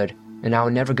anything good, and I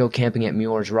will never go camping at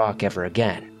Muir's Rock ever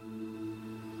again.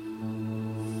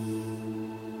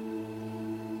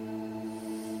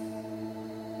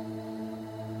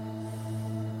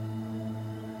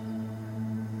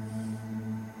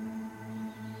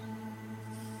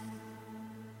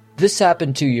 This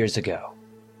happened 2 years ago.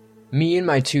 Me and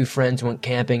my two friends went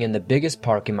camping in the biggest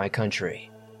park in my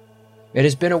country. It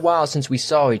has been a while since we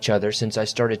saw each other since I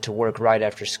started to work right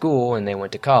after school and they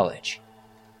went to college.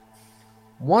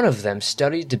 One of them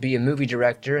studied to be a movie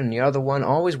director and the other one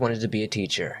always wanted to be a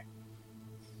teacher.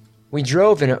 We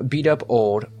drove in a beat-up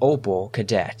old Opel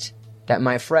Kadett that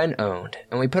my friend owned,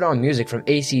 and we put on music from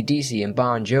AC/DC and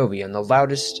Bon Jovi on the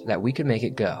loudest that we could make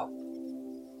it go.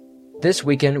 This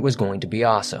weekend was going to be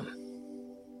awesome.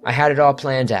 I had it all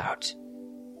planned out.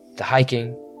 The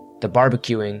hiking, the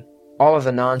barbecuing, all of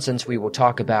the nonsense we will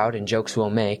talk about and jokes we'll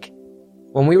make.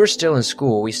 When we were still in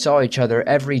school, we saw each other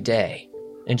every day,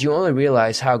 and you only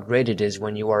realize how great it is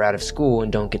when you are out of school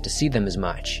and don't get to see them as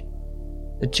much.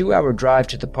 The 2-hour drive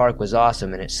to the park was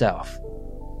awesome in itself.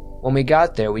 When we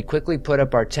got there, we quickly put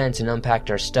up our tents and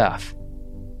unpacked our stuff.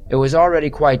 It was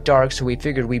already quite dark, so we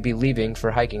figured we'd be leaving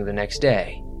for hiking the next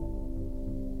day.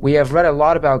 We have read a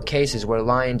lot about cases where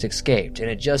lions escaped,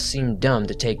 and it just seemed dumb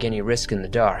to take any risk in the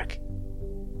dark.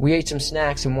 We ate some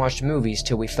snacks and watched movies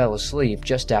till we fell asleep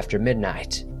just after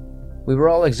midnight. We were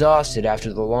all exhausted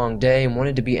after the long day and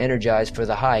wanted to be energized for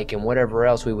the hike and whatever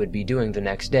else we would be doing the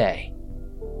next day.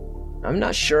 I'm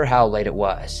not sure how late it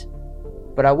was,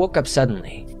 but I woke up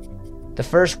suddenly. The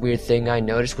first weird thing I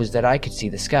noticed was that I could see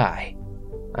the sky.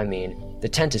 I mean, the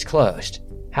tent is closed.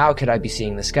 How could I be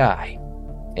seeing the sky?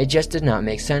 It just did not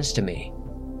make sense to me.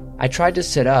 I tried to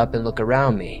sit up and look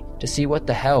around me to see what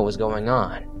the hell was going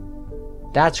on.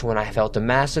 That's when I felt a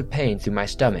massive pain through my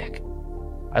stomach.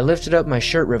 I lifted up my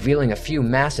shirt, revealing a few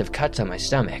massive cuts on my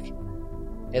stomach.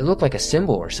 It looked like a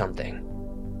symbol or something.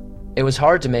 It was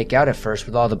hard to make out at first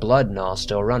with all the blood and all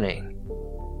still running.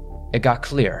 It got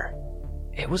clearer.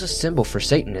 It was a symbol for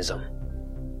Satanism.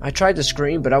 I tried to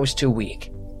scream, but I was too weak.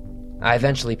 I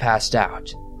eventually passed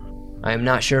out. I am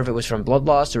not sure if it was from blood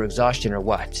loss or exhaustion or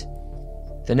what.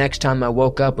 The next time I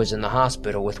woke up was in the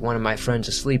hospital with one of my friends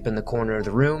asleep in the corner of the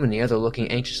room and the other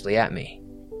looking anxiously at me.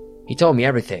 He told me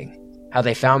everything, how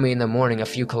they found me in the morning a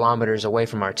few kilometers away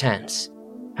from our tents,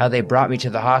 how they brought me to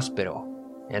the hospital,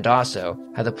 and also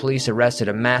how the police arrested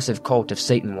a massive cult of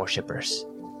Satan worshippers.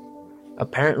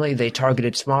 Apparently they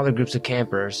targeted smaller groups of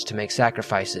campers to make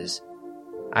sacrifices.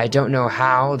 I don't know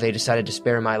how they decided to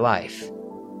spare my life.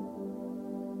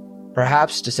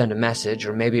 Perhaps to send a message,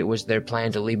 or maybe it was their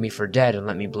plan to leave me for dead and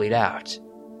let me bleed out.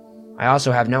 I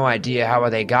also have no idea how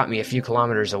they got me a few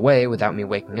kilometers away without me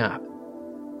waking up.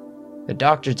 The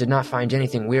doctors did not find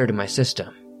anything weird in my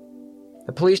system.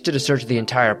 The police did a search of the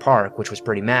entire park, which was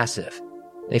pretty massive.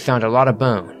 They found a lot of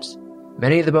bones.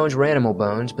 Many of the bones were animal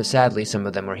bones, but sadly some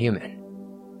of them were human.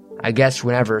 I guess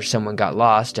whenever someone got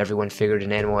lost, everyone figured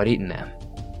an animal had eaten them,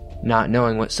 not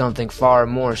knowing what something far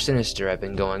more sinister had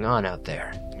been going on out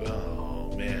there.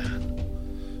 Oh, man.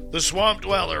 The Swamp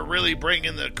Dweller really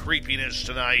bringing the creepiness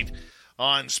tonight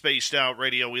on Spaced Out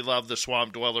Radio. We love the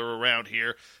Swamp Dweller around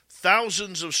here.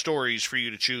 Thousands of stories for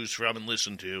you to choose from and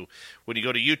listen to when you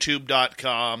go to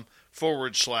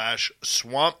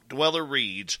youtube.com/Swamp Dweller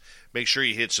Reads. Make sure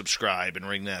you hit subscribe and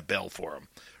ring that bell for him.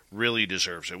 Really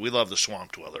deserves it. We love the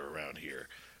Swamp Dweller around here.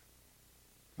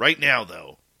 Right now,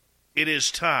 though, it is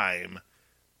time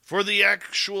for the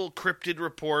actual cryptid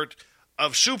report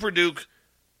of Super Duke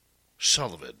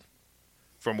Sullivan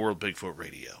from World Bigfoot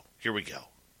Radio. Here we go.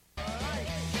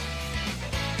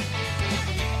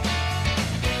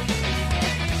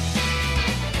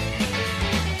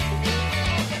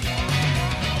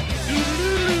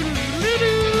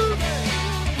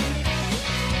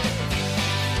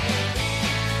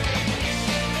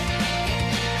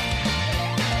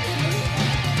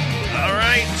 All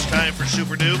right, it's time for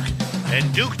Super Duke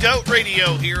and Duked Out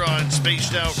Radio here on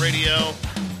Spaced Out Radio.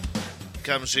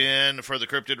 Comes in for the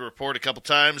cryptid report a couple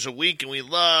times a week, and we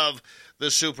love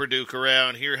the Super Duke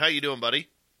around here. How you doing, buddy?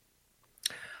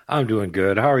 I'm doing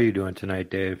good. How are you doing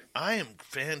tonight, Dave? I am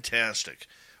fantastic.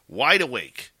 Wide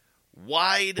awake.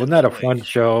 Wasn't that a fun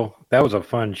show? That was a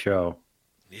fun show.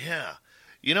 Yeah.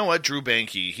 You know what, Drew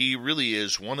Bankey, he really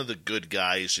is one of the good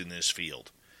guys in this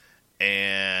field.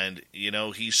 And,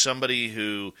 he's somebody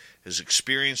who has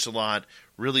experienced a lot,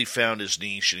 really found his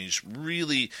niche, and he's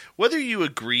really, whether you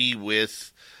agree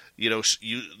with, the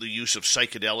use of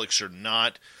psychedelics or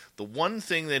not, the one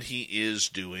thing that he is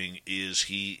doing is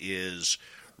he is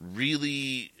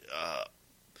really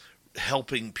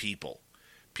helping people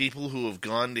who have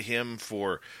gone to him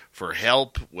for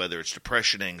help, whether it's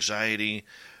depression, anxiety,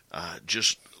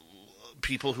 just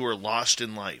people who are lost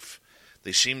in life.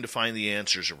 They seem to find the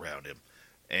answers around him,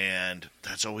 and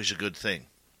that's always a good thing.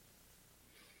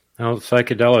 Now,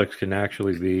 psychedelics can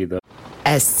actually be the...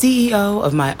 As CEO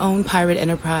of my own pirate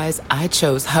enterprise, I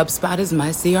chose HubSpot as my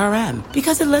CRM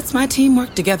because it lets my team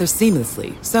work together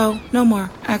seamlessly. So, no more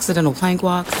accidental plank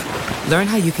walks. Learn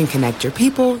how you can connect your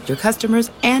people, your customers,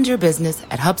 and your business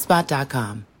at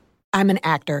HubSpot.com. I'm an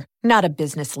actor, not a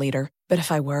business leader. But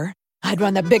if I were, I'd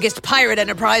run the biggest pirate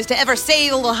enterprise to ever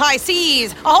sail the high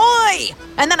seas. Ahoy!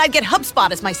 And then I'd get HubSpot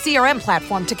as my CRM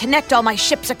platform to connect all my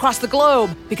ships across the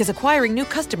globe. Because acquiring new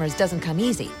customers doesn't come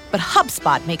easy. But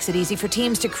HubSpot makes it easy for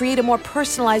teams to create a more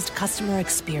personalized customer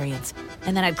experience.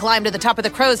 And then I'd climb to the top of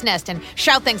the crow's nest and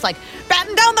shout things like,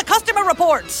 "Batten down the customer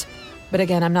reports!" But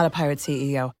again, I'm not a pirate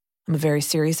CEO. I'm a very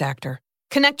serious actor.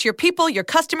 Connect your people, your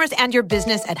customers, and your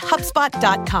business at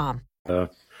HubSpot.com.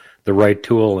 The right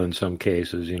tool in some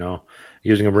cases,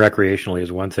 using them recreationally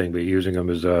is one thing, but using them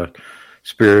as a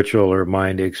spiritual or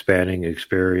mind expanding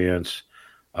experience,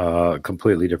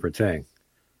 completely different thing.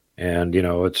 And,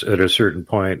 it's at a certain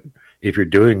point, if you're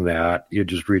doing that, you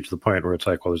just reach the point where it's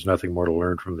like, well, there's nothing more to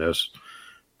learn from this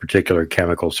particular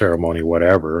chemical ceremony,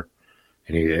 whatever.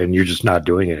 And you're just not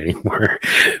doing it anymore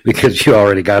because you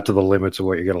already got to the limits of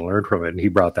what you're going to learn from it. And he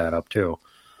brought that up too.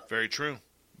 Very true.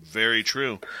 Very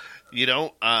true.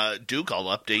 Duke,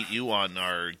 I'll update you on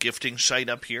our gifting site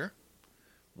up here.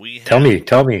 Tell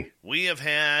me. We have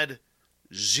had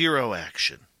zero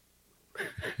action.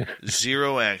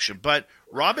 Zero action. But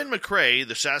Robin McCrae,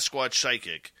 the Sasquatch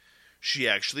psychic, she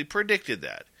actually predicted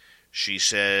that. She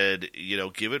said,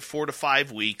 give it 4 to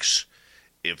 5 weeks.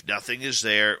 If nothing is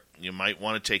there, you might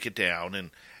want to take it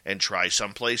down and try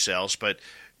someplace else. But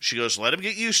she goes, let him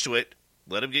get used to it.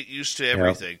 Let him get used to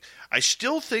everything. Yep. I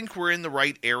still think we're in the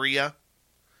right area.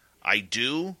 I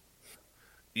do.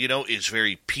 It's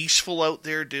very peaceful out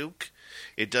there, Duke.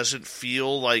 It doesn't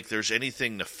feel like there's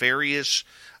anything nefarious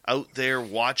out there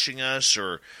watching us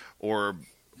or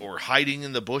hiding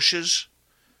in the bushes.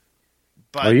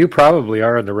 But well, you probably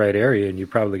are in the right area, and you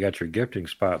probably got your gifting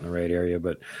spot in the right area.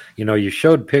 But, you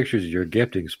showed pictures of your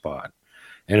gifting spot,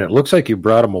 and it looks like you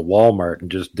brought them a Walmart and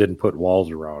just didn't put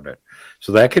walls around it.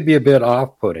 So that could be a bit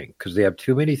off-putting because they have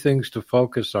too many things to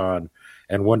focus on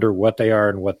and wonder what they are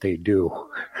and what they do.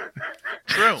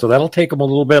 True. So that'll take them a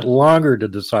little bit longer to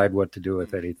decide what to do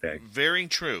with anything. Very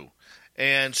true.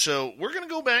 And so we're going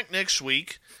to go back next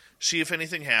week, see if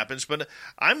anything happens. But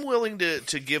I'm willing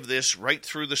to give this right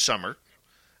through the summer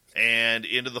and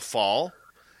into the fall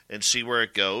and see where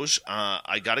it goes.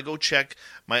 I got to go check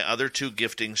my other 2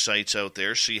 gifting sites out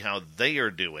there, see how they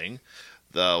are doing.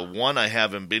 The one I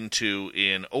haven't been to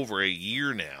in over a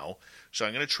year now, so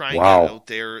I'm going to try and get out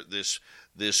there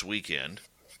this weekend.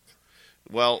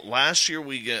 Well, last year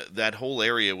that whole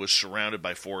area was surrounded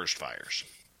by forest fires.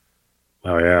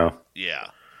 Oh, yeah. Yeah.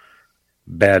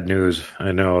 Bad news.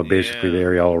 I know. Basically, the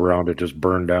area all around it just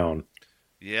burned down.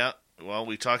 Yeah. Well,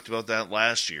 we talked about that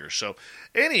last year. So,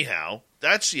 anyhow,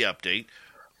 that's the update.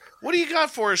 What do you got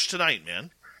for us tonight,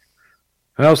 man?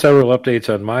 Well, several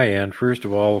updates on my end. First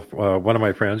of all, one of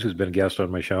my friends who's been a guest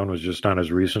on my show and was just on as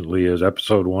recently as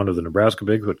episode 1 of the Nebraska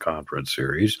Bigfoot Conference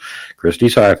series, Christy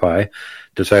Sci-Fi,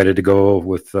 decided to go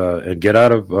with and get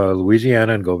out of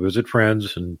Louisiana and go visit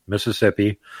friends in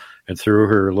Mississippi, and threw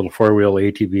her little 4-wheel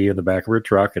ATV in the back of her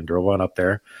truck and drove on up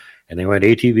there. And they went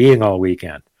ATVing all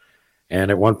weekend.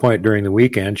 And at one point during the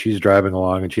weekend, she's driving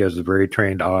along and she has a very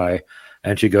trained eye.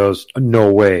 And she goes,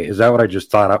 "No way. Is that what I just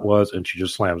thought it was?" And she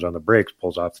just slams on the brakes,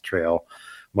 pulls off the trail,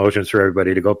 motions for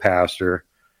everybody to go past her.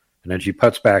 And then she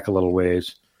puts back a little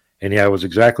ways. And yeah, it was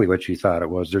exactly what she thought it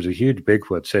was. There's a huge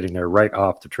Bigfoot sitting there right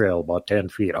off the trail, about 10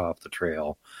 feet off the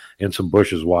trail, in some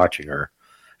bushes watching her.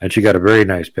 And she got a very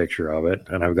nice picture of it.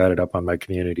 And I've got it up on my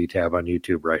community tab on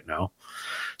YouTube right now.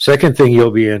 Second thing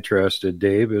you'll be interested,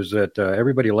 Dave, is that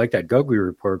everybody liked that Gugly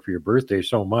report for your birthday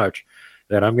so much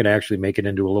that I'm going to actually make it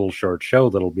into a little short show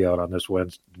that'll be out on this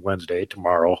Wednesday,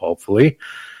 tomorrow, hopefully.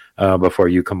 before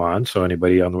you come on. So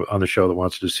anybody on the show that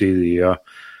wants to see the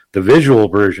visual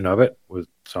version of it with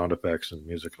sound effects and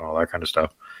music and all that kind of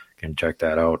stuff can check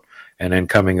that out. And then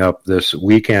coming up this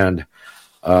weekend,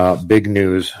 big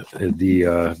news,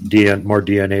 more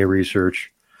DNA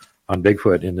research on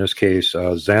Bigfoot, in this case,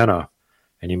 Zana.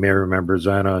 And you may remember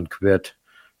Zana and Kvit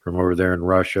from over there in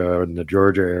Russia in the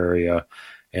Georgia area.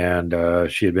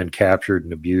 And she had been captured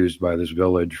and abused by this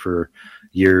village for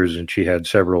years, and she had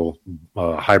several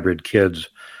hybrid kids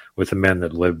with the men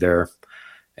that lived there.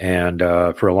 And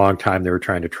for a long time, they were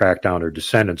trying to track down her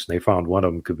descendants, and they found one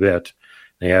of them, Kvit.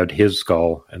 They had his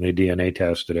skull, and they DNA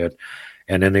tested it.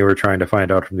 And then they were trying to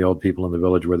find out from the old people in the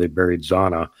village where they buried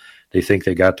Zana. They think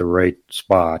they got the right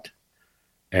spot,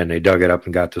 and they dug it up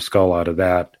and got the skull out of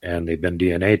that, and they've been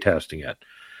DNA testing it.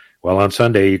 Well, on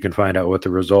Sunday, you can find out what the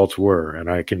results were, and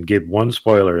I can give one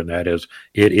spoiler, and that is,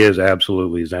 it is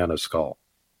absolutely Xana's skull.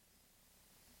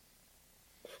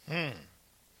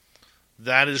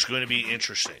 That is going to be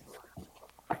interesting.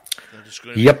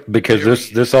 Yep,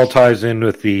 because this all ties in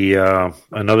with the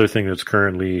another thing that's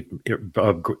currently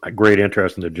of great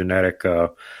interest in the genetic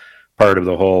part of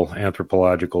the whole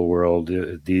anthropological world,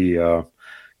 the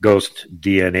ghost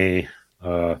DNA,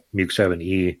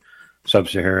 MUC7E,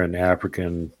 sub-Saharan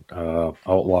African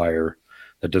outlier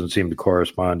that doesn't seem to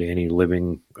correspond to any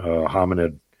living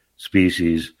hominid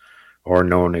species or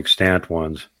known extant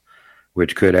ones,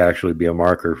 which could actually be a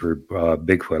marker for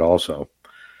Bigfoot also.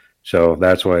 So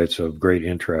that's why it's of great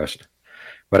interest.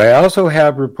 But I also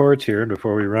have reports here, and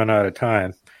before we run out of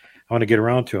time, I want to get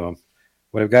around to them.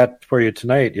 What I've got for you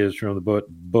tonight is from the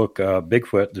book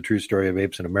Bigfoot, The True Story of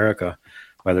Apes in America,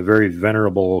 by the very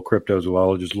venerable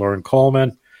cryptozoologist Loren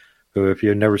Coleman, who, if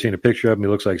you've never seen a picture of him, he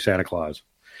looks like Santa Claus.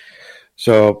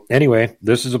 So anyway,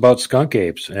 this is about skunk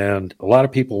apes, and a lot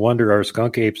of people wonder, are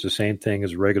skunk apes the same thing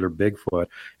as regular Bigfoot?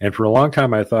 And for a long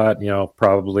time I thought,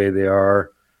 probably they are.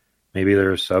 Maybe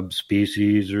they're a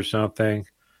subspecies or something.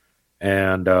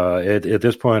 And at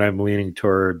this point, I'm leaning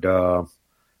toward, I'm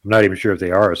not even sure if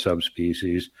they are a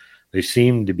subspecies. They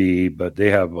seem to be, but they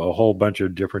have a whole bunch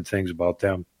of different things about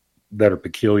them that are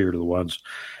peculiar to the ones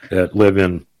that live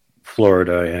in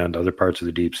Florida and other parts of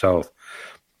the Deep South.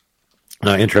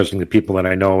 Interesting, the people that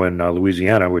I know in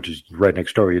Louisiana, which is right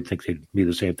next door, you'd think they'd be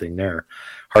the same thing there.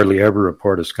 Hardly ever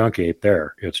report a skunk ape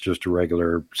there. It's just a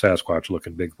regular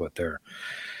Sasquatch-looking Bigfoot there.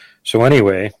 So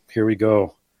anyway, here we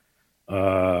go.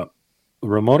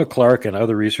 Ramona Clark and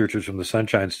other researchers from the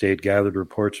Sunshine State gathered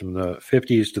reports from the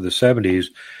 50s to the 70s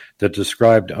that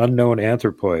described unknown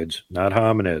anthropoids, not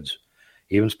hominids.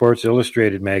 Even Sports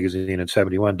Illustrated magazine in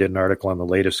 1971 did an article on the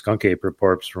latest skunk ape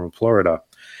reports from Florida.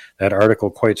 That article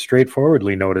quite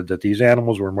straightforwardly noted that these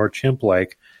animals were more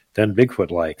chimp-like than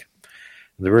Bigfoot-like.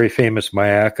 The very famous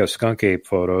Mayaca skunk ape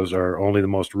photos are only the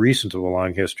most recent of a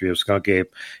long history of skunk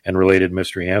ape and related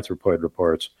mystery anthropoid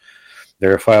reports.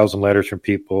 There are files and letters from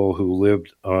people who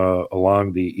lived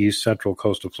along the east central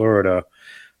coast of Florida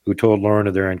who told Lauren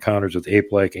of their encounters with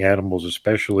ape-like animals,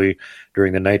 especially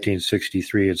during the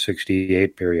 1963 and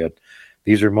 68 period.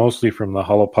 These are mostly from the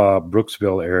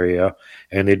Hullapaw-Brooksville area,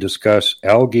 and they discuss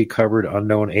algae-covered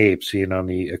unknown apes seen on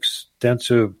the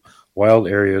extensive wild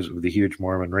areas of the huge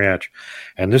Mormon ranch.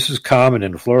 And this is common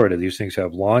in Florida. These things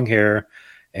have long hair,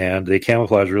 and they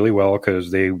camouflage really well because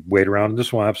they wade around in the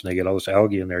swamps, and they get all this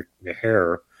algae in their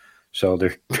hair, so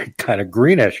they're kind of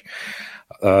greenish.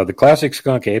 The classic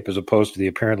skunk ape, as opposed to the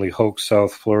apparently hoax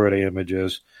South Florida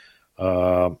images,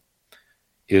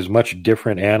 is a much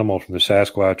different animal from the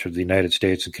Sasquatch of the United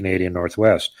States and Canadian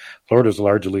Northwest. Florida's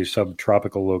largely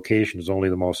subtropical location is only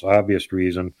the most obvious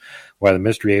reason why the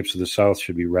mystery apes of the South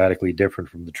should be radically different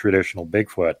from the traditional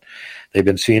Bigfoot. They've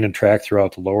been seen and tracked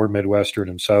throughout the lower Midwestern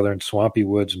and southern swampy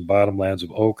woods and bottomlands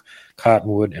of oak,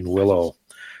 cottonwood, and willow,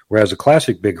 whereas a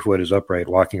classic Bigfoot is upright,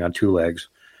 walking on two legs,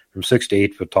 from 6 to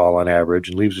 8 foot tall on average,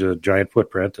 and leaves a giant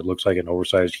footprint that looks like an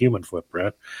oversized human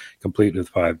footprint, complete with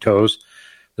 5 toes.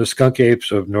 The skunk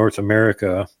apes of North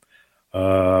America,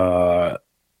 often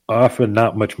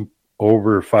not much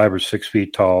over 5 or 6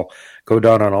 feet tall, go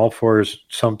down on all fours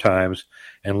sometimes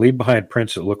and leave behind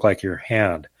prints that look like your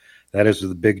hand. That is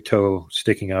the big toe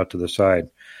sticking out to the side.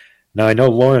 Now, I know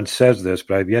Lauren says this,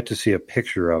 but I've yet to see a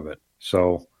picture of it.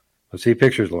 So let's see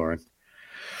pictures, Lauren.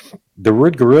 The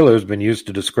word gorilla has been used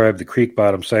to describe the creek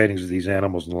bottom sightings of these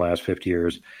animals in the last 50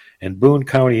 years. In Boone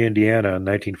County, Indiana, in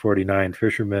 1949,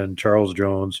 fishermen Charles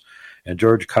Jones and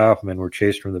George Kaufman were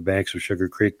chased from the banks of Sugar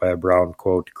Creek by a brown,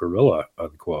 quote, gorilla,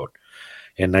 unquote.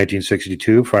 In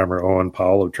 1962, farmer Owen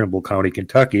Powell of Trimble County,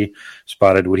 Kentucky,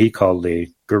 spotted what he called a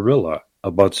gorilla,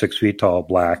 about 6 feet tall,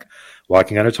 black,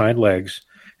 walking on its hind legs,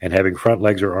 and having front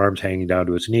legs or arms hanging down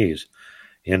to its knees.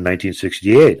 In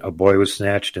 1968, a boy was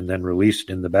snatched and then released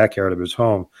in the backyard of his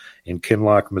home in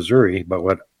Kinloch, Missouri,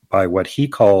 by what he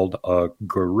called a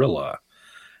gorilla.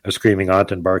 A screaming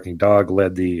aunt and barking dog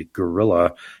led the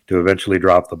gorilla to eventually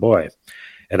drop the boy.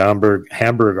 At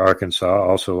Hamburg, Arkansas,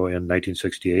 also in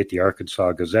 1968, the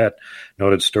Arkansas Gazette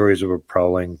noted stories of a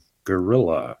prowling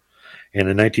gorilla. In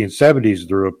the 1970s,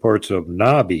 the reports of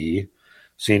Nobby,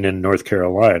 seen in North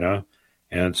Carolina,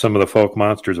 and some of the folk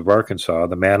monsters of Arkansas,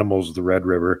 the Manimals of the Red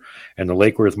River, and the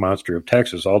Lake Worth monster of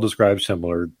Texas all describe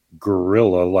similar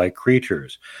gorilla-like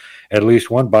creatures. At least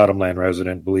one bottomland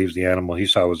resident believes the animal he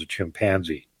saw was a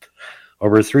chimpanzee.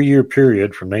 Over a 3-year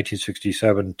period from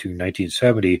 1967 to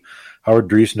 1970, Howard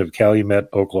Dreesen of Calumet,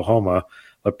 Oklahoma,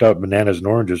 left out bananas and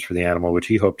oranges for the animal, which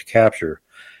he hoped to capture.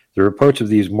 The reports of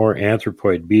these more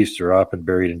anthropoid beasts are often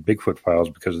buried in Bigfoot files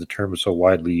because the term is so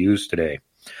widely used today.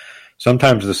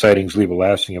 Sometimes the sightings leave a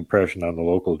lasting impression on the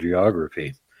local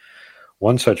geography.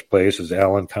 One such place is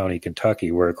Allen County,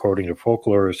 Kentucky, where, according to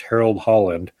folklorist Harold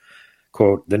Holland,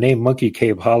 quote, the name Monkey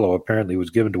Cave Hollow apparently was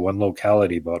given to one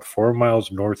locality about 4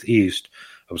 miles northeast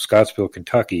of Scottsville,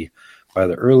 Kentucky, by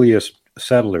the earliest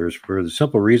settlers for the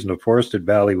simple reason the forested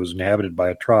valley was inhabited by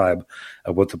a tribe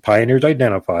of what the pioneers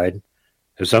identified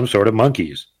as some sort of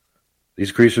monkeys.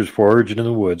 These creatures foraged in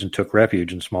the woods and took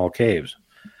refuge in small caves.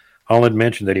 Holland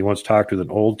mentioned that he once talked with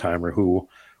an old-timer who,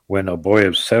 when a boy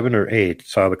of 7 or 8,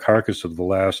 saw the carcass of the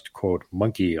last, quote,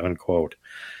 monkey, unquote.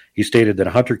 He stated that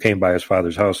a hunter came by his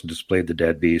father's house and displayed the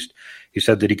dead beast. He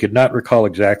said that he could not recall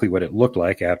exactly what it looked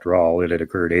like. After all, it had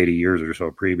occurred 80 years or so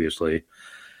previously.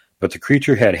 But the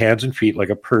creature had hands and feet like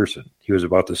a person. He was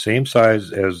about the same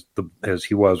size as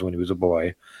he was when he was a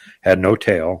boy, had no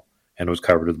tail, and was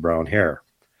covered with brown hair.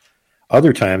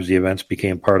 Other times, the events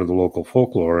became part of the local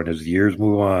folklore, and as the years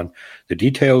move on, the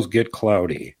details get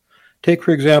cloudy. Take,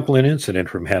 for example, an incident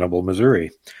from Hannibal,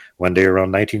 Missouri. One day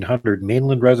around 1900,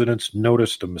 mainland residents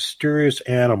noticed a mysterious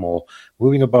animal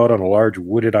moving about on a large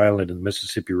wooded island in the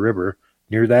Mississippi River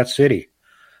near that city.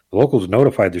 The locals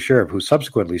notified the sheriff, who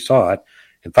subsequently saw it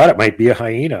and thought it might be a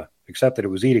hyena, except that it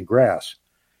was eating grass.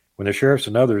 When the sheriffs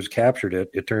and others captured it,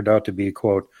 it turned out to be,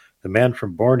 quote, the man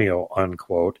from Borneo,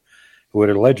 unquote, who had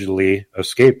allegedly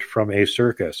escaped from a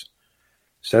circus.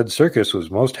 Said circus was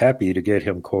most happy to get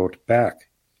him, quote, back,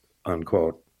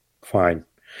 unquote. Fine.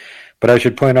 But I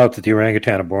should point out that the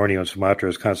orangutan of Borneo and Sumatra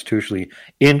is constitutionally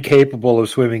incapable of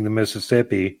swimming the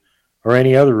Mississippi or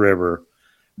any other river,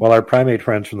 while our primate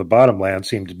friends from the bottomland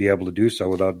seem to be able to do so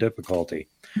without difficulty.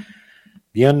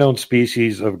 The unknown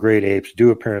species of great apes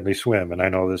do apparently swim, and I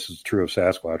know this is true of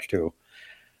Sasquatch too.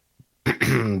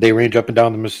 They range up and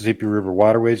down the Mississippi River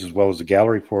waterways as well as the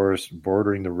gallery forests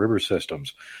bordering the river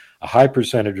systems. A high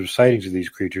percentage of sightings of these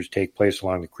creatures take place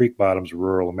along the creek bottoms of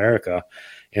rural America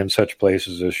in such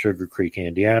places as Sugar Creek,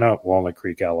 Indiana, Walnut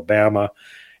Creek, Alabama,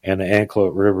 and the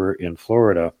Anclote River in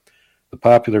Florida. The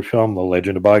popular film The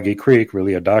Legend of Boggy Creek,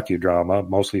 really a docudrama,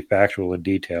 mostly factual in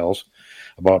details,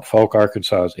 about Folk,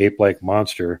 Arkansas's ape-like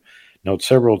monster, notes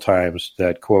several times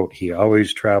that, quote, he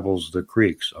always travels the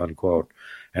creeks, unquote.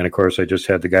 And, of course, I just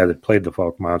had the guy that played the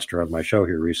folk monster on my show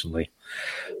here recently.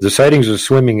 The sightings of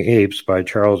swimming apes by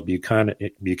Charles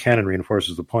Buchanan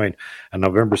reinforces the point. On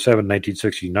November 7,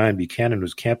 1969, Buchanan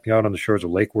was camping out on the shores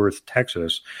of Lake Worth,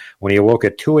 Texas, when he awoke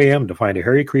at 2 a.m. to find a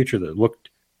hairy creature that looked,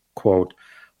 quote,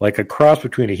 like a cross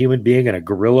between a human being and a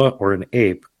gorilla or an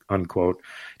ape, unquote,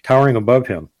 towering above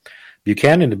him.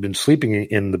 Buchanan had been sleeping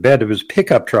in the bed of his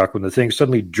pickup truck when the thing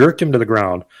suddenly jerked him to the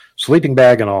ground, sleeping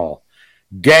bag and all.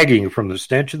 Gagging from the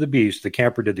stench of the beast, the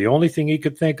camper did the only thing he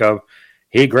could think of.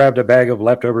 He grabbed a bag of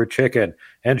leftover chicken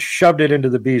and shoved it into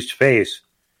the beast's face.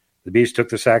 The beast took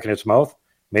the sack in its mouth,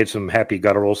 made some happy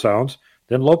guttural sounds,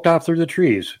 then loped off through the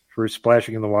trees, first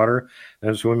splashing in the water,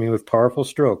 then swimming with powerful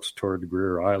strokes toward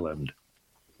Greer Island.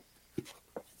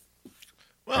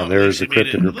 Well, and there's the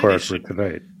cryptid report for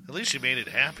tonight. At least you made it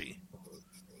happy.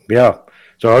 Yeah.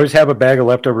 So always have a bag of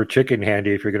leftover chicken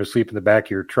handy if you're going to sleep in the back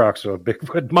of your truck. So if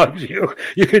Bigfoot mugs you,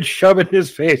 you can shove it in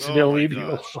his face and he'll leave you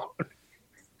alone.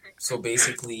 So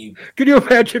basically... Can you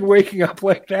imagine waking up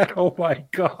like that? Oh, my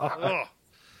God.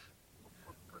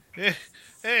 Oh.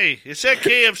 Hey, is that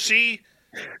KFC?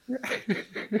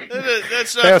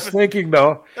 That's not fast thinking,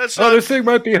 though. That's not... this thing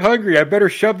might be hungry. I better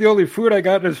shove the only food I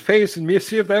got in his face and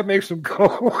see if that makes him go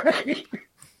away.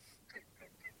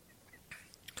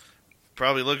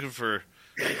 Probably looking for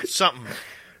something.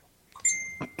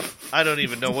 I don't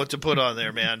even know what to put on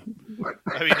there, man.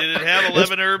 I mean, did it have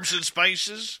 11 herbs and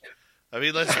spices? I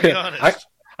mean, let's be honest.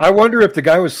 I wonder if the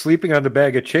guy was sleeping on the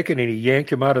bag of chicken and he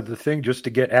yanked him out of the thing just to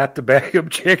get at the bag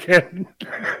of chicken.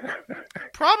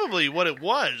 Probably what it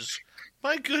was.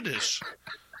 My goodness.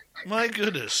 My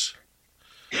goodness.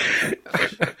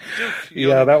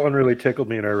 Yeah, that one really tickled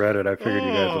me, and I read it. I figured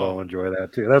you guys would all enjoy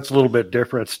that too. That's a little bit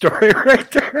different story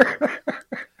right there.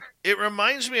 It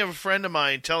reminds me of a friend of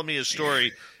mine telling me a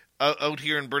story out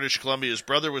here in British Columbia. His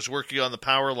brother was working on the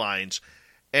power lines,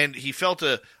 and he felt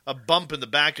a bump in the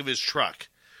back of his truck.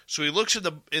 So he looks in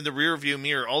the rear view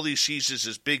mirror. All he sees is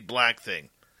this big black thing.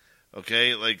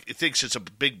 Okay, like he thinks it's a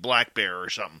big black bear or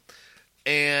something.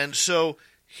 And so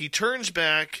he turns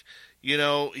back. You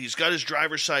know, he's got his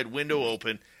driver's side window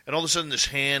open, and all of a sudden this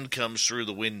hand comes through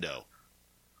the window.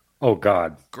 Oh,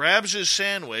 God. Grabs his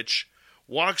sandwich,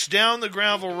 walks down the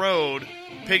gravel road,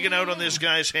 pigging out on this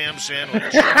guy's ham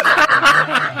sandwich.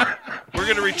 We're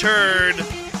going to return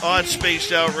on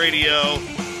Spaced Out Radio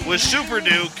with Super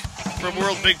Duke from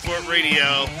World Bigfoot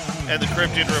Radio and the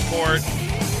Cryptid Report.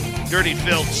 Dirty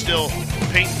Filth still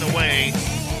painting away.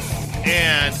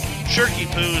 And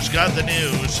Shirky Poo's got the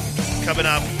news coming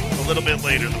up a little bit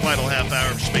later. The final half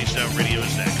hour of Spaced Out Radio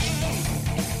is next.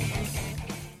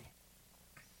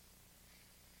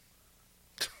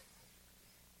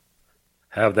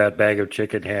 Have that bag of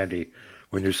chicken handy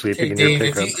when you're sleeping in Dave,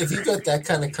 your pickup. if you got that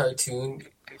kind of cartoon,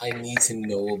 I need to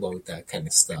know about that kind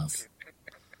of stuff.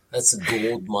 That's a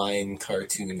gold mine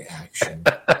cartoon action.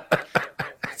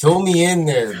 Throw me in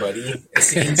there, buddy.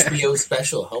 It's an HBO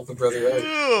special. Help a brother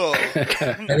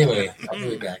out. Anyway, I'll be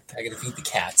right back. I gotta feed the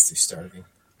cats. They're starving.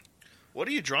 What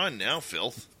are you drawing now,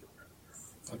 Filth?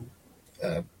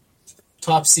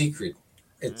 Top secret.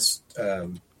 It's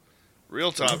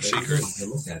real top secret.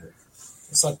 Look at it.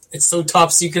 It's so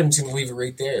top secret. I'm just gonna leave it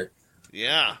right there.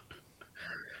 Yeah.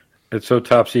 It's so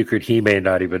top secret, he may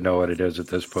not even know what it is at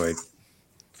this point.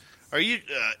 Are you,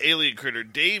 alien critter?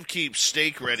 Dave keeps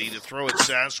steak ready to throw at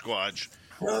Sasquatch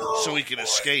so he can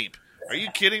escape. Are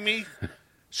you kidding me?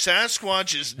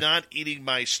 Sasquatch is not eating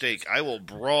my steak. I will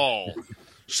brawl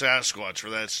Sasquatch for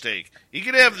that steak. He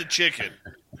can have the chicken.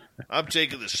 I'm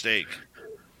taking the steak.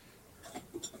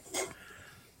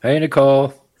 Hey,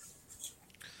 Nicole.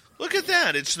 Look at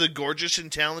that. It's the gorgeous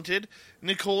and talented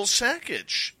Nicole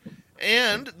Sackich.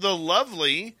 And the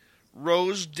lovely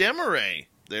Rose Demaray.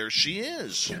 There she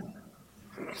is.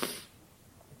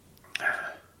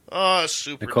 Oh,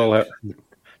 super.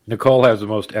 Nicole has the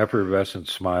most effervescent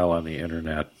smile on the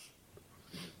internet.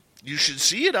 You should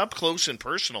see it up close and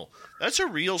personal. That's a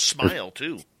real smile,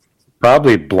 too.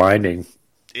 Probably blinding.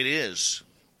 It is.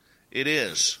 It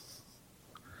is.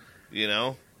 You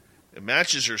know? It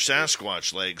matches her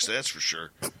Sasquatch legs, that's for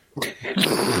sure.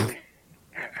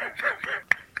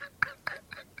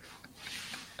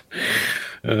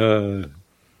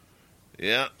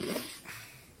 Yeah.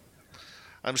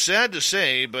 I'm sad to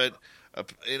say, but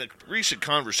in a recent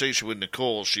conversation with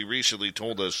Nicole, she recently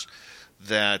told us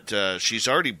that she's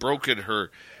already broken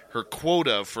her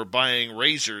quota for buying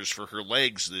razors for her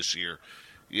legs this year.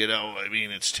 You know, I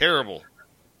mean, it's terrible.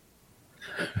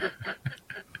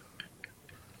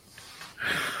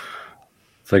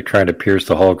 It's like trying to pierce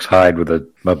the Hulk's hide with a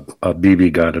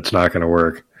BB gun. It's not going to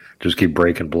work. Just keep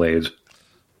breaking blades.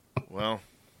 Well,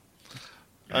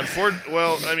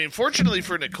 fortunately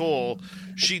for Nicole,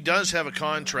 she does have a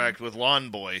contract with Lawn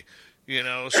Boy. You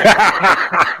know. So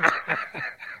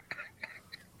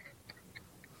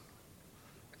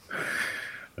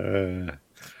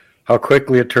how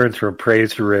quickly it turns from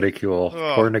praise to ridicule.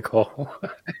 Oh. Poor Nicole.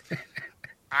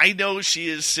 I know she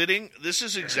is sitting. This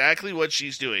is exactly what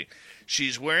she's doing.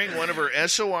 She's wearing one of her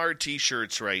SOR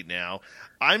T-shirts right now.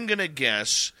 I'm going to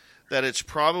guess that it's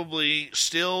probably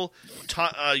still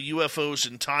UFOs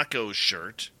and Tacos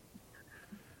shirt.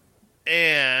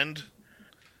 And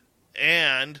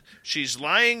she's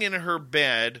lying in her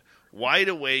bed, wide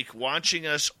awake, watching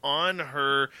us on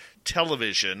her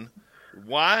television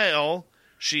while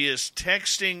she is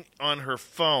texting on her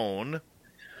phone.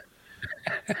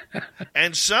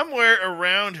 And somewhere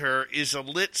around her is a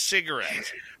lit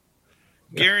cigarette.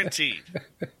 Guaranteed.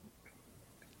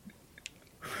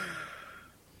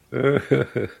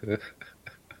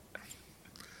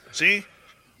 See?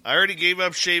 I already gave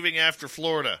up shaving after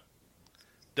Florida.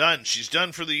 Done. She's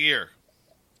done for the year.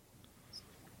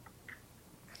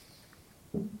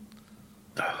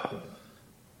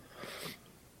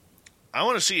 I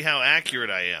want to see how accurate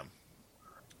I am.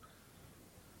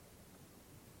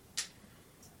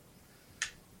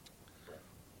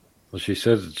 Well, she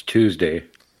says it's Tuesday.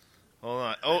 Hold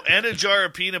on. Oh, and a jar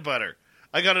of peanut butter.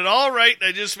 I got it all right, and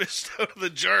I just missed out on the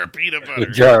jar of peanut butter.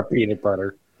 The jar of peanut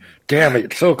butter. Damn it,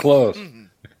 it's so close.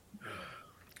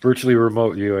 Virtually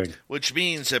remote viewing. Which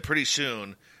means that pretty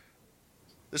soon,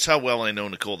 this is how well I know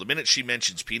Nicole. The minute she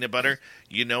mentions peanut butter,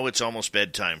 you know it's almost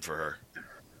bedtime for her.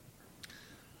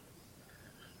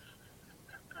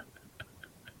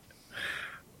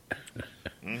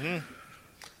 Mm-hmm.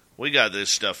 We got this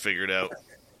stuff figured out.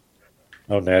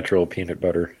 Oh, natural peanut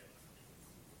butter.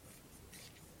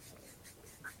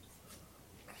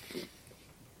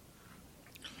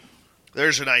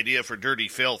 There's an idea for Dirty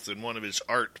Filth in one of his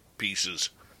art pieces.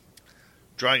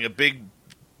 Drawing a big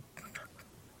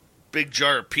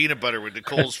jar of peanut butter with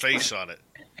Nicole's face on it.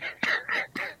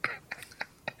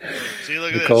 See,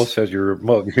 look at Nicole this. says your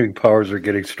remote viewing powers are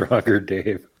getting stronger,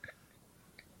 Dave.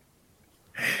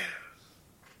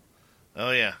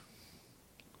 Oh, yeah.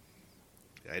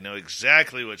 I know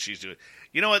exactly what she's doing.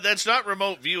 You know what? That's not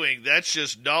remote viewing. That's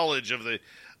just knowledge of the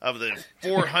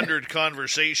 400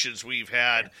 conversations we've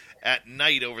had at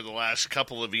night over the last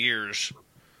couple of years.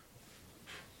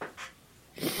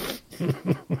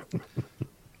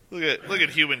 Look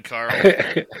at human Carl.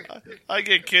 I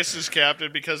get kisses,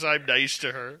 Captain, because I'm nice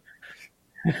to her.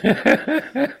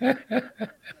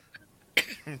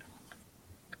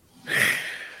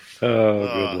 Good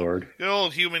Lord. Good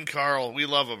old human Carl. We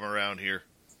love him around here.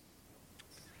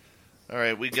 All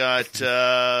right, we got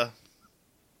 30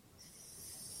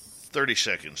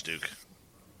 seconds, Duke.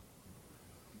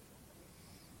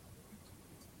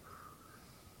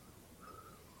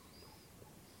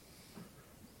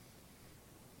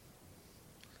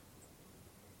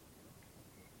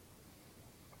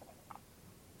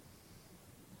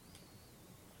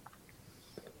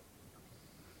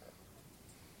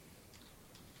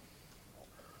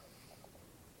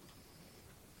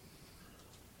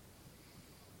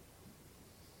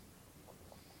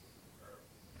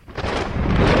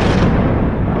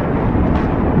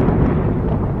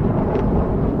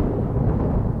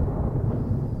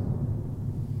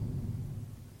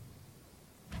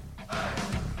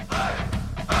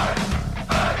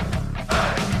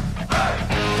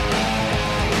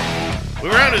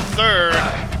 Third,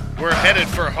 we're headed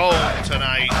for home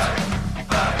tonight.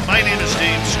 My name is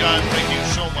Dave Scott. Thank you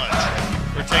so much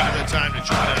for taking the time to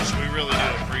join us. We really do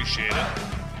appreciate it.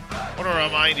 I want to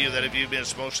remind you that if you've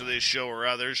missed most of this show or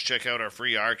others, check out our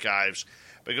free archives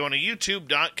by going to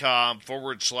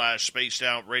youtube.com/Spaced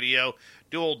Out Radio.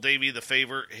 Do old Davey the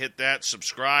favor, hit that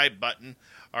subscribe button.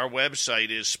 Our website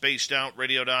is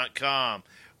spacedoutradio.com.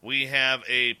 We have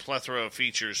a plethora of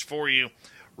features for you.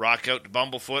 Rock out to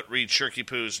Bumblefoot, read Shirky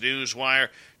Poo's Newswire,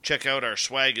 check out our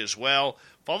swag as well.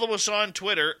 Follow us on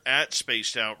Twitter at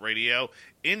Spaced Out Radio,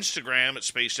 Instagram at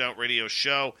Spaced Out Radio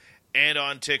Show, and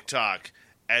on TikTok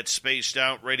at Spaced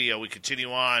Out Radio. We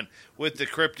continue on with the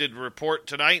Cryptid Report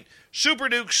tonight. Super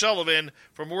Duke Sullivan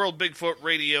from World Bigfoot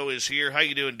Radio is here. How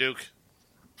you doing, Duke?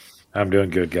 I'm doing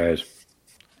good, guys.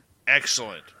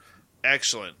 Excellent.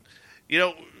 Excellent. You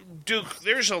know, Duke,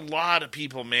 there's a lot of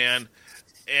people, man,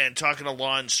 and talking to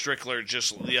Lon Strickler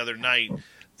just the other night,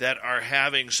 that are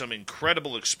having some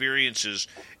incredible experiences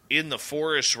in the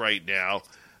forest right now.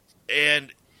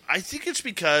 And I think it's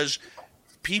because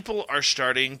people are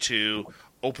starting to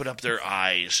open up their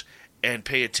eyes and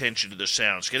pay attention to the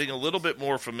sounds, getting a little bit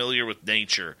more familiar with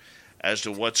nature as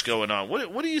to what's going on.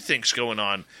 What do you think's going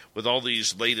on with all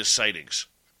these latest sightings?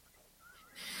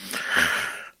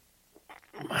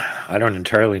 I don't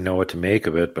entirely know what to make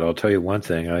of it, but I'll tell you one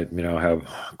thing. I have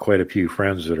quite a few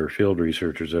friends that are field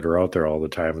researchers that are out there all the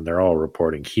time, and they're all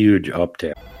reporting huge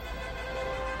uptick.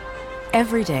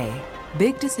 Every day,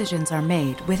 big decisions are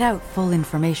made without full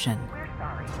information.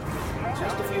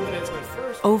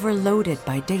 Overloaded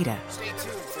by data.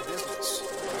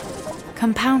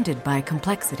 Compounded by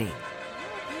complexity.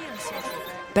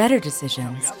 Better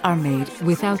decisions are made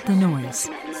without the noise.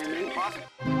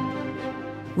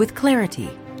 With clarity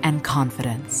and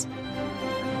confidence.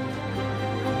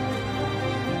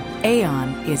 Aon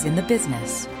is in the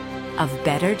business of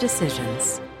better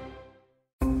decisions.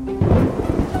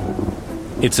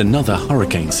 It's another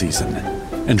hurricane season,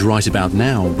 and right about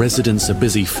now, residents are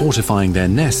busy fortifying their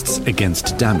nests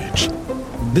against damage.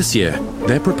 This year,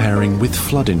 they're preparing with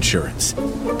flood insurance.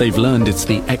 They've learned it's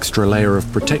the extra layer of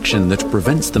protection that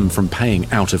prevents them from paying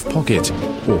out of pocket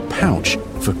or pouch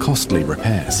for costly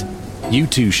repairs. You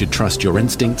too should trust your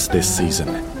instincts this season.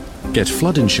 Get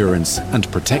flood insurance and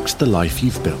protect the life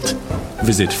you've built.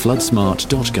 Visit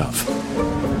floodsmart.gov.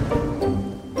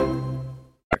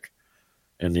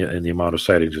 And the amount of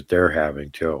sightings that they're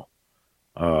having too,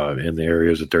 in the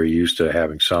areas that they're used to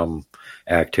having some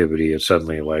activity, it's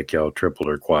suddenly like tripled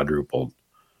or quadrupled.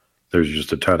 There's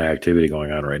just a ton of activity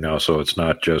going on right now, so it's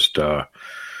not just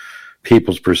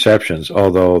people's perceptions,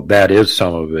 although that is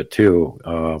some of it too.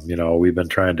 We've been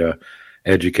trying to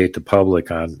educate the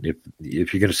public on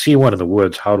if you're going to see one in the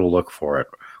woods, how to look for it.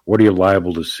 What are you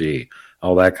liable to see?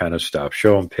 All that kind of stuff.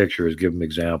 Show them pictures, give them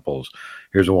examples.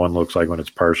 Here's what one looks like when it's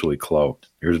partially cloaked.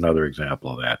 Here's another example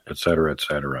of that, et cetera, et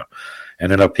cetera.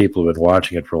 And enough people have been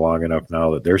watching it for long enough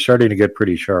now that they're starting to get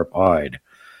pretty sharp-eyed.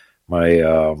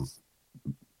 My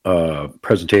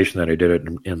presentation that I did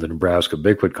in the Nebraska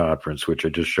Bigfoot Conference, which I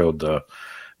just showed the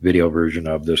video version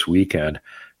of this weekend,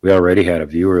 we already had a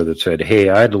viewer that said, hey,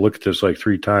 I had to look at this like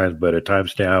 3 times, but at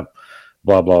timestamp,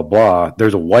 blah, blah, blah,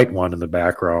 there's a white one in the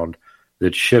background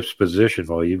that shifts position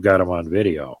while you've got him on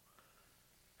video.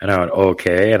 And I went,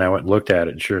 okay. And I went and looked at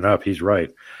it, and sure enough, he's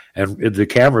right. And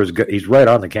the he's right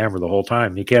on the camera the whole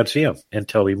time. You can't see him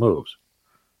until he moves,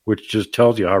 which just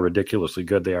tells you how ridiculously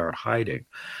good they are at hiding.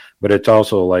 But it's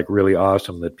also like really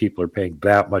awesome that people are paying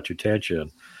that much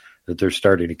attention, that they're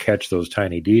starting to catch those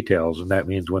tiny details. And that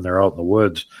means when they're out in the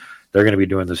woods, they're going to be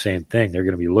doing the same thing. They're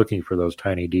going to be looking for those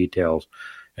tiny details.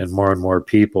 And more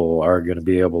people are going to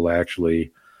be able to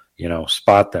actually,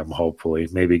 spot them, hopefully,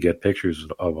 maybe get pictures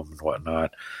of them and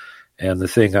whatnot. And the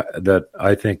thing that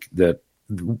I think that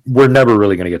we're never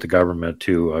really going to get the government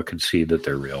to concede that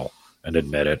they're real and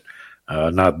admit it.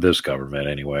 Not this government,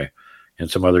 anyway. In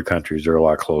some other countries, they're a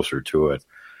lot closer to it.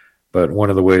 But one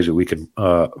of the ways that we can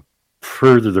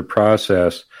further the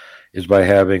process is by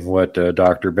having what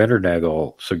Dr.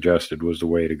 Bendernagel suggested was the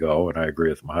way to go, and I agree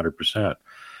with him 100%.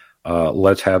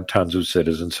 Let's have tons of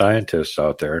citizen scientists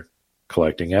out there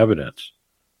collecting evidence.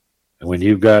 And when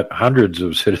you've got hundreds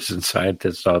of citizen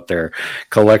scientists out there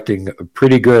collecting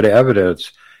pretty good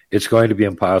evidence, it's going to be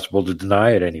impossible to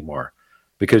deny it anymore.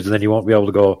 Because then you won't be able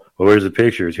to go, well, where's the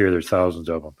pictures? Here, there's thousands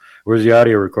of them. Where's the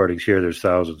audio recordings? Here, there's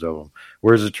thousands of them.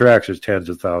 Where's the tracks? There's tens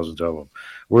of thousands of them.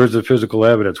 Where's the physical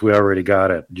evidence? We already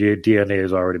got it. DNA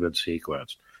has already been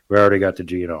sequenced. We already got the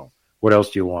genome. What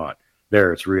else do you want?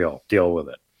 There, it's real. Deal with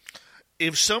it.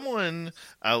 If someone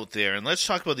out there, and let's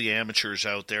talk about the amateurs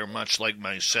out there, much like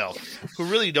myself, who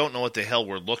really don't know what the hell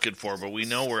we're looking for, but we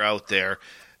know we're out there,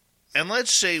 and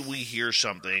let's say we hear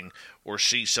something or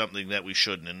see something that we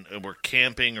shouldn't, and we're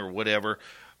camping or whatever,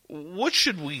 what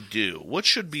should we do? What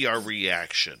should be our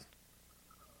reaction?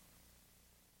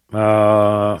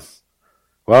 Well,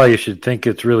 you should think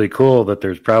it's really cool that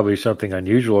there's probably something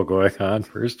unusual going on,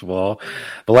 first of all.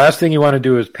 The last thing you want to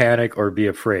do is panic or be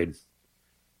afraid.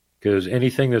 Because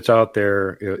anything that's out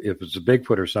there, if it's a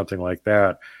Bigfoot or something like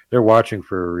that, they're watching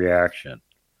for a reaction.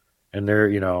 And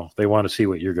they want to see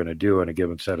what you're going to do in a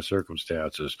given set of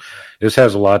circumstances. This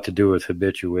has a lot to do with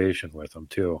habituation with them,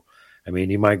 too. I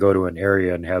mean, you might go to an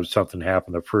area and have something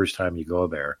happen the first time you go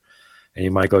there. And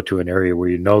you might go to an area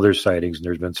where there's sightings and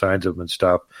there's been signs of them and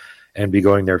stuff, and be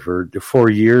going there for 4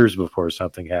 years before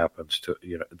something happens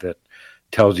that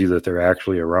tells you that they're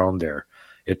actually around there.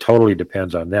 It totally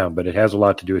depends on them, but it has a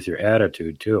lot to do with your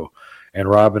attitude, too. And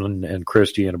Robin and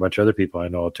Christy and a bunch of other people I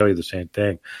know will tell you the same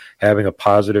thing. Having a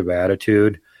positive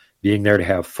attitude, being there to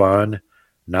have fun,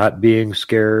 not being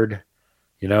scared.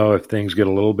 If things get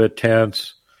a little bit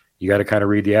tense, you got to kind of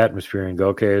read the atmosphere and go,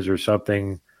 okay, is there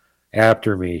something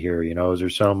after me here? Is there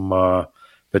some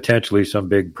potentially some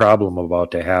big problem about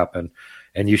to happen?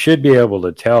 And you should be able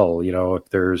to tell, if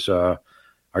there's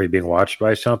are you being watched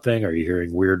by something? Are you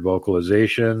hearing weird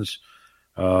vocalizations?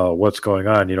 What's going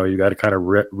on? You got to kind of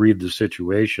read the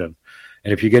situation.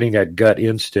 And if you're getting that gut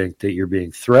instinct that you're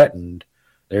being threatened,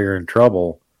 that you're in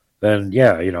trouble, then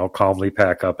calmly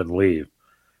pack up and leave.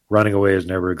 Running away is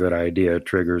never a good idea. It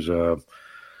triggers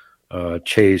a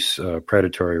chase,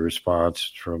 predatory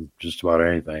response from just about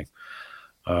anything.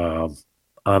 On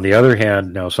the other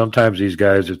hand, now sometimes these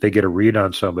guys, if they get a read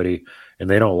on somebody and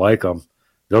they don't like them,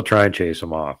 they'll try and chase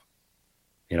them off,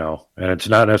 and it's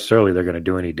not necessarily they're going to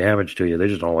do any damage to you. They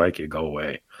just don't like you. Go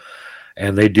away.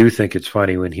 And they do think it's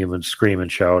funny when humans scream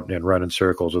and shout and run in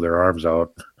circles with their arms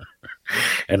out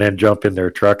and then jump in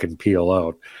their truck and peel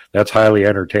out. That's highly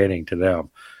entertaining to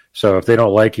them. So if they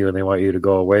don't like you and they want you to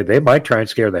go away, they might try and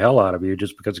scare the hell out of you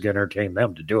just because it can entertain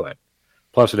them to do it.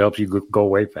 Plus, it helps you go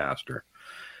away faster.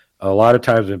 A lot of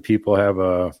times when people have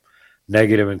a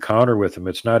negative encounter with them,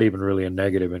 it's not even really a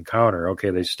negative encounter. Okay,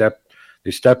 they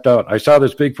stepped out. I saw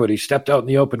this Bigfoot. He stepped out in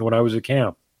the open when I was at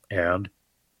camp. And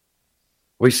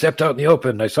we stepped out in the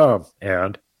open. I saw him.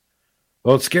 And,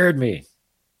 well, it scared me.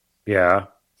 Yeah.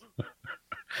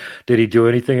 Did he do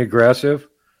anything aggressive?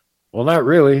 Well, not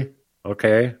really.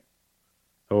 Okay.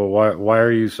 Well, why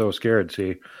are you so scared?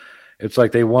 See, it's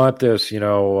like they want this,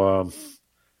 the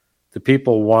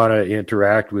people want to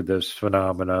interact with this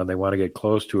phenomenon. They want to get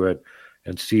close to it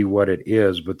and see what it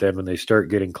is. But then when they start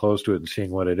getting close to it and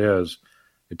seeing what it is,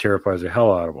 it terrifies the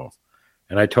hell out of them.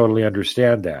 And I totally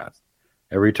understand that.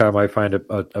 Every time I find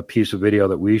a piece of video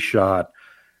that we shot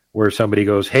where somebody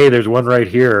goes, hey, there's one right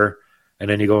here. And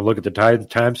then you go and look at the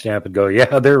timestamp and go,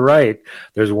 yeah, they're right.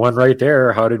 There's one right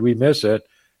there. How did we miss it?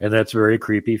 And that's a very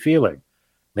creepy feeling.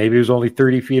 Maybe it was only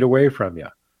 30 feet away from you.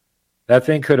 That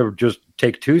thing could have just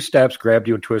take 2 steps, grabbed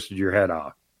you, and twisted your head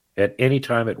off at any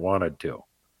time it wanted to.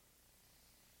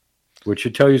 Which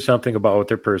should tell you something about what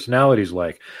their personality's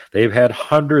like. They've had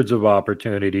hundreds of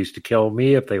opportunities to kill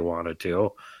me if they wanted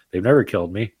to. They've never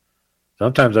killed me.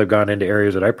 Sometimes I've gone into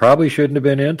areas that I probably shouldn't have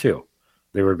been into.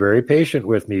 They were very patient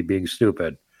with me being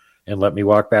stupid and let me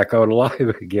walk back out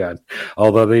alive again.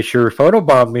 Although they sure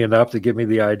photobombed me enough to give me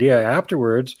the idea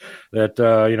afterwards that,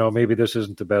 maybe this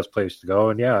isn't the best place to go.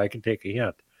 And yeah, I can take a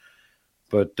hint.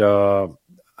 But the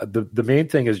main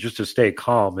thing is just to stay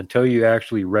calm until you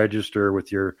actually register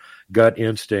with your gut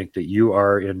instinct that you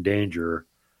are in danger.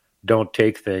 Don't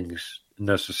take things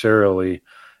necessarily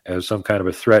as some kind of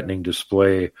a threatening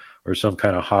display or some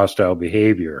kind of hostile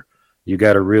behavior. You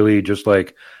got to really just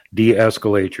like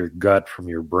de-escalate your gut from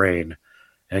your brain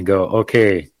and go,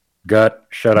 okay, gut,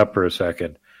 shut up for a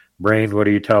second. Brain, what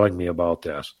are you telling me about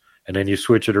this? And then you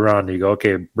switch it around and you go,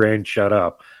 okay, brain, shut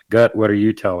up. Gut, what are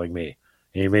you telling me?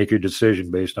 And you make your decision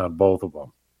based on both of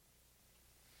them.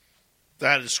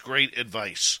 That is great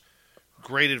advice.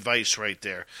 Great advice right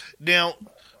there. Now,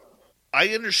 I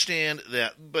understand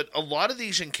that, but a lot of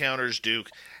these encounters, Duke,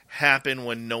 happen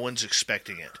when no one's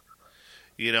expecting it.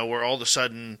 Where all of a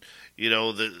sudden,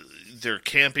 they're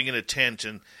camping in a tent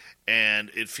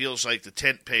and it feels like the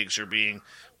tent pegs are being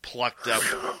plucked up,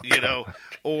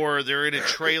 or they're in a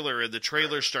trailer and the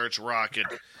trailer starts rocking.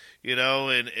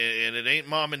 And it ain't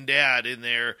mom and dad in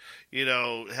there,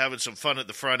 having some fun at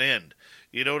the front end.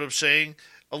 You know what I'm saying?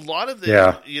 A lot of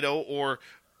them,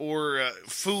 or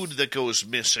food that goes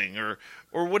missing or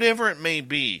whatever it may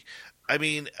be. I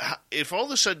mean, if all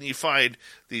of a sudden you find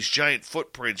these giant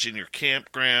footprints in your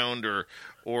campground or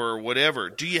whatever,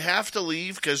 do you have to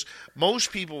leave? Because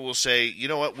most people will say, you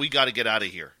know what, we got to get out of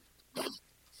here.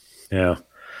 Yeah.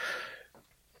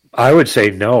 I would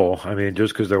say no. I mean,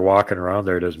 just because they're walking around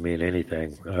there doesn't mean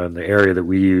anything. In the area that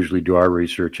we usually do our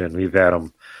research in, we've had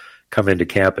them come into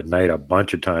camp at night a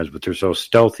bunch of times, but they're so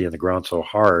stealthy and the ground's so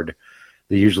hard,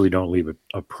 they usually don't leave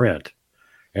a print.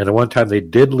 And the one time they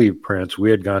did leave prints, we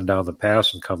had gone down the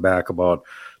pass and come back about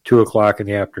 2 o'clock in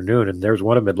the afternoon, and there's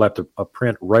one of them had left a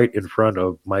print right in front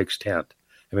of Mike's tent.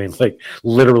 I mean, like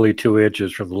literally 2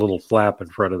 inches from the little flap in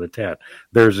front of the tent.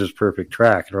 There's this perfect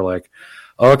track. And we're like,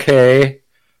 okay,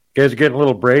 you guys are getting a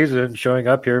little brazen showing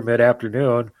up here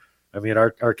mid-afternoon. I mean,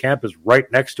 our camp is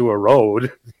right next to a road.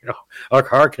 A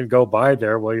car can go by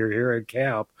there while you're here in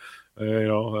camp.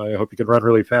 I hope you can run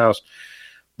really fast.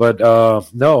 But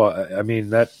no, I mean,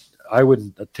 that I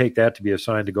wouldn't take that to be a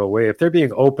sign to go away. If they're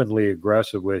being openly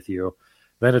aggressive with you,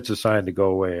 then it's a sign to go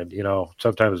away. And,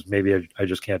 sometimes maybe I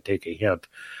just can't take a hint.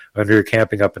 When we were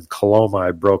camping up in Coloma,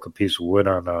 I broke a piece of wood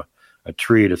on a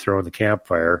tree to throw in the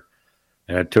campfire.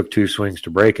 And it took 2 swings to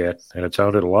break it, and it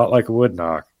sounded a lot like a wood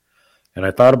knock. And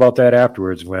I thought about that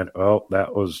afterwards and went, oh,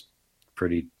 that was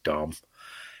pretty dumb.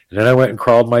 And then I went and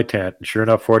crawled my tent, and sure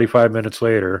enough, 45 minutes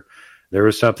later, there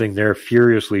was something there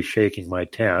furiously shaking my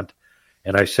tent,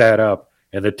 and I sat up,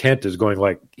 and the tent is going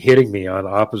like hitting me on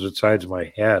opposite sides of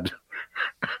my head.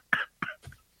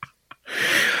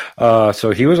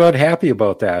 So he was unhappy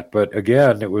about that. But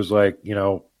again, it was like,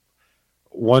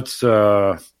 once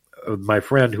my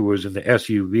friend who was in the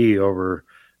SUV over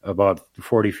about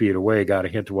 40 feet away got a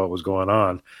hint of what was going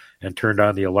on and turned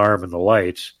on the alarm and the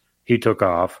lights, he took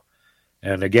off.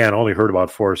 And again, only heard about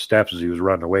 4 steps as he was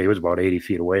running away. He was about 80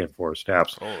 feet away in 4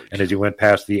 steps. And as he went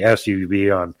past the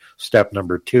SUV on step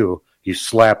number 2, he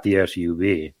slapped the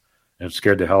SUV and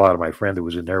scared the hell out of my friend who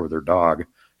was in there with her dog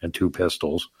and 2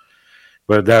 pistols.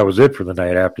 But that was it for the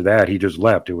night. After that, he just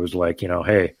left. It was like,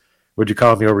 hey, what'd you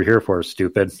call me over here for,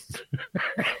 stupid?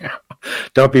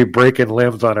 Don't be breaking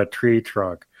limbs on a tree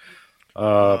trunk.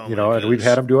 And we've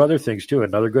had him do other things too.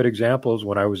 Another good example is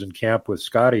when I was in camp with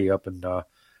Scotty up in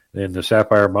the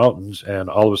Sapphire Mountains, and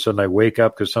all of a sudden I wake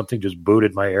up because something just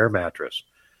booted my air mattress.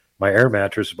 My air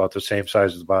mattress is about the same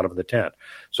size as the bottom of the tent.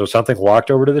 So something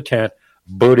walked over to the tent,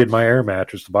 booted my air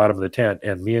mattress, the bottom of the tent,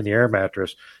 and me and the air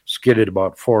mattress skidded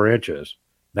about 4 inches.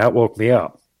 That woke me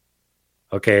up.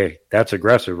 Okay, that's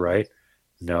aggressive, right?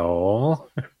 No.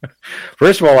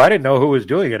 First of all, I didn't know who was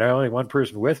doing it. I only had one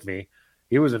person with me.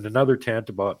 He was in another tent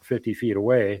about 50 feet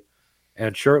away.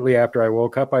 And shortly after I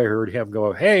woke up, I heard him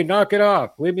go, hey, knock it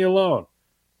off. Leave me alone.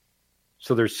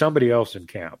 So there's somebody else in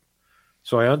camp.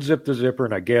 So I unzip the zipper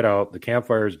and I get out. The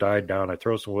campfire's died down. I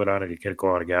throw some wood on it. He can't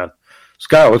go on again.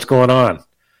 Scott, what's going on?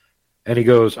 And he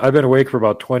goes, I've been awake for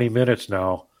about 20 minutes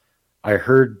now. I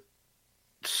heard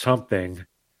something.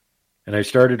 And I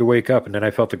started to wake up, and then I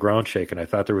felt the ground shake, and I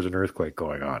thought there was an earthquake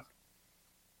going on.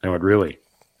 And I went, really?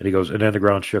 And he goes, and then the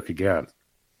ground shook again.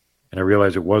 and I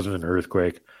realized it wasn't an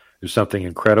earthquake. It was something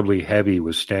incredibly heavy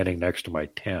was standing next to my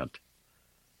tent.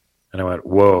 And I went,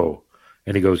 whoa.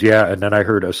 And he goes, yeah. And then I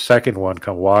heard a second one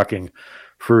come walking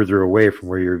further away from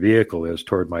where your vehicle is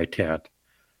toward my tent.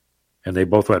 And they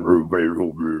both went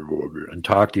and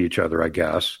talked to each other, I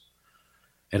guess.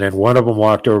 And then one of them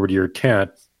walked over to your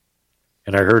tent,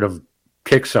 and I heard him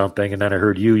kick something, and then I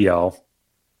heard you yell.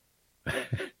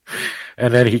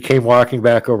 And then he came walking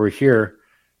back over here,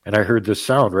 and I heard this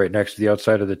sound right next to the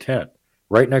outside of the tent,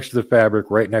 right next to the fabric,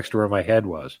 right next to where my head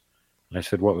was. And I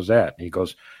said, what was that? And he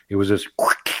goes, it was this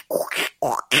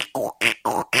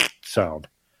sound.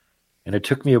 And it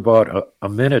took me about a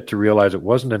minute to realize it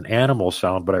wasn't an animal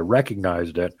sound, but I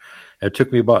recognized it. It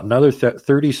took me about another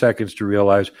 30 seconds to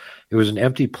realize it was an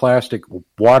empty plastic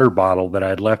water bottle that I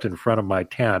had left in front of my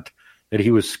tent that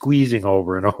he was squeezing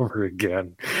over and over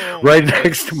again, right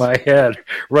next to my head,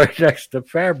 right next to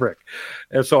fabric.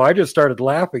 And so I just started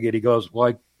laughing, and he goes,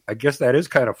 well, I guess that is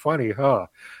kind of funny, huh?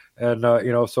 And,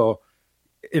 so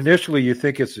initially you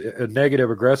think it's a negative,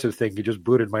 aggressive thing. You just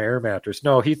booted my air mattress.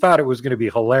 No, he thought it was going to be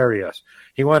hilarious.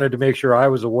 He wanted to make sure I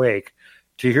was awake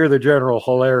to hear the general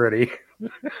hilarity.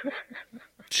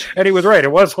 And he was right.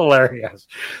 It was hilarious.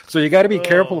 So you got to be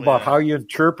careful about how you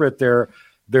interpret their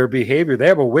behavior. They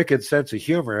have a wicked sense of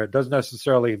humor. It doesn't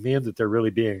necessarily mean that they're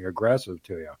really being aggressive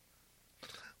to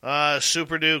you.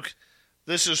 Super Duke,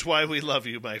 this is why we love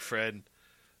you, my friend.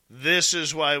 This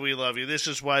is why we love you. This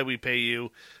is why we pay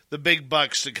you the big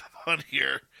bucks to come on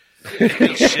here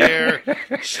and share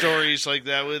stories like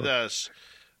that with us.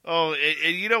 Oh,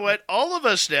 and you know what? All of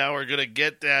us now are going to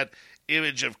get that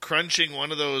image of crunching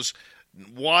one of those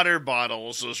water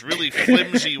bottles, those really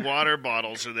flimsy water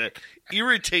bottles, and that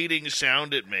irritating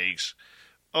sound it makes.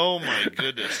 Oh, my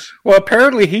goodness. Well,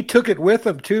 apparently he took it with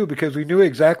him, too, because we knew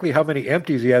exactly how many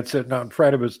empties he had sitting out in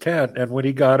front of his tent. And when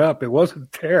he got up, it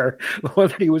wasn't there. The one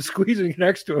that he was squeezing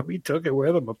next to him, he took it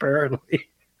with him, apparently.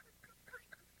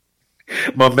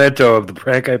 Memento of the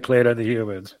prank I played on the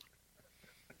humans.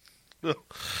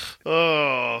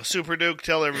 Oh, Super Duke,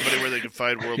 tell everybody where they can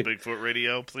find World Bigfoot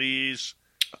Radio, please.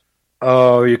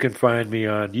 Oh, you can find me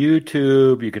on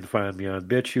YouTube. You can find me on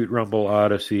BitChute, Rumble,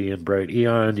 Odyssey, and Bright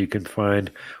Eon. You can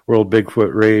find World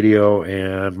Bigfoot Radio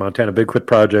and Montana Bigfoot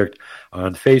Project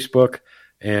on Facebook.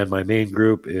 And my main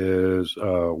group is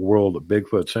World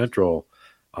Bigfoot Central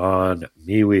on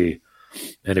MeWe.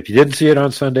 And if you didn't see it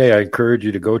on Sunday, I encourage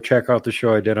you to go check out the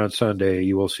show I did on Sunday.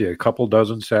 You will see a couple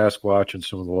dozen Sasquatch and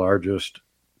some of the largest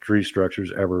tree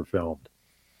structures ever filmed.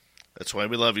 That's why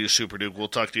we love you, Super Duke. We'll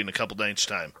talk to you in a couple nights'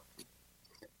 time.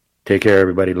 Take care,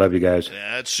 everybody. Love you guys.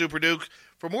 That's Super Duke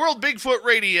from World Bigfoot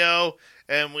Radio.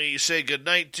 And we say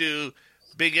goodnight to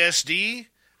Big SD.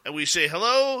 And we say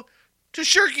hello to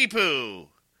Shirky Poo.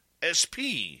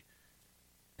 SP.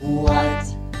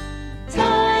 What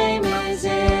time is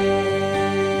it?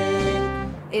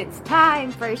 It's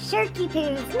time for Shirky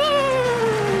Poo's news.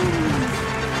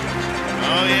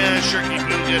 Oh, yeah, Shirky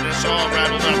Poo getting us all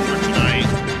rattled up for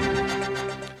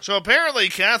tonight. So apparently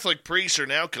Catholic priests are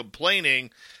now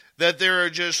complaining that there are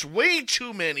just way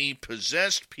too many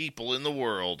possessed people in the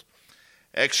world.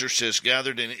 Exorcists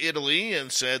gathered in Italy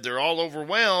and said they're all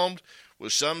overwhelmed,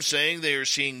 with some saying they are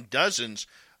seeing dozens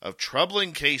of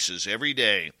troubling cases every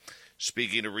day.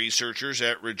 Speaking to researchers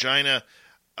at Regina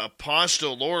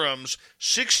Apostolorum's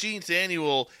 16th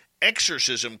annual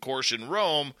exorcism course in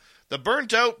Rome, the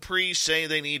burnt-out priests say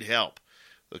they need help.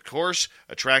 The course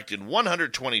attracted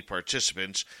 120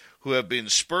 participants who have been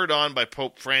spurred on by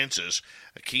Pope Francis,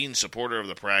 a keen supporter of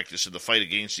the practice of the fight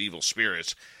against evil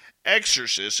spirits.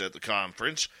 Exorcists at the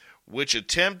conference, which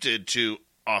attempted to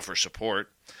offer support,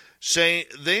 say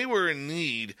they were in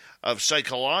need of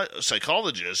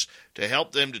psychologists to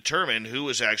help them determine who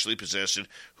was actually possessed and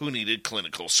who needed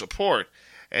clinical support.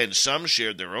 And some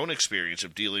shared their own experience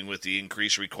of dealing with the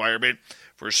increased requirement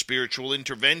for spiritual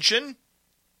intervention.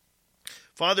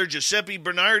 Father Giuseppe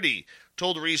Bernardi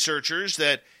told researchers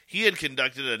that he had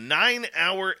conducted a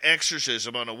 9-hour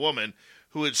exorcism on a woman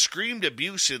who had screamed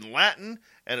abuse in Latin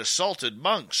and assaulted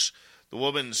monks. The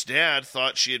woman's dad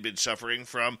thought she had been suffering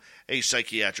from a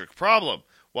psychiatric problem,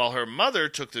 while her mother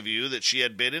took the view that she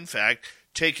had been, in fact,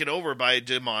 taken over by a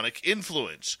demonic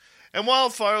influence. And while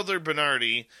Father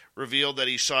Bernardi revealed that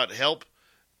he sought help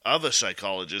of a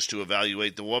psychologist to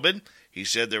evaluate the woman, he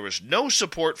said there was no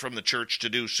support from the church to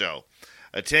do so.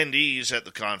 Attendees at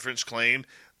the conference claimed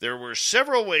there were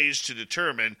several ways to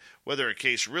determine whether a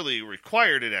case really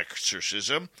required an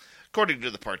exorcism. According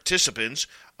to the participants,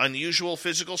 unusual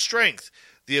physical strength,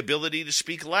 the ability to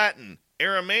speak Latin,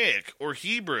 Aramaic, or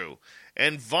Hebrew,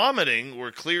 and vomiting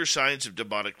were clear signs of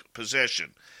demonic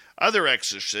possession. Other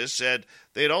exorcists said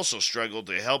they had also struggled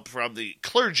to help from the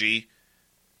clergy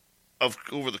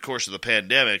over the course of the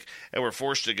pandemic and were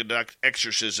forced to conduct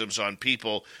exorcisms on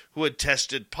people who had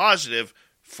tested positive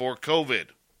for COVID.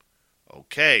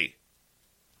 Okay.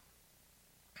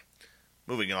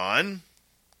 Moving on.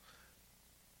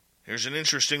 Here's an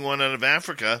interesting one out of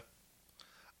Africa.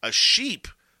 A sheep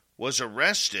was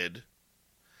arrested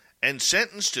and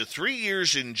sentenced to 3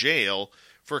 years in jail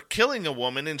for killing a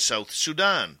woman in South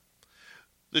Sudan.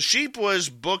 The sheep was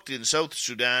booked in South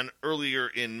Sudan earlier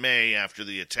in May after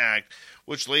the attack,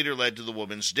 which later led to the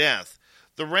woman's death.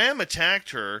 The ram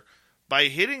attacked her by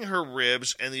hitting her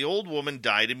ribs, and the old woman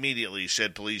died immediately,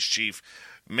 said Police Chief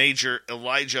Major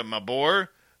Elijah Mabor.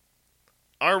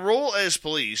 Our role as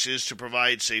police is to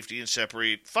provide safety and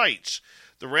separate fights.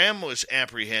 The ram was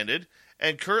apprehended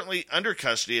and currently under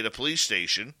custody at a police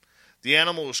station. The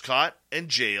animal was caught and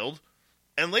jailed,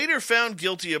 and later found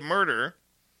guilty of murder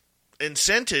and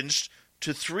sentenced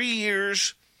to 3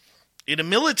 years in a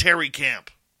military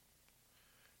camp.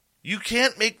 You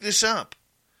can't make this up.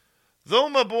 Though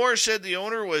Mabor said the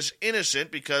owner was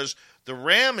innocent because the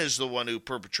ram is the one who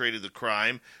perpetrated the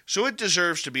crime, so it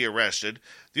deserves to be arrested,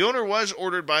 the owner was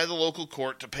ordered by the local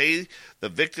court to pay the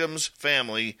victim's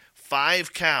family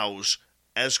 5 cows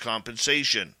as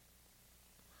compensation.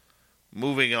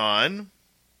 Moving on.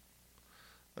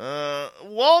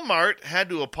 Walmart had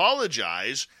to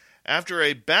apologize after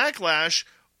a backlash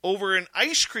over an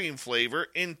ice cream flavor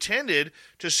intended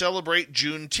to celebrate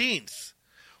Juneteenth.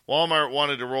 Walmart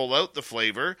wanted to roll out the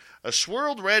flavor, a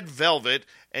swirled red velvet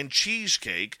and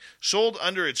cheesecake sold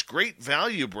under its Great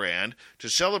Value brand to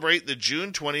celebrate the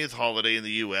June 20th holiday in the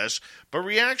U.S., but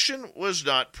reaction was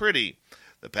not pretty.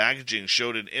 The packaging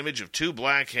showed an image of 2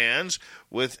 black hands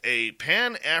with a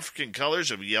Pan-African colors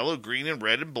of yellow, green, and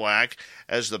red and black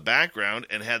as the background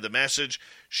and had the message,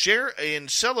 "Share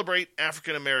and celebrate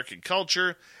African American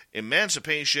culture,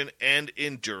 emancipation, and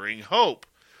enduring hope."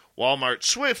 Walmart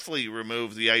swiftly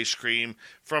removed the ice cream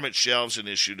from its shelves and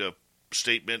issued a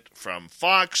statement from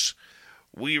Fox.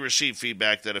 We received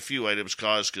feedback that a few items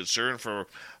caused concern for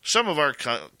some of our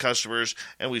customers,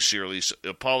 and we sincerely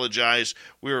apologize.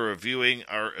 We are reviewing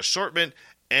our assortment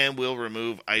and will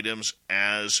remove items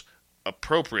as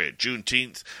appropriate.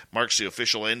 Juneteenth marks the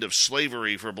official end of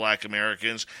slavery for black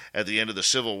Americans at the end of the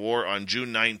Civil War on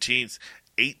June 19th,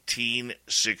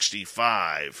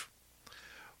 1865.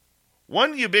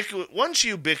 Once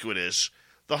ubiquitous,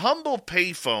 the humble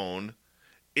payphone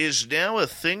is now a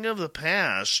thing of the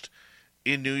past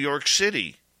in New York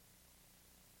City.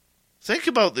 Think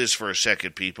about this for a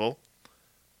second, people.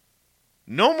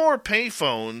 No more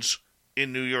payphones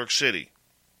in New York City.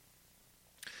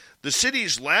 The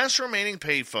city's last remaining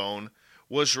payphone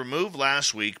was removed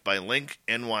last week by Link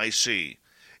NYC.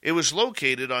 It was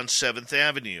located on 7th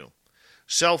Avenue.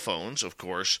 Cell phones, of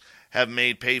course, have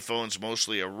made payphones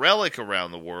mostly a relic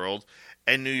around the world,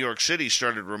 and New York City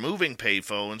started removing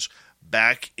payphones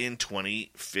back in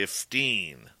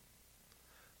 2015.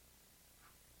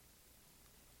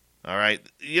 All right,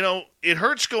 it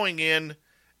hurts going in,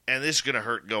 and this is going to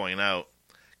hurt going out.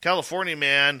 California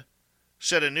man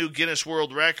set a new Guinness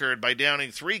World Record by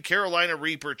downing 3 Carolina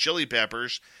Reaper chili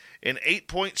peppers in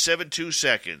 8.72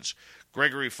 seconds.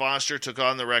 Gregory Foster took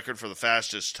on the record for the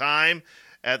fastest time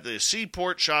at the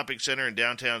Seaport Shopping Center in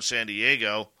downtown San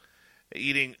Diego,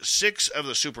 eating 6 of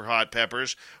the super hot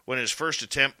peppers when his first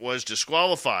attempt was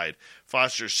disqualified.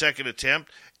 Foster's second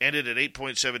attempt ended at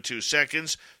 8.72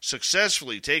 seconds,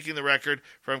 successfully taking the record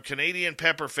from Canadian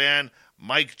pepper fan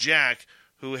Mike Jack,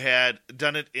 who had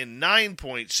done it in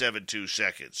 9.72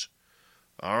 seconds.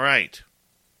 All right,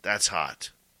 that's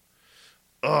hot.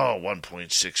 Oh,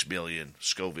 1.6 million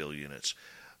Scoville units.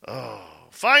 Oh,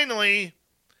 finally,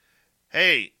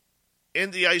 hey, in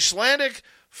the Icelandic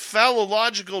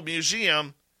Phallological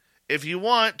Museum, if you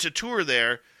want to tour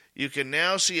there, you can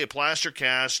now see a plaster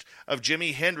cast of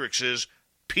Jimi Hendrix's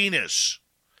penis.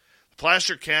 The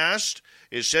plaster cast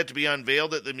is set to be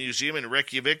unveiled at the museum in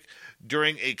Reykjavik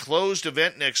during a closed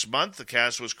event next month. The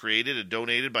cast was created and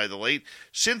donated by the late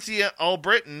Cynthia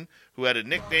Albritton, who had a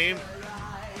nickname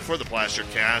for the plaster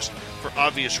cast for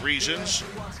obvious reasons.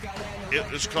 It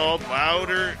was called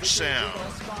Louder Sound.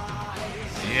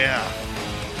 Yeah.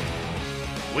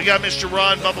 We got Mr.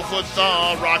 Ron Bumblefoot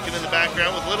Thaw rocking in the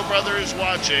background with Little Brother is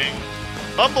Watching.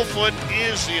 Bumblefoot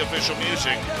is the official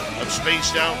music of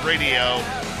Spaced Out Radio,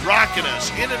 rocking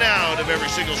us in and out of every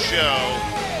single show.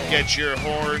 Get your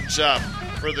horns up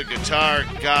for the guitar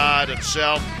god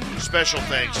himself. Special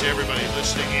thanks to everybody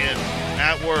listening in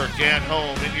at work, at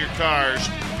home, in your cars,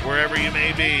 wherever you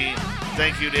may be.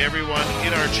 Thank you to everyone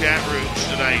in our chat rooms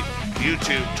tonight.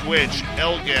 YouTube, Twitch,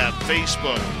 LGAP,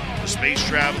 Facebook, the Space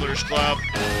Travelers Club,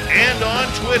 and on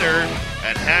Twitter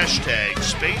at hashtag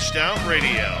Spaced Out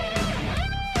Radio.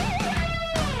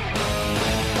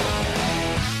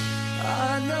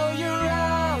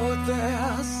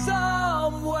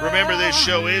 Remember, this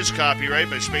show is copyright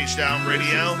by Spaced Out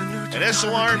Radio and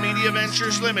SOR Media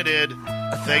Ventures Limited.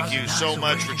 Thank you so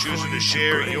much for choosing to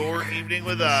share your evening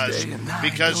with us,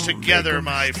 because together,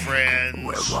 my friends, we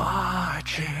own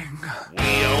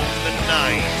the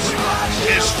night.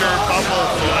 Mr.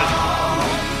 Bumblefoot,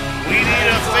 we need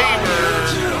a favor.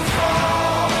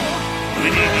 We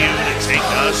need you to take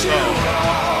us home.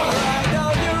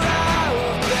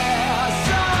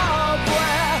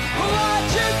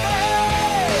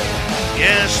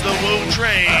 Yes, the Woo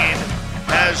train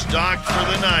has docked for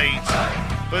the night,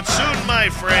 but soon, my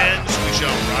friends, we shall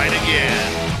ride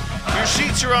again. Your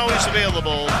seats are always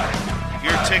available.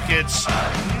 Your tickets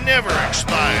never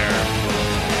expire.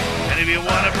 And if you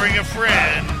want to bring a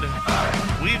friend,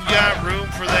 we've got room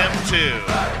for them too.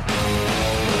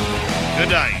 Good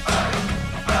night.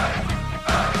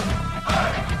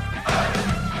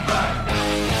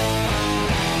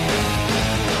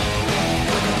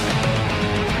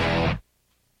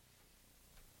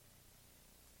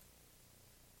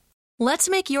 Let's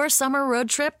make your summer road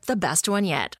trip the best one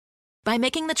yet by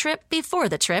making the trip before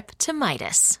the trip to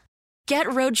Midas.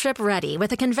 Get road trip ready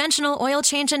with a conventional oil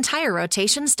change and tire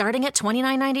rotation starting at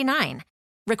 $29.99.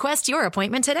 Request your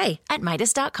appointment today at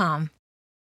Midas.com.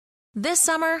 This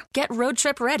summer, get road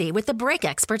trip ready with the brake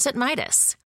experts at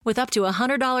Midas, with up to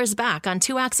 $100 back on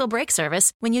 2-axle brake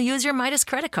service when you use your Midas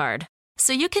credit card,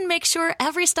 so you can make sure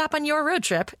every stop on your road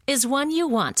trip is one you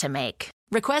want to make.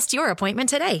 Request your appointment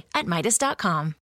today at Midas.com.